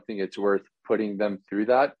 I don't think it's worth putting them through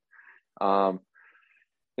that. And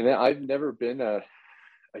then I've never been a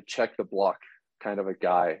check the block kind of a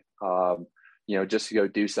guy, you know, just to go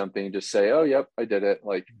do something, just say, oh, yep, I did it.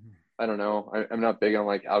 Like, I don't know. I'm not big on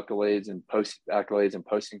like accolades and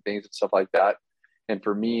posting things and stuff like that. And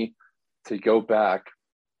for me to go back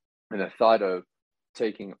and the thought of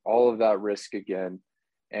taking all of that risk again,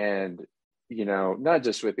 and, you know, not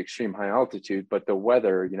just with extreme high altitude, but the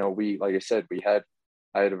weather, you know, like I said,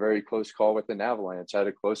 I had a very close call with an avalanche. I had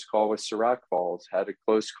a close call with Sirac Falls, had a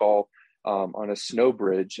close call on a snow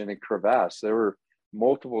bridge and a crevasse. There were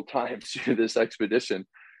multiple times through this expedition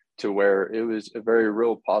to where it was a very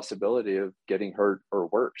real possibility of getting hurt or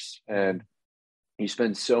worse. And you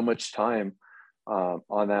spend so much time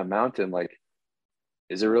on that mountain, like,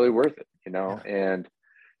 is it really worth it? You know? Yeah.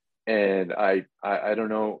 And I don't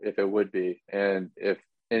know if it would be. And if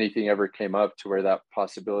anything ever came up to where that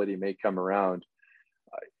possibility may come around,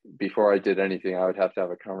 before I did anything, I would have to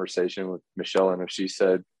have a conversation with Michelle. And if she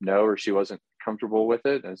said no, or she wasn't comfortable with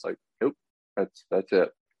it, and it's like, nope, that's it.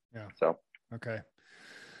 Yeah. So, okay.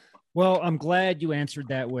 Well, I'm glad you answered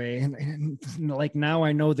that way. And like, now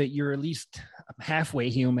I know that you're at least halfway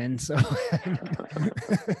human. So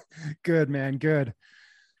good, man. Good.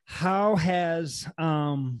 How has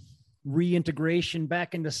reintegration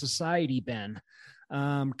back into society been?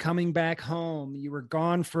 Coming back home, you were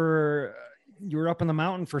up in the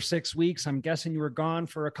mountain for 6 weeks. I'm guessing you were gone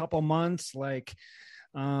for a couple months, like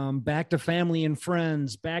back to family and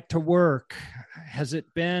friends, back to work. Has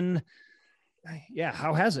it been,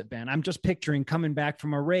 how has it been? I'm just picturing coming back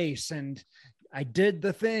from a race and I did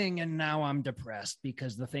the thing and now I'm depressed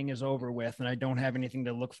because the thing is over with and I don't have anything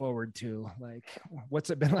to look forward to. Like, what's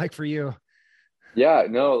it been like for you? Yeah,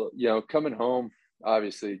 no, you know, coming home,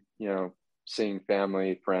 obviously, you know, seeing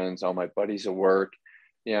family, friends, all my buddies at work,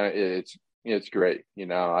 you know, it's great. You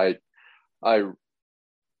know, I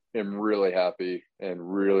am really happy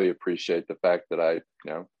and really appreciate the fact that I, you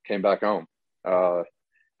know, came back home.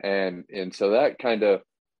 And so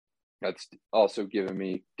that's also given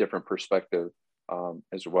me different perspective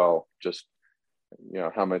as well. Just, you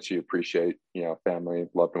know, how much you appreciate, you know, family,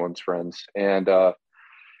 loved ones, friends. And,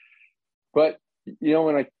 but, you know,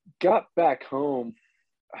 when I got back home,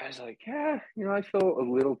 I was like, you know, I feel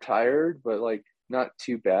a little tired, but like not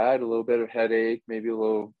too bad, a little bit of headache, maybe a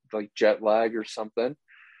little like jet lag or something.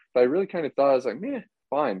 But I really kind of thought, I was like, man,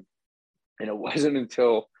 fine. And it wasn't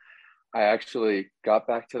until I actually got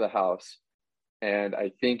back to the house, and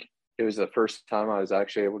I think it was the first time I was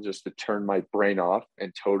actually able just to turn my brain off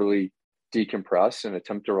and totally decompress and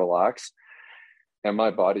attempt to relax. And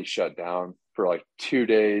my body shut down for like 2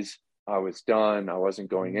 days. I was done. I wasn't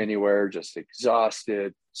going anywhere, just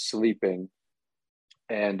exhausted, sleeping.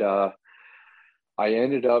 And I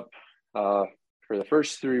ended up, for the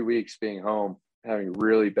first 3 weeks being home, having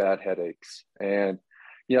really bad headaches. And,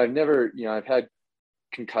 you know, I've had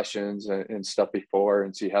concussions and stuff before.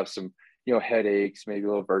 And so you have some, you know, headaches, maybe a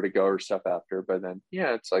little vertigo or stuff after, but then,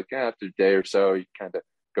 it's like after a day or so, it kind of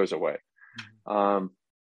goes away. But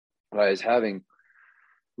I was having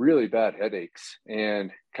really bad headaches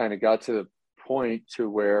and kind of got to the point to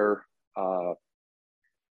where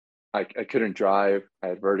I couldn't drive. I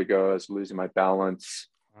had vertigo. I was losing my balance.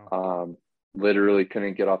 Literally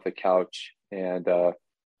couldn't get off the couch. And I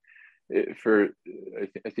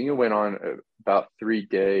think it went on about 3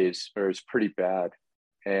 days where it was pretty bad.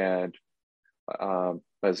 And I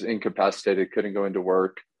was incapacitated, couldn't go into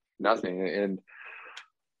work, nothing. And,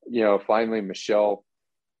 you know, finally Michelle,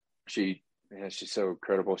 she's so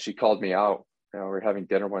incredible. She called me out. You know, we were having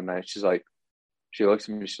dinner one night. She looks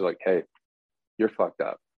at me, she's like, hey, you're fucked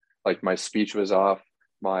up. Like, my speech was off.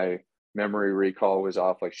 My memory recall was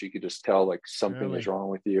off. Like, she could just tell, like, something is wrong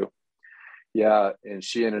with you. Yeah. And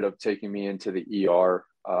she ended up taking me into the ER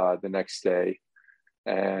the next day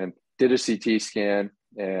and did a CT scan.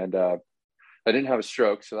 And I didn't have a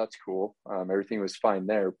stroke, so that's cool. Everything was fine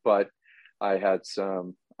there, but I had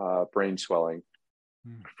some brain swelling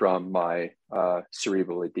from my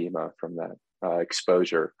cerebral edema from that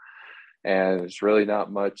exposure. And there's really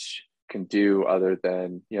not much can do other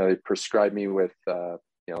than, they prescribed me with,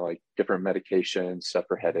 like different medications, stuff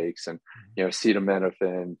for headaches and,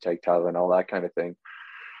 acetaminophen, take Tylenol, all that kind of thing.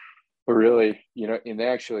 But really, and they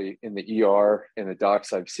actually in the ER and the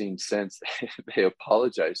docs I've seen since, they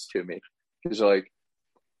apologized to me because they're like,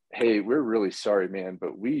 hey, we're really sorry, man,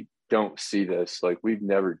 but we don't see this. Like, we've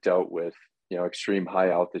never dealt with, extreme high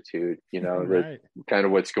altitude, right. That kind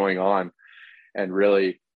of what's going on. And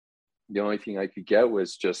really, the only thing I could get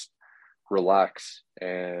was just relax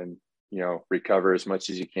and, recover as much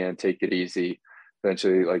as you can, take it easy.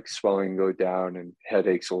 Eventually, like, swelling go down and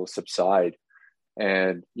headaches will subside.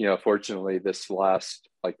 And, fortunately the last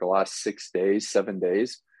 7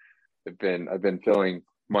 days, I've been feeling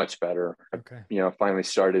much better. Okay. Finally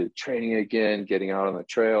started training again, getting out on the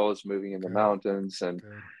trails, moving in the mountains and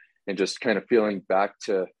just kind of feeling back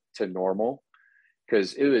to normal.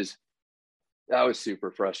 Cause that was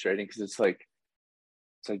super frustrating. Cause it's like,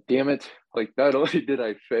 damn it. Like, not only did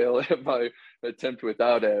I fail at my attempt with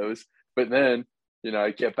autos, but then,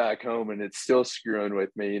 I get back home and it's still screwing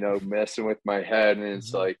with me, messing with my head. And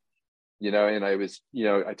it's like, and I was,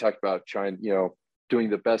 I talked about trying,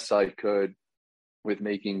 doing the best I could with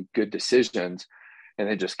making good decisions. And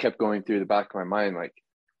it just kept going through the back of my mind, like,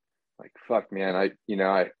 fuck, man, I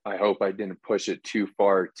hope I didn't push it too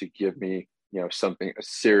far to give me, something, a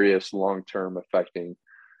serious long-term affecting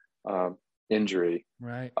injury.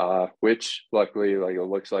 Right. Which luckily, like, it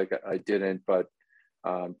looks like I didn't, but,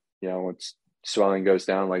 once swelling goes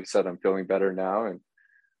down, like I said, I'm feeling better now. And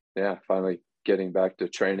finally getting back to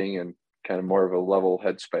training and kind of more of a level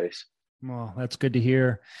headspace. Well, that's good to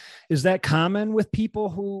hear. Is that common with people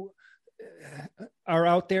who are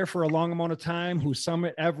out there for a long amount of time, who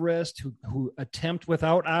summit Everest, who attempt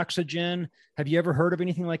without oxygen? Have you ever heard of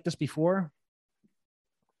anything like this before?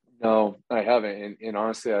 No, I haven't. And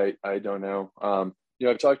honestly, I don't know. I've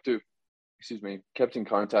kept in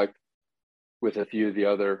contact with a few of the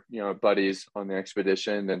other, buddies on the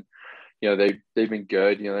expedition, and, they've been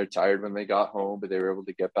good. They're tired when they got home, but they were able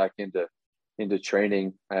to get back into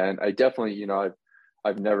training. And I definitely,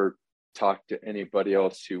 I've never talked to anybody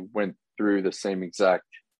else who went through the same exact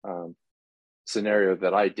scenario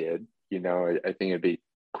that I did. I think it'd be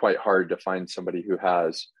quite hard to find somebody who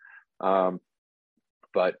has, but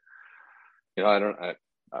I don't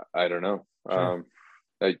know. Sure.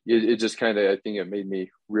 It just kind of, I think it made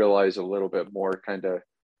me realize a little bit more kind of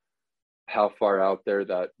how far out there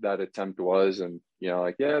that attempt was. And,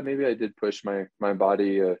 maybe I did push my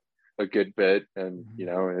body a good bit, and,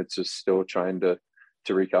 and it's just still trying to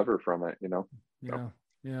recover from it, Yeah.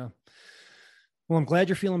 Yeah. Well, I'm glad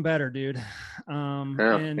you're feeling better, dude.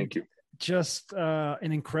 And thank you. Just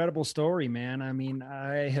an incredible story, man. I mean,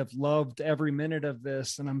 I have loved every minute of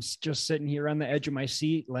this, and I'm just sitting here on the edge of my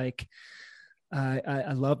seat. Like,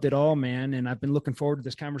 I loved it all, man. And I've been looking forward to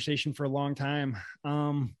this conversation for a long time.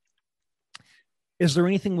 Is there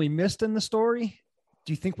anything we missed in the story?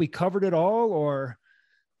 Do you think we covered it all, or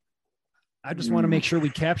I just want to make sure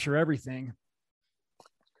we capture everything?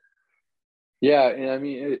 Yeah. And I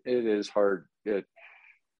mean, it is hard. And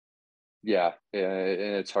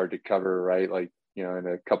it's hard to cover, right? Like, in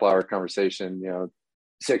a couple hour conversation,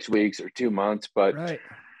 6 weeks or 2 months, but right.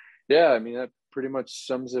 Yeah, I mean, that pretty much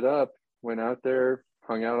sums it up. Went out there,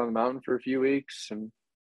 hung out on the mountain for a few weeks, and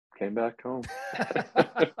came back home.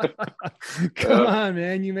 Come on,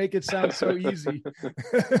 man. You make it sound so easy.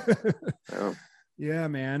 Yeah. Yeah,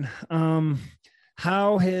 man.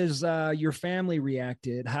 How has your family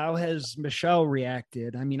reacted? How has Michelle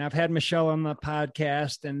reacted? I mean, I've had Michelle on the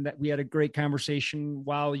podcast, and we had a great conversation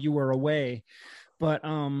while you were away. But,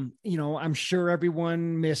 I'm sure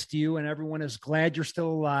everyone missed you, and everyone is glad you're still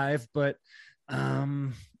alive. But,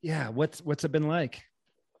 what's it been like?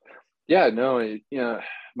 Yeah, no,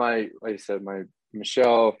 like I said, my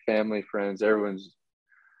Michelle, family, friends, everyone's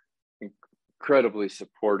incredibly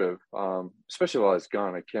supportive, especially while I was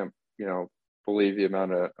gone. I can't, believe the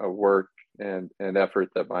amount of work and effort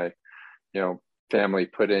that my, family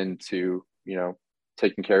put into,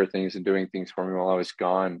 taking care of things and doing things for me while I was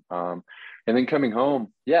gone. And then coming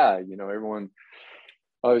home, everyone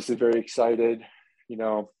obviously very excited,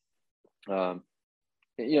 happy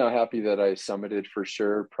that I summited for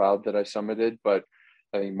sure, proud that I summited, but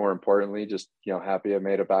I think more importantly, just, happy I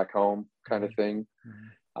made it back home kind of thing.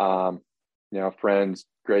 Friends,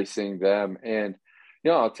 great seeing them. And,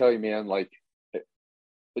 I'll tell you, man, like,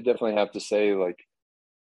 I definitely have to say, like,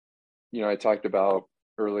 I talked about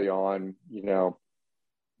early on,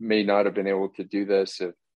 may not have been able to do this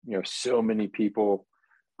if, so many people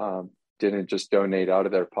didn't just donate out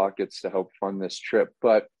of their pockets to help fund this trip.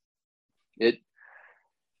 But it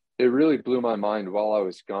really blew my mind while I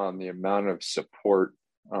was gone, the amount of support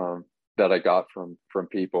that I got from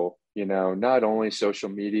people, not only social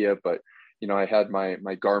media, but, I had my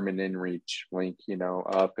Garmin InReach link,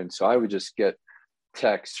 up. And so I would just get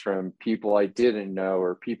texts from people I didn't know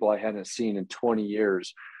or people I hadn't seen in 20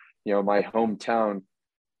 years. My hometown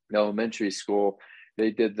elementary school,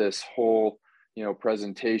 they did this whole,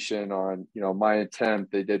 presentation on, my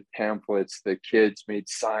attempt. They did pamphlets. The kids made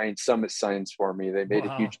signs, summit signs for me. They made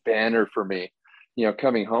a huge banner for me,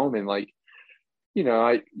 coming home. And I've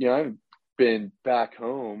been back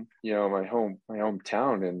home, my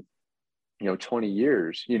hometown in, 20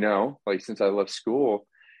 years, since I left school.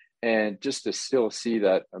 And just to still see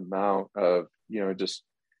that amount of, just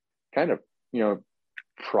kind of,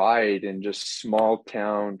 pride and just small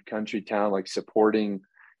town, country town, supporting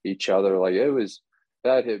each other.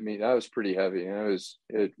 That hit me. That was pretty heavy. And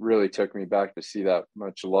it really took me back to see that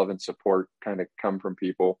much love and support kind of come from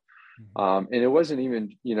people. And it wasn't even,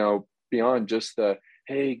 beyond just the,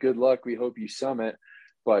 hey, good luck, we hope you summit.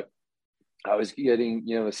 But I was getting,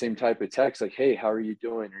 the same type of text, hey, how are you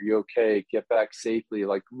doing? Are you okay? Get back safely.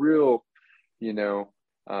 Real,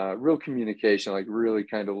 real communication, really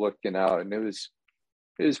kind of looking out. And it was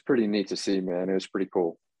pretty neat to see, man. It was pretty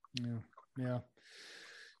cool. Yeah.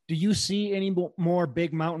 Do you see any more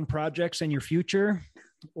big mountain projects in your future?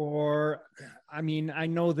 Or, I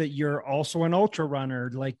know that you're also an ultra runner.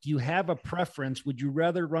 Do you have a preference? Would you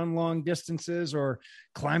rather run long distances or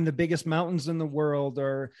climb the biggest mountains in the world?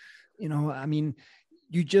 Or, you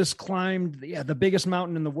just climbed the biggest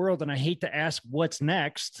mountain in the world. And I hate to ask what's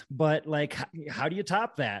next, but how do you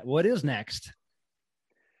top that? What is next?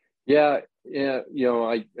 Yeah.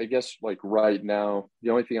 I guess right now, the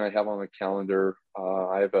only thing I have on the calendar,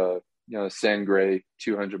 I have a, Sangre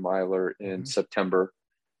 200 miler in September.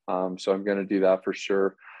 So I'm going to do that for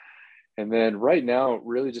sure. And then right now,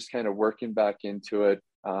 really just kind of working back into it.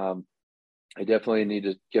 I definitely need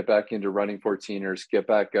to get back into running 14ers, get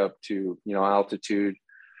back up to, altitude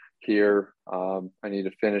here. I need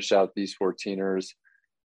to finish out these 14ers.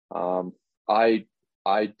 I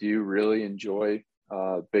do really enjoy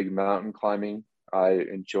big mountain climbing. I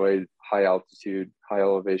enjoy high altitude, high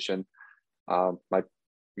elevation. I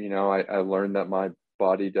learned that my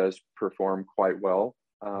body does perform quite well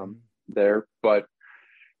there. But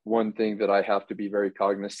one thing that I have to be very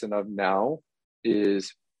cognizant of now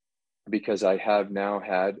is, because I have now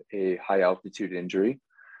had a high altitude injury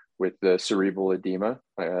with the cerebral edema.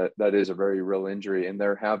 That is a very real injury. And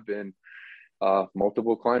there have been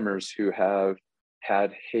multiple climbers who have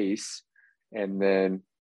had HACE and then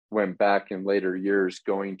went back in later years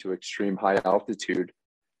going to extreme high altitude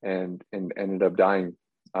and ended up dying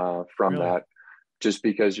from that, just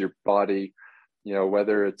because your body,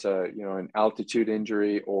 whether it's an altitude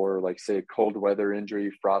injury or say a cold weather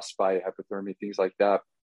injury, frostbite, hypothermia, things like that.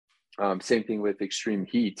 Same thing with extreme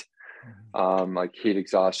heat, like heat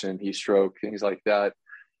exhaustion, heat stroke, things like that.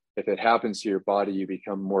 If it happens to your body, you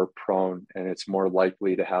become more prone and it's more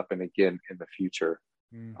likely to happen again in the future.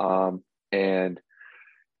 And,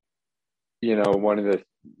 one of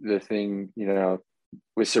the thing,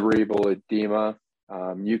 with cerebral edema,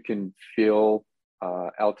 you can feel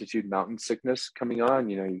altitude mountain sickness coming on.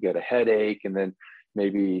 You get a headache and then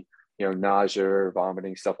maybe, nausea or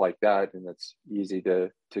vomiting, stuff like that. And it's easy to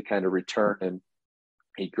kind of return and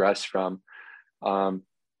egress from.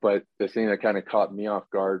 But the thing that kind of caught me off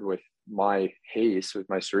guard with my HACE, with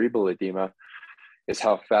my cerebral edema, is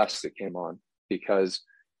how fast it came on. Because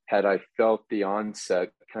had I felt the onset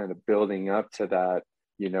kind of building up to that,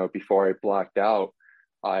 before I blacked out,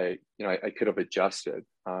 I could have adjusted.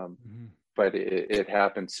 But it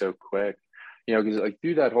happened so quick, because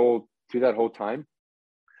through that whole time,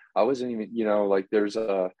 I wasn't even, there's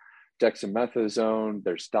a dexamethasone,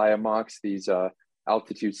 there's Diamox, these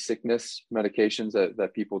altitude sickness medications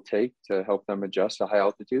that people take to help them adjust to high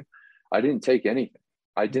altitude. I didn't take anything.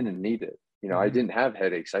 I didn't need it. I didn't have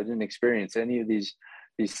headaches. I didn't experience any of these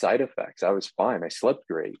side effects. I was fine. I slept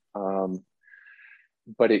great.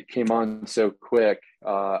 But it came on so quick.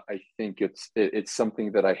 I think it's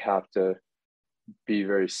something that I have to be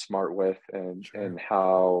very smart with, and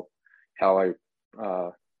how I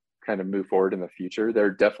kind of move forward in the future. There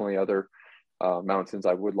are definitely other mountains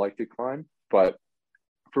I would like to climb, but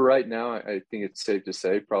for right now, I think it's safe to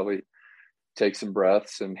say probably take some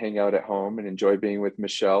breaths and hang out at home and enjoy being with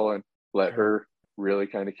Michelle and let her really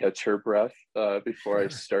kind of catch her breath before I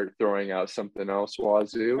start throwing out something else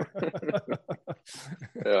wazoo.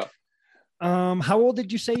 Yeah. How old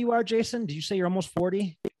did you say you are, Jason? Did you say you're almost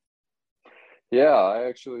 40? Yeah, I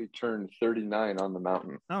actually turned 39 on the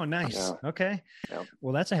mountain. Oh, nice. Yeah. Okay. Yeah.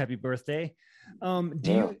 Well, that's a happy birthday.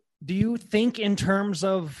 Do you think in terms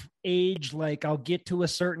of age, like I'll get to a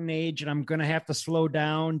certain age and I'm going to have to slow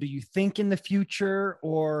down? Do you think in the future,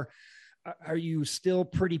 or are you still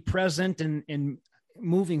pretty present and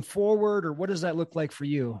moving forward, or what does that look like for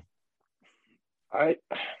you? I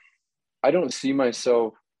don't see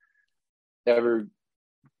myself ever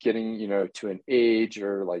getting, to an age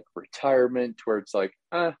or like retirement where it's like,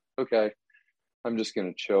 okay, I'm just going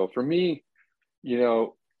to chill. For me,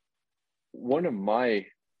 one of my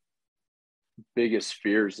biggest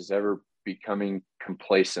fears is ever becoming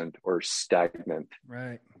complacent or stagnant.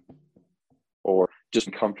 Right. Or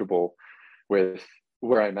just comfortable with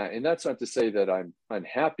where I'm at. And that's not to say that I'm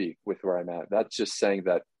unhappy with where I'm at. That's just saying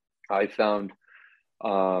that I found,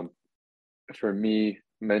 for me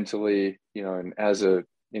mentally, and as a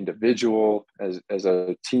individual, as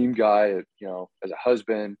a team guy, as a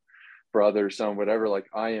husband, brother, son, whatever, like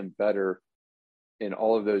I am better in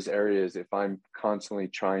all of those areas if I'm constantly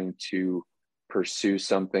trying to pursue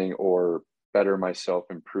something or better myself,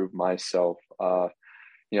 improve myself.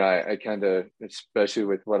 I kind of, especially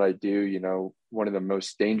with what I do, one of the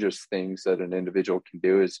most dangerous things that an individual can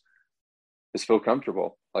do is feel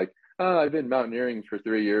comfortable. Like, I've been mountaineering for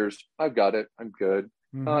 3 years. I've got it. I'm good.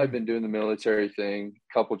 Mm-hmm. I've been doing the military thing,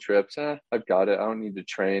 couple trips. I've got it. I don't need to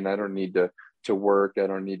train. I don't need to work. I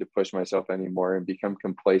don't need to push myself anymore and become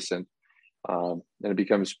complacent. And it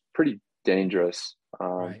becomes pretty dangerous.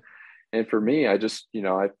 Right. And for me, I just,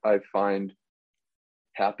 I find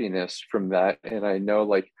happiness from that. And I know,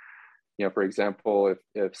 like, for example,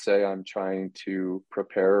 if say I'm trying to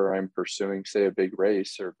prepare or I'm pursuing, say, a big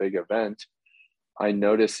race or a big event, I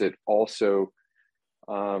notice it also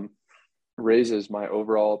raises my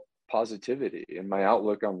overall positivity and my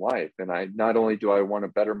outlook on life. And not only do I want to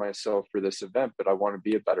better myself for this event, but I want to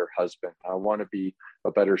be a better husband. I want to be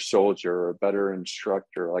a better soldier or a better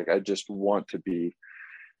instructor. Like, I just want to be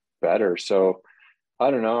better. So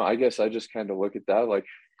I don't know. I guess I just kind of look at that like,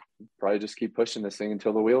 probably just keep pushing this thing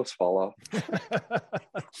until the wheels fall off.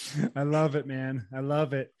 I love it, man. I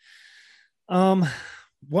love it.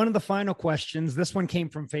 One of the final questions, this one came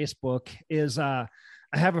from Facebook, is I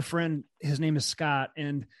have a friend, his name is Scott,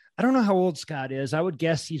 and I don't know how old Scott is. I would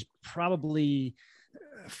guess he's probably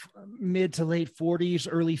mid to late 40s,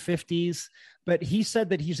 early 50s, but he said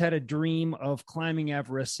that he's had a dream of climbing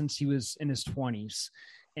Everest since he was in his 20s.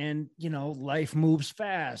 And, life moves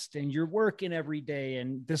fast and you're working every day.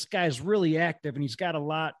 And this guy's really active and he's got a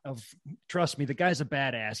lot of, trust me, the guy's a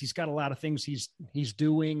badass. He's got a lot of things he's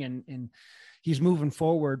doing and he's moving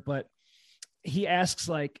forward. But he asks,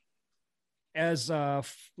 like, as a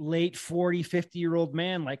late 40, 50-year-old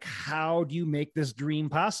man, like, how do you make this dream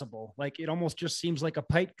possible? Like, it almost just seems like a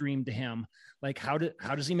pipe dream to him. Like, how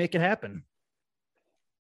does he make it happen?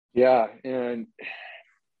 Yeah. And,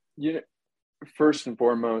 first and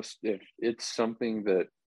foremost, if it's something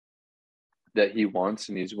that he wants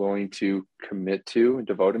and he's willing to commit to and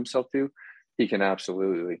devote himself to, he can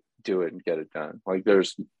absolutely do it and get it done. Like,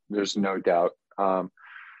 there's no doubt. Our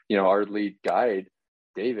lead guide,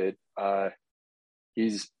 David, I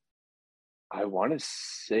want to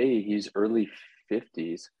say he's early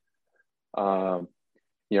 50s.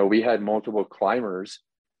 We had multiple climbers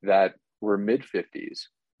that were mid 50s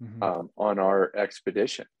on our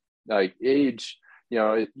expedition. Like, age,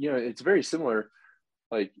 it's very similar,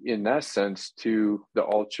 like, in that sense, to the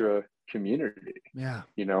ultra community. Yeah.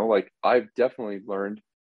 Like, I've definitely learned,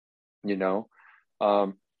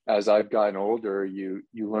 as I've gotten older, you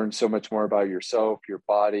learn so much more about yourself, your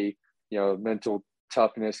body, mental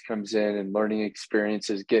toughness comes in and learning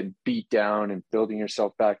experiences, getting beat down and building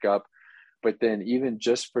yourself back up. But then even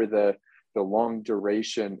just for the long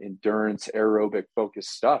duration endurance, aerobic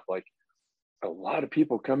focused stuff, like, a lot of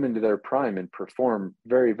people come into their prime and perform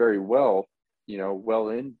very, very well, well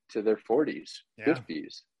into their 40s,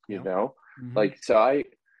 50s, like, so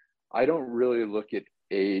I don't really look at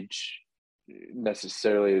age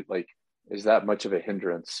necessarily like is that much of a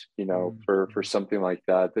hindrance, for something like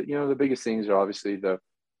that. But, the biggest things are obviously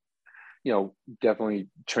definitely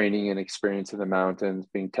training and experience in the mountains,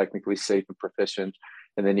 being technically safe and proficient.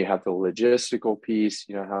 And then you have the logistical piece,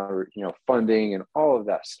 how, funding and all of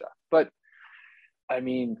that stuff. But I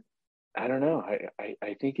mean, I don't know.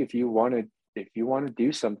 I think if you want to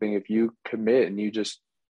do something, if you commit and you just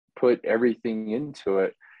put everything into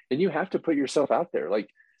it, and you have to put yourself out there. Like,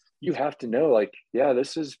 you have to know, like, yeah,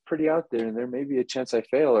 this is pretty out there, and there may be a chance I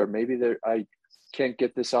fail, or maybe I can't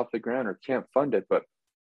get this off the ground or can't fund it. But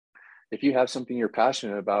if you have something you're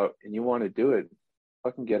passionate about and you want to do it,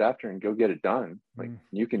 fucking get after it and go get it done. Like,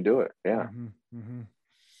 you can do it. Yeah.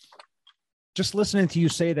 Just listening to you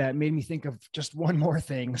say that made me think of just one more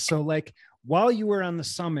thing. So like, while you were on the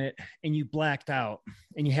summit and you blacked out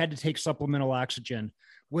and you had to take supplemental oxygen,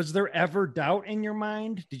 was there ever doubt in your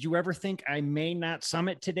mind? Did you ever think I may not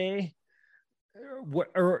summit today?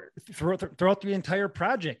 Or throughout the entire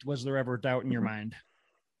project, was there ever doubt in your mind?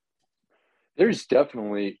 There's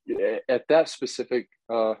definitely, at that specific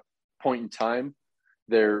point in time,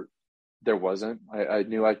 there wasn't. I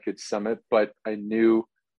knew I could summit, but I knew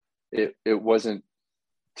it wasn't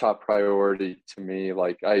top priority to me.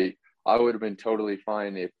 Like, I would have been totally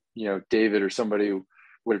fine if, David or somebody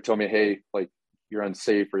would have told me, hey, like, you're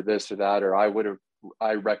unsafe or this or that, or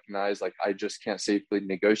I recognized, like, I just can't safely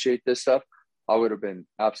negotiate this stuff. I would have been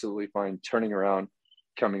absolutely fine turning around,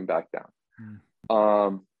 coming back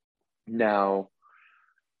down. Now,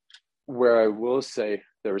 where I will say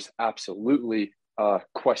there was absolutely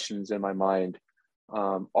questions in my mind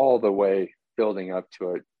all the way building up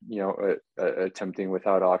to it, attempting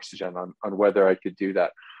without oxygen on whether I could do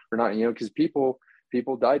that or not, because people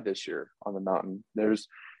died this year on the mountain. There's,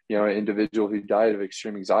 an individual who died of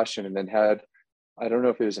extreme exhaustion and then had, I don't know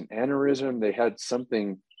if it was an aneurysm, they had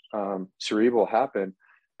something cerebral happen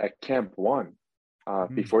at Camp 1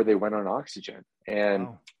 before they went on oxygen. And,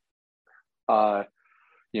 wow.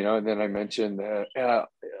 And then I mentioned the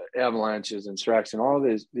avalanches and SRAX and all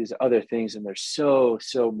these other things. And there's so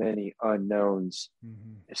many unknowns,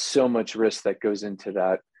 so much risk that goes into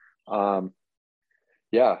that. I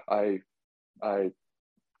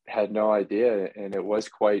had no idea. And it was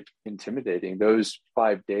quite intimidating. Those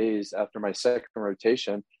 5 days after my second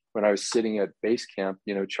rotation, when I was sitting at base camp,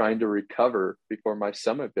 trying to recover before my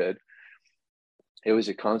summit bid, it was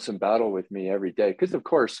a constant battle with me every day. Because of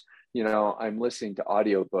course, I'm listening to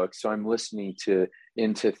audiobooks. So I'm listening to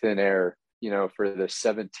Into Thin Air, for the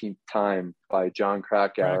 17th time by John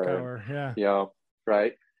Krakauer.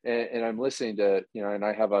 Right. And I'm listening to, and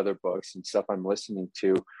I have other books and stuff I'm listening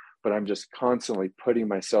to, but I'm just constantly putting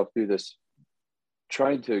myself through this,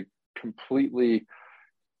 trying to completely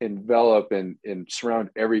envelop and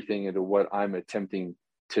surround everything into what I'm attempting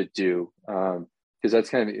to do. Because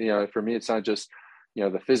that's kind of, for me, it's not just,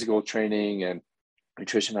 the physical training and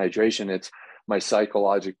nutrition, hydration, it's my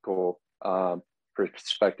psychological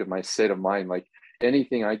perspective, my state of mind. Like,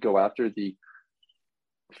 anything I go after,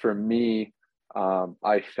 for me,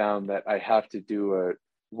 I found that I have to do a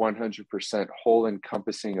 100% whole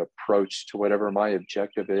encompassing approach to whatever my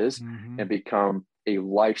objective is, and become a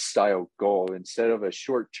lifestyle goal instead of a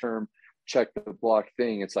short-term check the block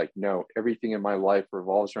thing. It's like, no, everything in my life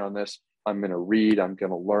revolves around this. I'm going to read, I'm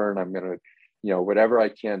going to learn, I'm going to, whatever I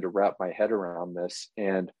can to wrap my head around this.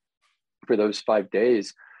 And for those 5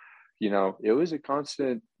 days, it was a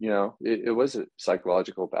constant, it was a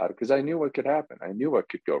psychological battle, because I knew what could happen. I knew what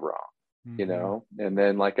could go wrong, and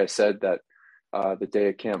then, like I said, that the day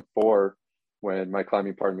of Camp 4, when my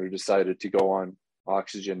climbing partner decided to go on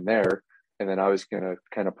oxygen there, and then I was going to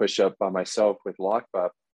kind of push up by myself with Lakpa,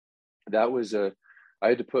 I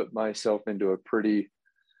had to put myself into a pretty,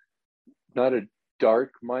 not a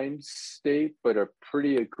dark mind state, but a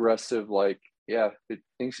pretty aggressive, like,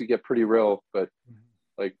 things could get pretty real, but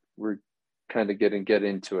like, we're kind of get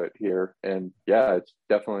into it here. And it's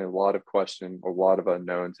definitely a lot of question, a lot of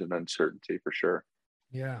unknowns and uncertainty for sure.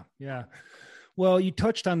 Yeah. Well, you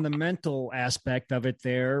touched on the mental aspect of it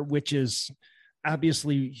there, which is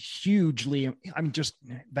obviously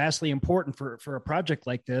vastly important for a project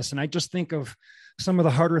like this. And I just think of some of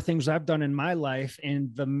the harder things I've done in my life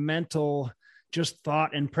and the mental just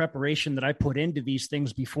thought and preparation that I put into these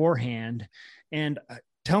things beforehand. And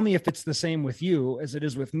tell me if it's the same with you as it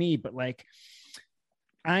is with me, but like,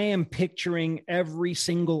 I am picturing every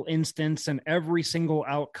single instance and every single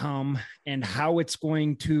outcome and how it's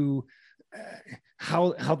going to,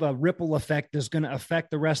 how the ripple effect is going to affect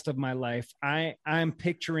the rest of my life. I'm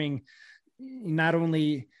picturing not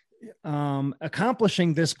only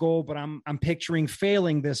accomplishing this goal, but I'm picturing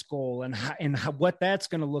failing this goal and what that's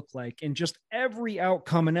going to look like, and just every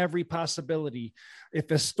outcome and every possibility.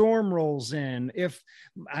 If a storm rolls in, if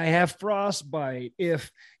I have frostbite,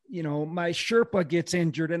 if my Sherpa gets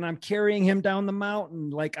injured and I'm carrying him down the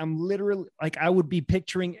mountain, like, I'm literally, like, I would be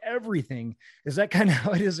picturing everything. Is that kind of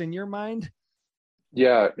how it is in your mind?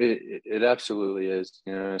 Yeah, it absolutely is,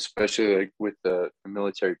 especially like with the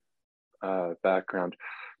military background,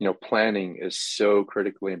 planning is so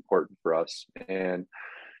critically important for us. And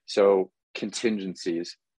so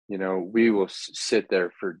contingencies, we will sit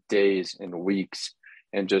there for days and weeks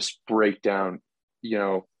and just break down,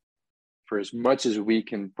 for as much as we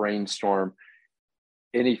can brainstorm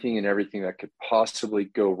anything and everything that could possibly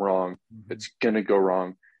go wrong, that's going to go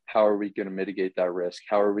wrong. How are we going to mitigate that risk?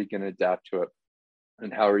 How are we going to adapt to it?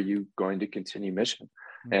 And how are you going to continue mission?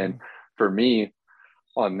 And for me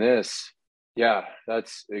on this,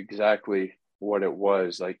 that's exactly what it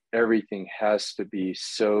was. Like, everything has to be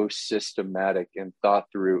so systematic and thought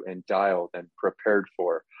through and dialed and prepared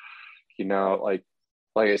for,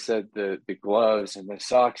 like I said, the gloves and the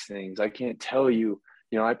socks things, I can't tell you,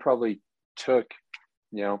 I probably took,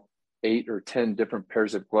 8 or 10 different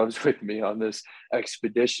pairs of gloves with me on this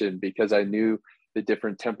expedition, because I knew the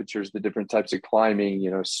different temperatures, the different types of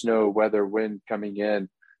climbing, snow, weather, wind coming in,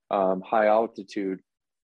 high altitude,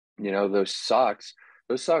 those socks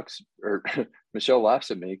are, Michelle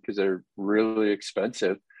laughs at me because they're really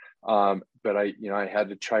expensive. But I had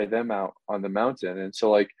to try them out on the mountain. And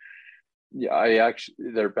so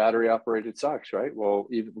they're battery operated socks, right? Well,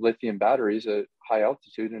 even lithium batteries at high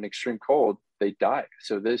altitude and extreme cold, they die.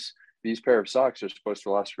 So these pair of socks are supposed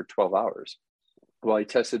to last for 12 hours. Well, I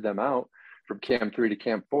tested them out from camp 3 to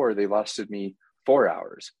camp 4. They lasted me 4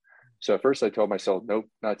 hours. So at first I told myself, nope,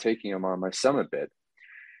 not taking them on my summit bid.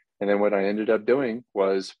 And then what I ended up doing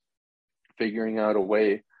was figuring out a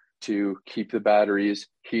way to keep the batteries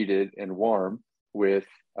heated and warm with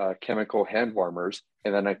chemical hand warmers.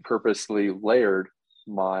 And then I purposely layered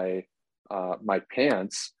my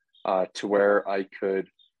pants to where I could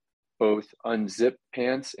both unzip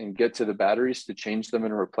pants and get to the batteries to change them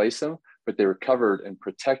and replace them, but they were covered and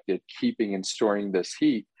protected, keeping and storing this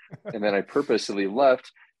heat. And then I purposely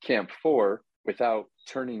left camp 4 without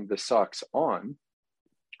turning the socks on,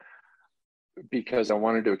 because I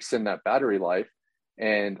wanted to extend that battery life.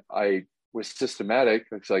 And I was systematic.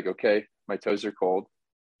 It's like, okay, my toes are cold,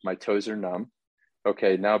 my toes are numb.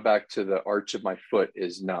 Okay, now back to the arch of my foot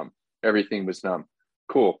is numb. Everything was numb.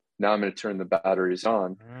 Cool. Now I'm going to turn the batteries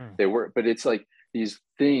on. They work, but it's like these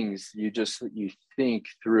things you think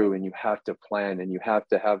through, and you have to plan, and you have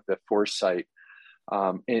to have the foresight.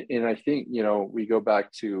 And I think, we go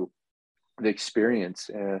back to the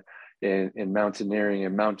experience in mountaineering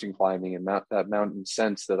and mountain climbing and that mountain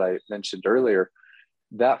sense that I mentioned earlier.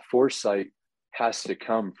 That foresight has to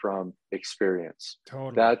come from experience.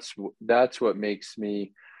 Totally. That's what makes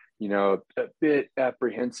me, a bit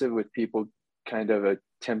apprehensive with people kind of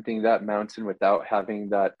attempting that mountain without having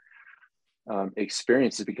that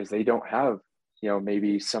experiences, because they don't have,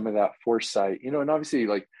 maybe some of that foresight, and obviously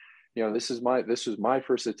this was my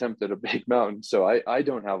first attempt at a big mountain. So I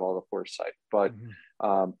don't have all the foresight, but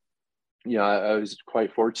I was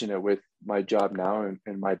quite fortunate with my job now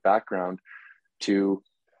and my background to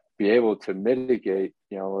be able to mitigate,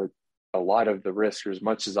 a lot of the risk, or as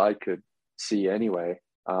much as I could see anyway.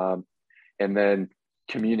 And then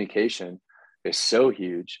communication is so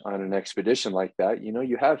huge on an expedition like that.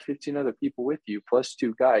 You have 15 other people with you, plus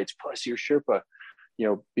 2 guides, plus your Sherpa,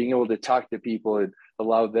 being able to talk to people and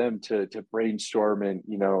allow them to brainstorm, and,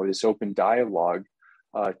 this open dialogue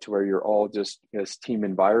to where you're all just this team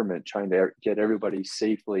environment trying to get everybody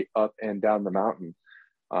safely up and down the mountain.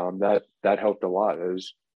 That helped a lot. It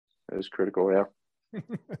was critical. Yeah.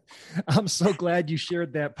 I'm so glad you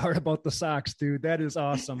shared that part about the socks, dude. That is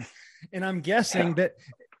awesome. And I'm guessing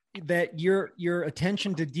that your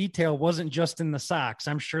attention to detail wasn't just in the socks.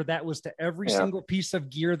 I'm sure that was to every single piece of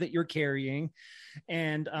gear that you're carrying.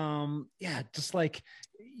 And just like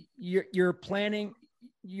you're planning,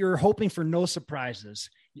 you're hoping for no surprises.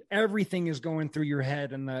 Everything is going through your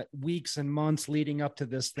head in the weeks and months leading up to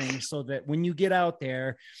this thing, so that when you get out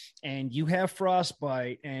there and you have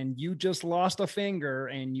frostbite and you just lost a finger,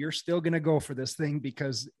 and you're still going to go for this thing,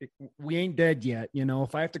 because we ain't dead yet.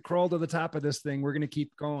 If I have to crawl to the top of this thing, we're going to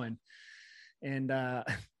keep going. And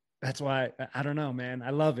that's why, I don't know, man.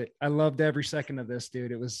 I love it. I loved every second of this,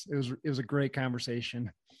 dude. It was a great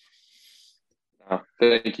conversation.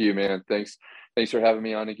 Thank you, man. Thanks for having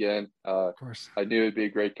me on again. Of course. I knew it'd be a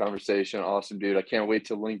great conversation. Awesome, dude. I can't wait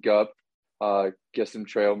to link up, get some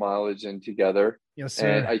trail mileage in together. Yes, sir.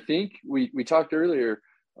 And I think we talked earlier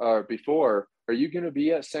before. Are you going to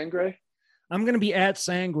be at Sangre? I'm going to be at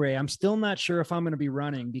Sangre. I'm still not sure if I'm going to be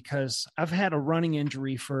running, because I've had a running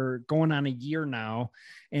injury for going on a year now.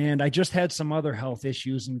 And I just had some other health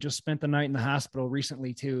issues and just spent the night in the hospital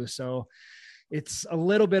recently too. So it's a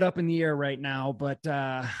little bit up in the air right now, but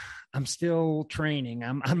I'm still training.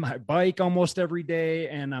 I'm on my bike almost every day,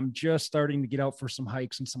 and I'm just starting to get out for some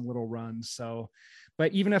hikes and some little runs. So,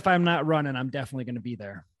 but even if I'm not running, I'm definitely going to be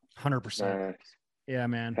there 100%. Nice. Yeah,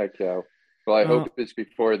 man. Heck yeah. Well, I hope it's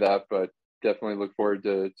before that, but definitely look forward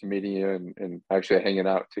to meeting you and actually hanging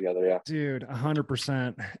out together. Yeah, dude,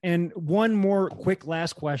 100%. And one more quick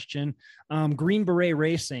last question. Green Beret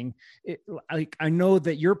Racing, I know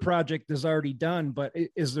that your project is already done, but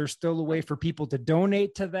is there still a way for people to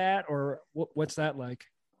donate to that, or what's that like?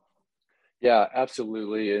 Yeah,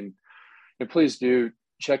 absolutely. And please do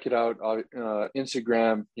check it out.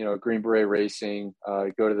 Instagram, Green Beret Racing,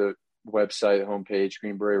 go to the website homepage,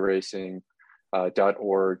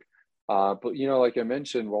 greenberetracing.org. But, like I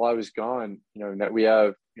mentioned, while I was gone, that we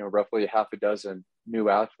have, roughly half a dozen new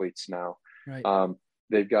athletes now. Right.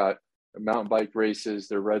 They've got mountain bike races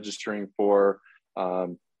they're registering for,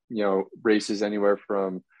 races anywhere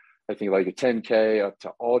from, I think, like a 10K up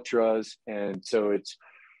to ultras. And so it's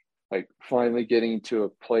like finally getting to a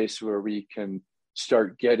place where we can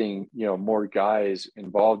start getting, more guys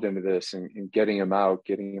involved into this and getting them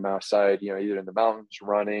outside, either in the mountains,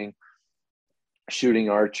 running, shooting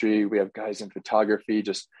archery. We have guys in photography,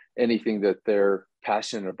 just anything that they're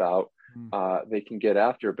passionate about, they can get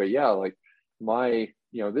after. But yeah, like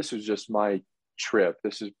this was just my trip.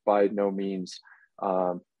 This is by no means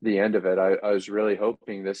the end of it. I was really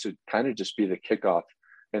hoping this would kind of just be the kickoff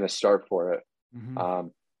and a start for it. Mm-hmm.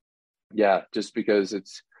 Just because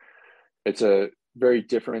it's a very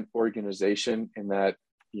different organization in that,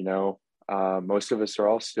 most of us are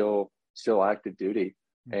all still active duty.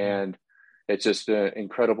 Mm-hmm. And it's just an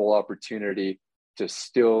incredible opportunity to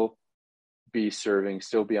still be serving,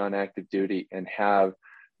 still be on active duty, and have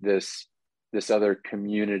this other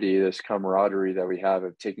community, this camaraderie that we have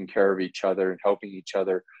of taking care of each other and helping each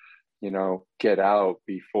other, get out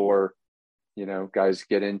before, guys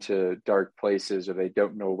get into dark places or they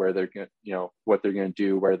don't know where they're going to, what they're going to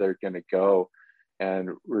do, where they're going to go. And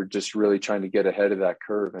we're just really trying to get ahead of that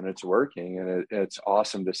curve, and it's working. And it's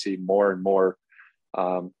awesome to see more and more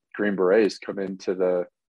Green Berets come into the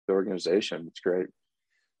organization. It's great.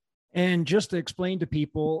 And just to explain to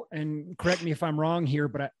people, and correct me if I'm wrong here,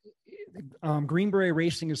 but Green Beret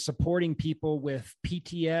Racing is supporting people with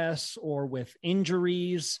PTS or with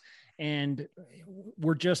injuries, and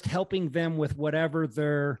we're just helping them with whatever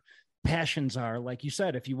their passions are. Like you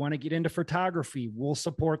said, if you want to get into photography, we'll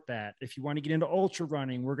support that. If you want to get into ultra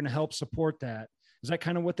running, we're going to help support that. Is that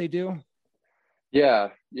kind of what they do? Yeah,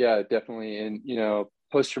 definitely. And,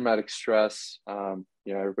 post-traumatic stress,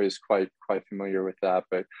 everybody's quite familiar with that,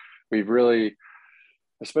 but we've really,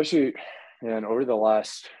 especially, and over the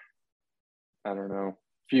last,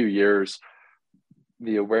 few years,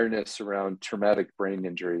 the awareness around traumatic brain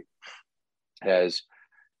injury has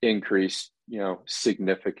increased,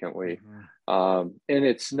 significantly. Mm-hmm. And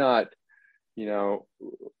it's not,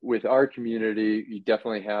 with our community, you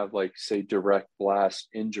definitely have like, say, direct blast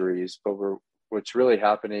injuries, but what's really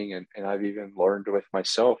happening, and I've even learned with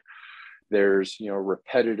myself, there's,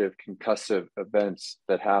 repetitive concussive events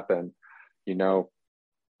that happen.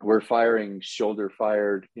 We're firing shoulder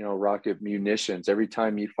fired, rocket munitions. Every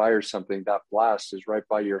time you fire something, that blast is right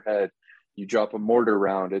by your head. You drop a mortar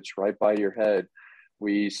round, it's right by your head.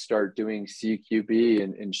 We start doing CQB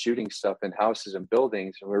and shooting stuff in houses and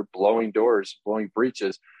buildings, and we're blowing doors, blowing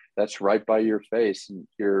breaches. That's right by your face. And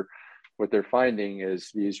what they're finding is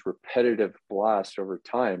these repetitive blasts over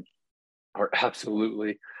time are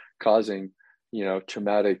absolutely causing,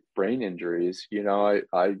 traumatic brain injuries.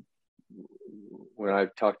 When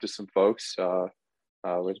I've talked to some folks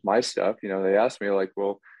with my stuff, they ask me like,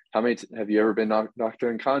 well, how many have you ever been knocked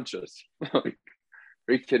unconscious? Like,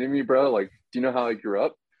 are you kidding me, bro? Like, do you know how I grew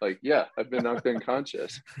up? Like, yeah, I've been knocked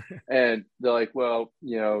unconscious. And they're like, well,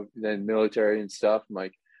 then military and stuff. I'm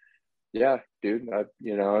like, yeah, dude,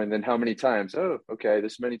 and then how many times? Oh, okay,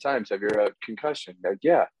 this many times. Have you ever had concussion? Like,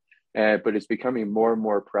 yeah. But it's becoming more and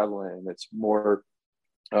more prevalent, and it's more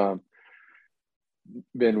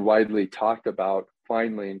been widely talked about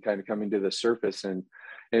finally, and kind of coming to the surface. And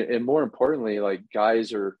more importantly, like,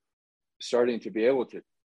 guys are starting to be able to,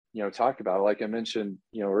 talk about it. Like I mentioned,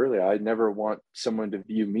 earlier, I never want someone to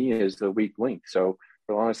view me as the weak link. So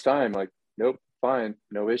for the longest time, like, nope, fine,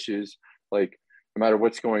 no issues. Like, no matter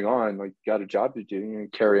what's going on, like, you got a job to do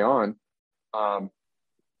and carry on.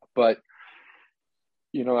 But,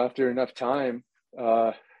 after enough time,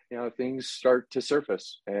 things start to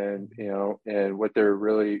surface, and, and what they're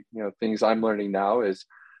really, things I'm learning now is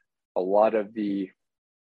a lot of the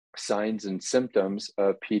signs and symptoms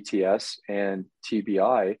of PTS and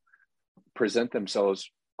TBI present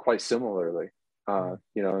themselves quite similarly.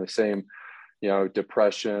 The same,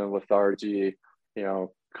 depression, lethargy,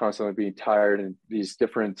 constantly being tired, and these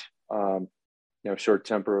different, short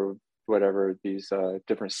temper, whatever, these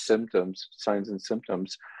different symptoms, signs and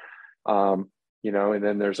symptoms. And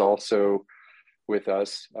then there's also with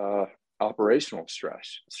us, operational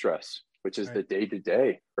stress, which is the day to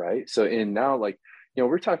day, right? So in now, like,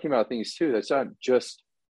 we're talking about things too that's not just,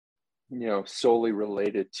 solely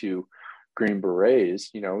related to Green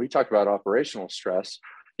Berets. We talk about operational stress,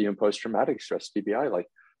 even post-traumatic stress, TBI, like,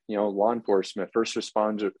 law enforcement, first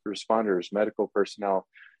responders, medical personnel.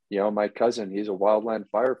 My cousin, he's a wildland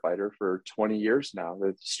firefighter for 20 years now.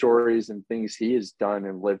 The stories and things he has done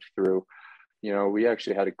and lived through. We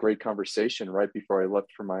actually had a great conversation right before I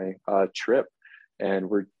left for my trip, and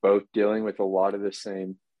we're both dealing with a lot of the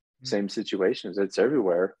same situations. It's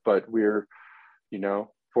everywhere, but we're, very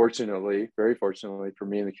fortunately for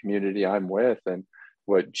me and the community I'm with, and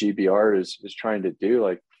what GBR is trying to do,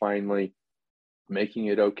 like finally making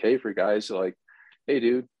it okay for guys to, like, hey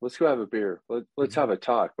dude, let's go have a beer. Let's have a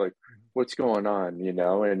talk. Like, what's going on,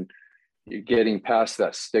 and you're getting past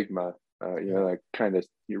that stigma, that kind of,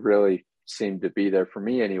 you really seemed to be there for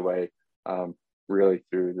me anyway, really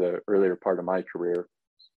through the earlier part of my career.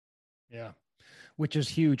 Yeah. Which is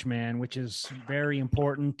huge, man, which is very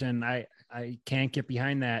important. And I can't get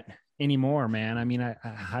behind that anymore, man. I mean, I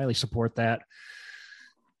highly support that.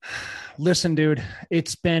 Listen, dude,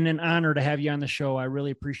 it's been an honor to have you on the show. I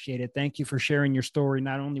really appreciate it. Thank you for sharing your story,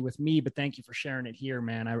 not only with me, but thank you for sharing it here,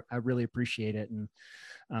 man. I really appreciate it. And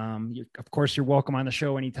of course, you're welcome on the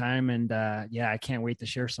show anytime. And I can't wait to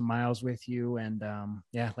share some miles with you. And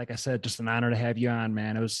like I said, just an honor to have you on,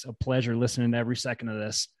 man. It was a pleasure listening to every second of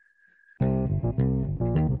this.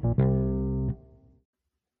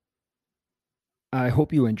 I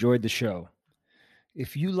hope you enjoyed the show.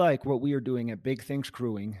 If you like what we are doing at Big Things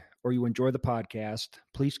Crewing, or you enjoy the podcast,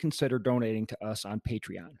 please consider donating to us on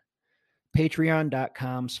Patreon.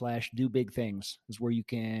 Patreon.com/dobigthings is where you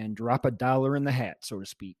can drop $1 in the hat, so to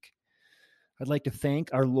speak. I'd like to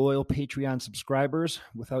thank our loyal Patreon subscribers.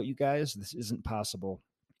 Without you guys, this isn't possible.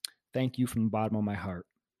 Thank you from the bottom of my heart.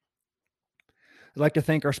 I'd like to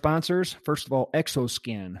thank our sponsors. First of all,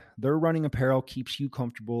 Exoskin. Their running apparel keeps you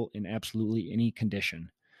comfortable in absolutely any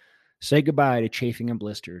condition. Say goodbye to chafing and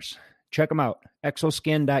blisters. Check them out,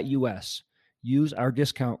 exoskin.us. Use our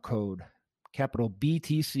discount code, capital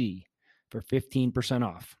BTC, for 15%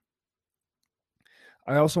 off.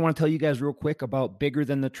 I also want to tell you guys real quick about Bigger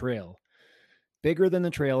Than the Trail. Bigger Than the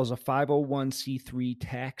Trail is a 501c3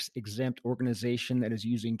 tax-exempt organization that is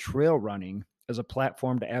using trail running as a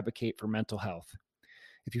platform to advocate for mental health.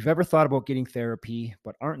 If you've ever thought about getting therapy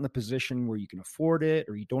but aren't in the position where you can afford it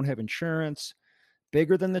or you don't have insurance,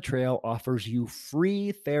 Bigger Than the Trail offers you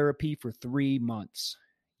free therapy for 3 months.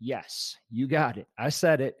 Yes, you got it. I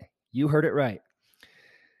said it. You heard it right.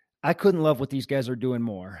 I couldn't love what these guys are doing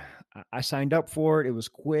more. I signed up for it. It was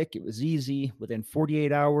quick. It was easy. Within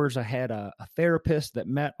 48 hours, I had a therapist that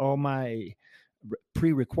met all my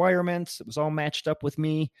pre-requirements. It was all matched up with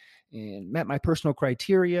me and met my personal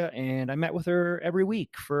criteria. And I met with her every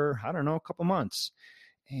week for, a couple months.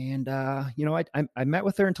 And, I met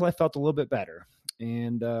with her until I felt a little bit better.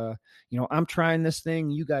 And, I'm trying this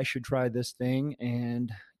thing. You guys should try this thing.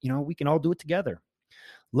 And, we can all do it together.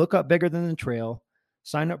 Look up Bigger Than the Trail,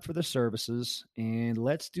 sign up for the services, and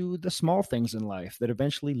let's do the small things in life that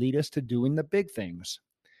eventually lead us to doing the big things.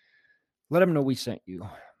 Let them know we sent you.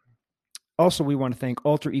 Also, we want to thank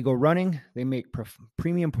Alter Ego Running. They make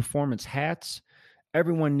premium performance hats.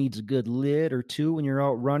 Everyone needs a good lid or two when you're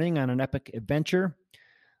out running on an epic adventure.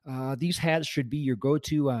 These hats should be your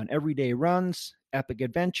go-to on everyday runs, epic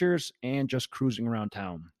adventures, and just cruising around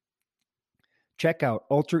town. Check out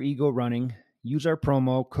Alter Ego Running. Use our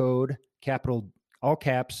promo code, capital, all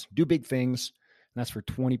caps, Do Big Things, and that's for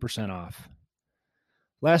 20% off.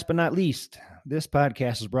 Last but not least, this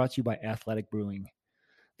podcast is brought to you by Athletic Brewing,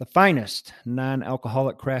 the finest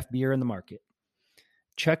non-alcoholic craft beer in the market.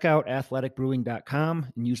 Check out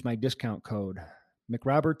athleticbrewing.com and use my discount code,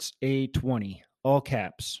 McRobertsA20, all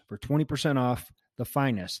caps, for 20% off the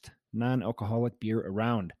finest non-alcoholic beer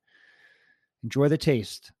around. Enjoy the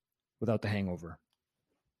taste without the hangover.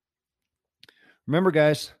 Remember,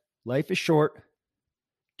 guys, life is short.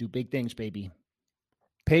 Do big things, baby.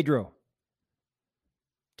 Pedro,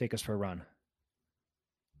 take us for a run.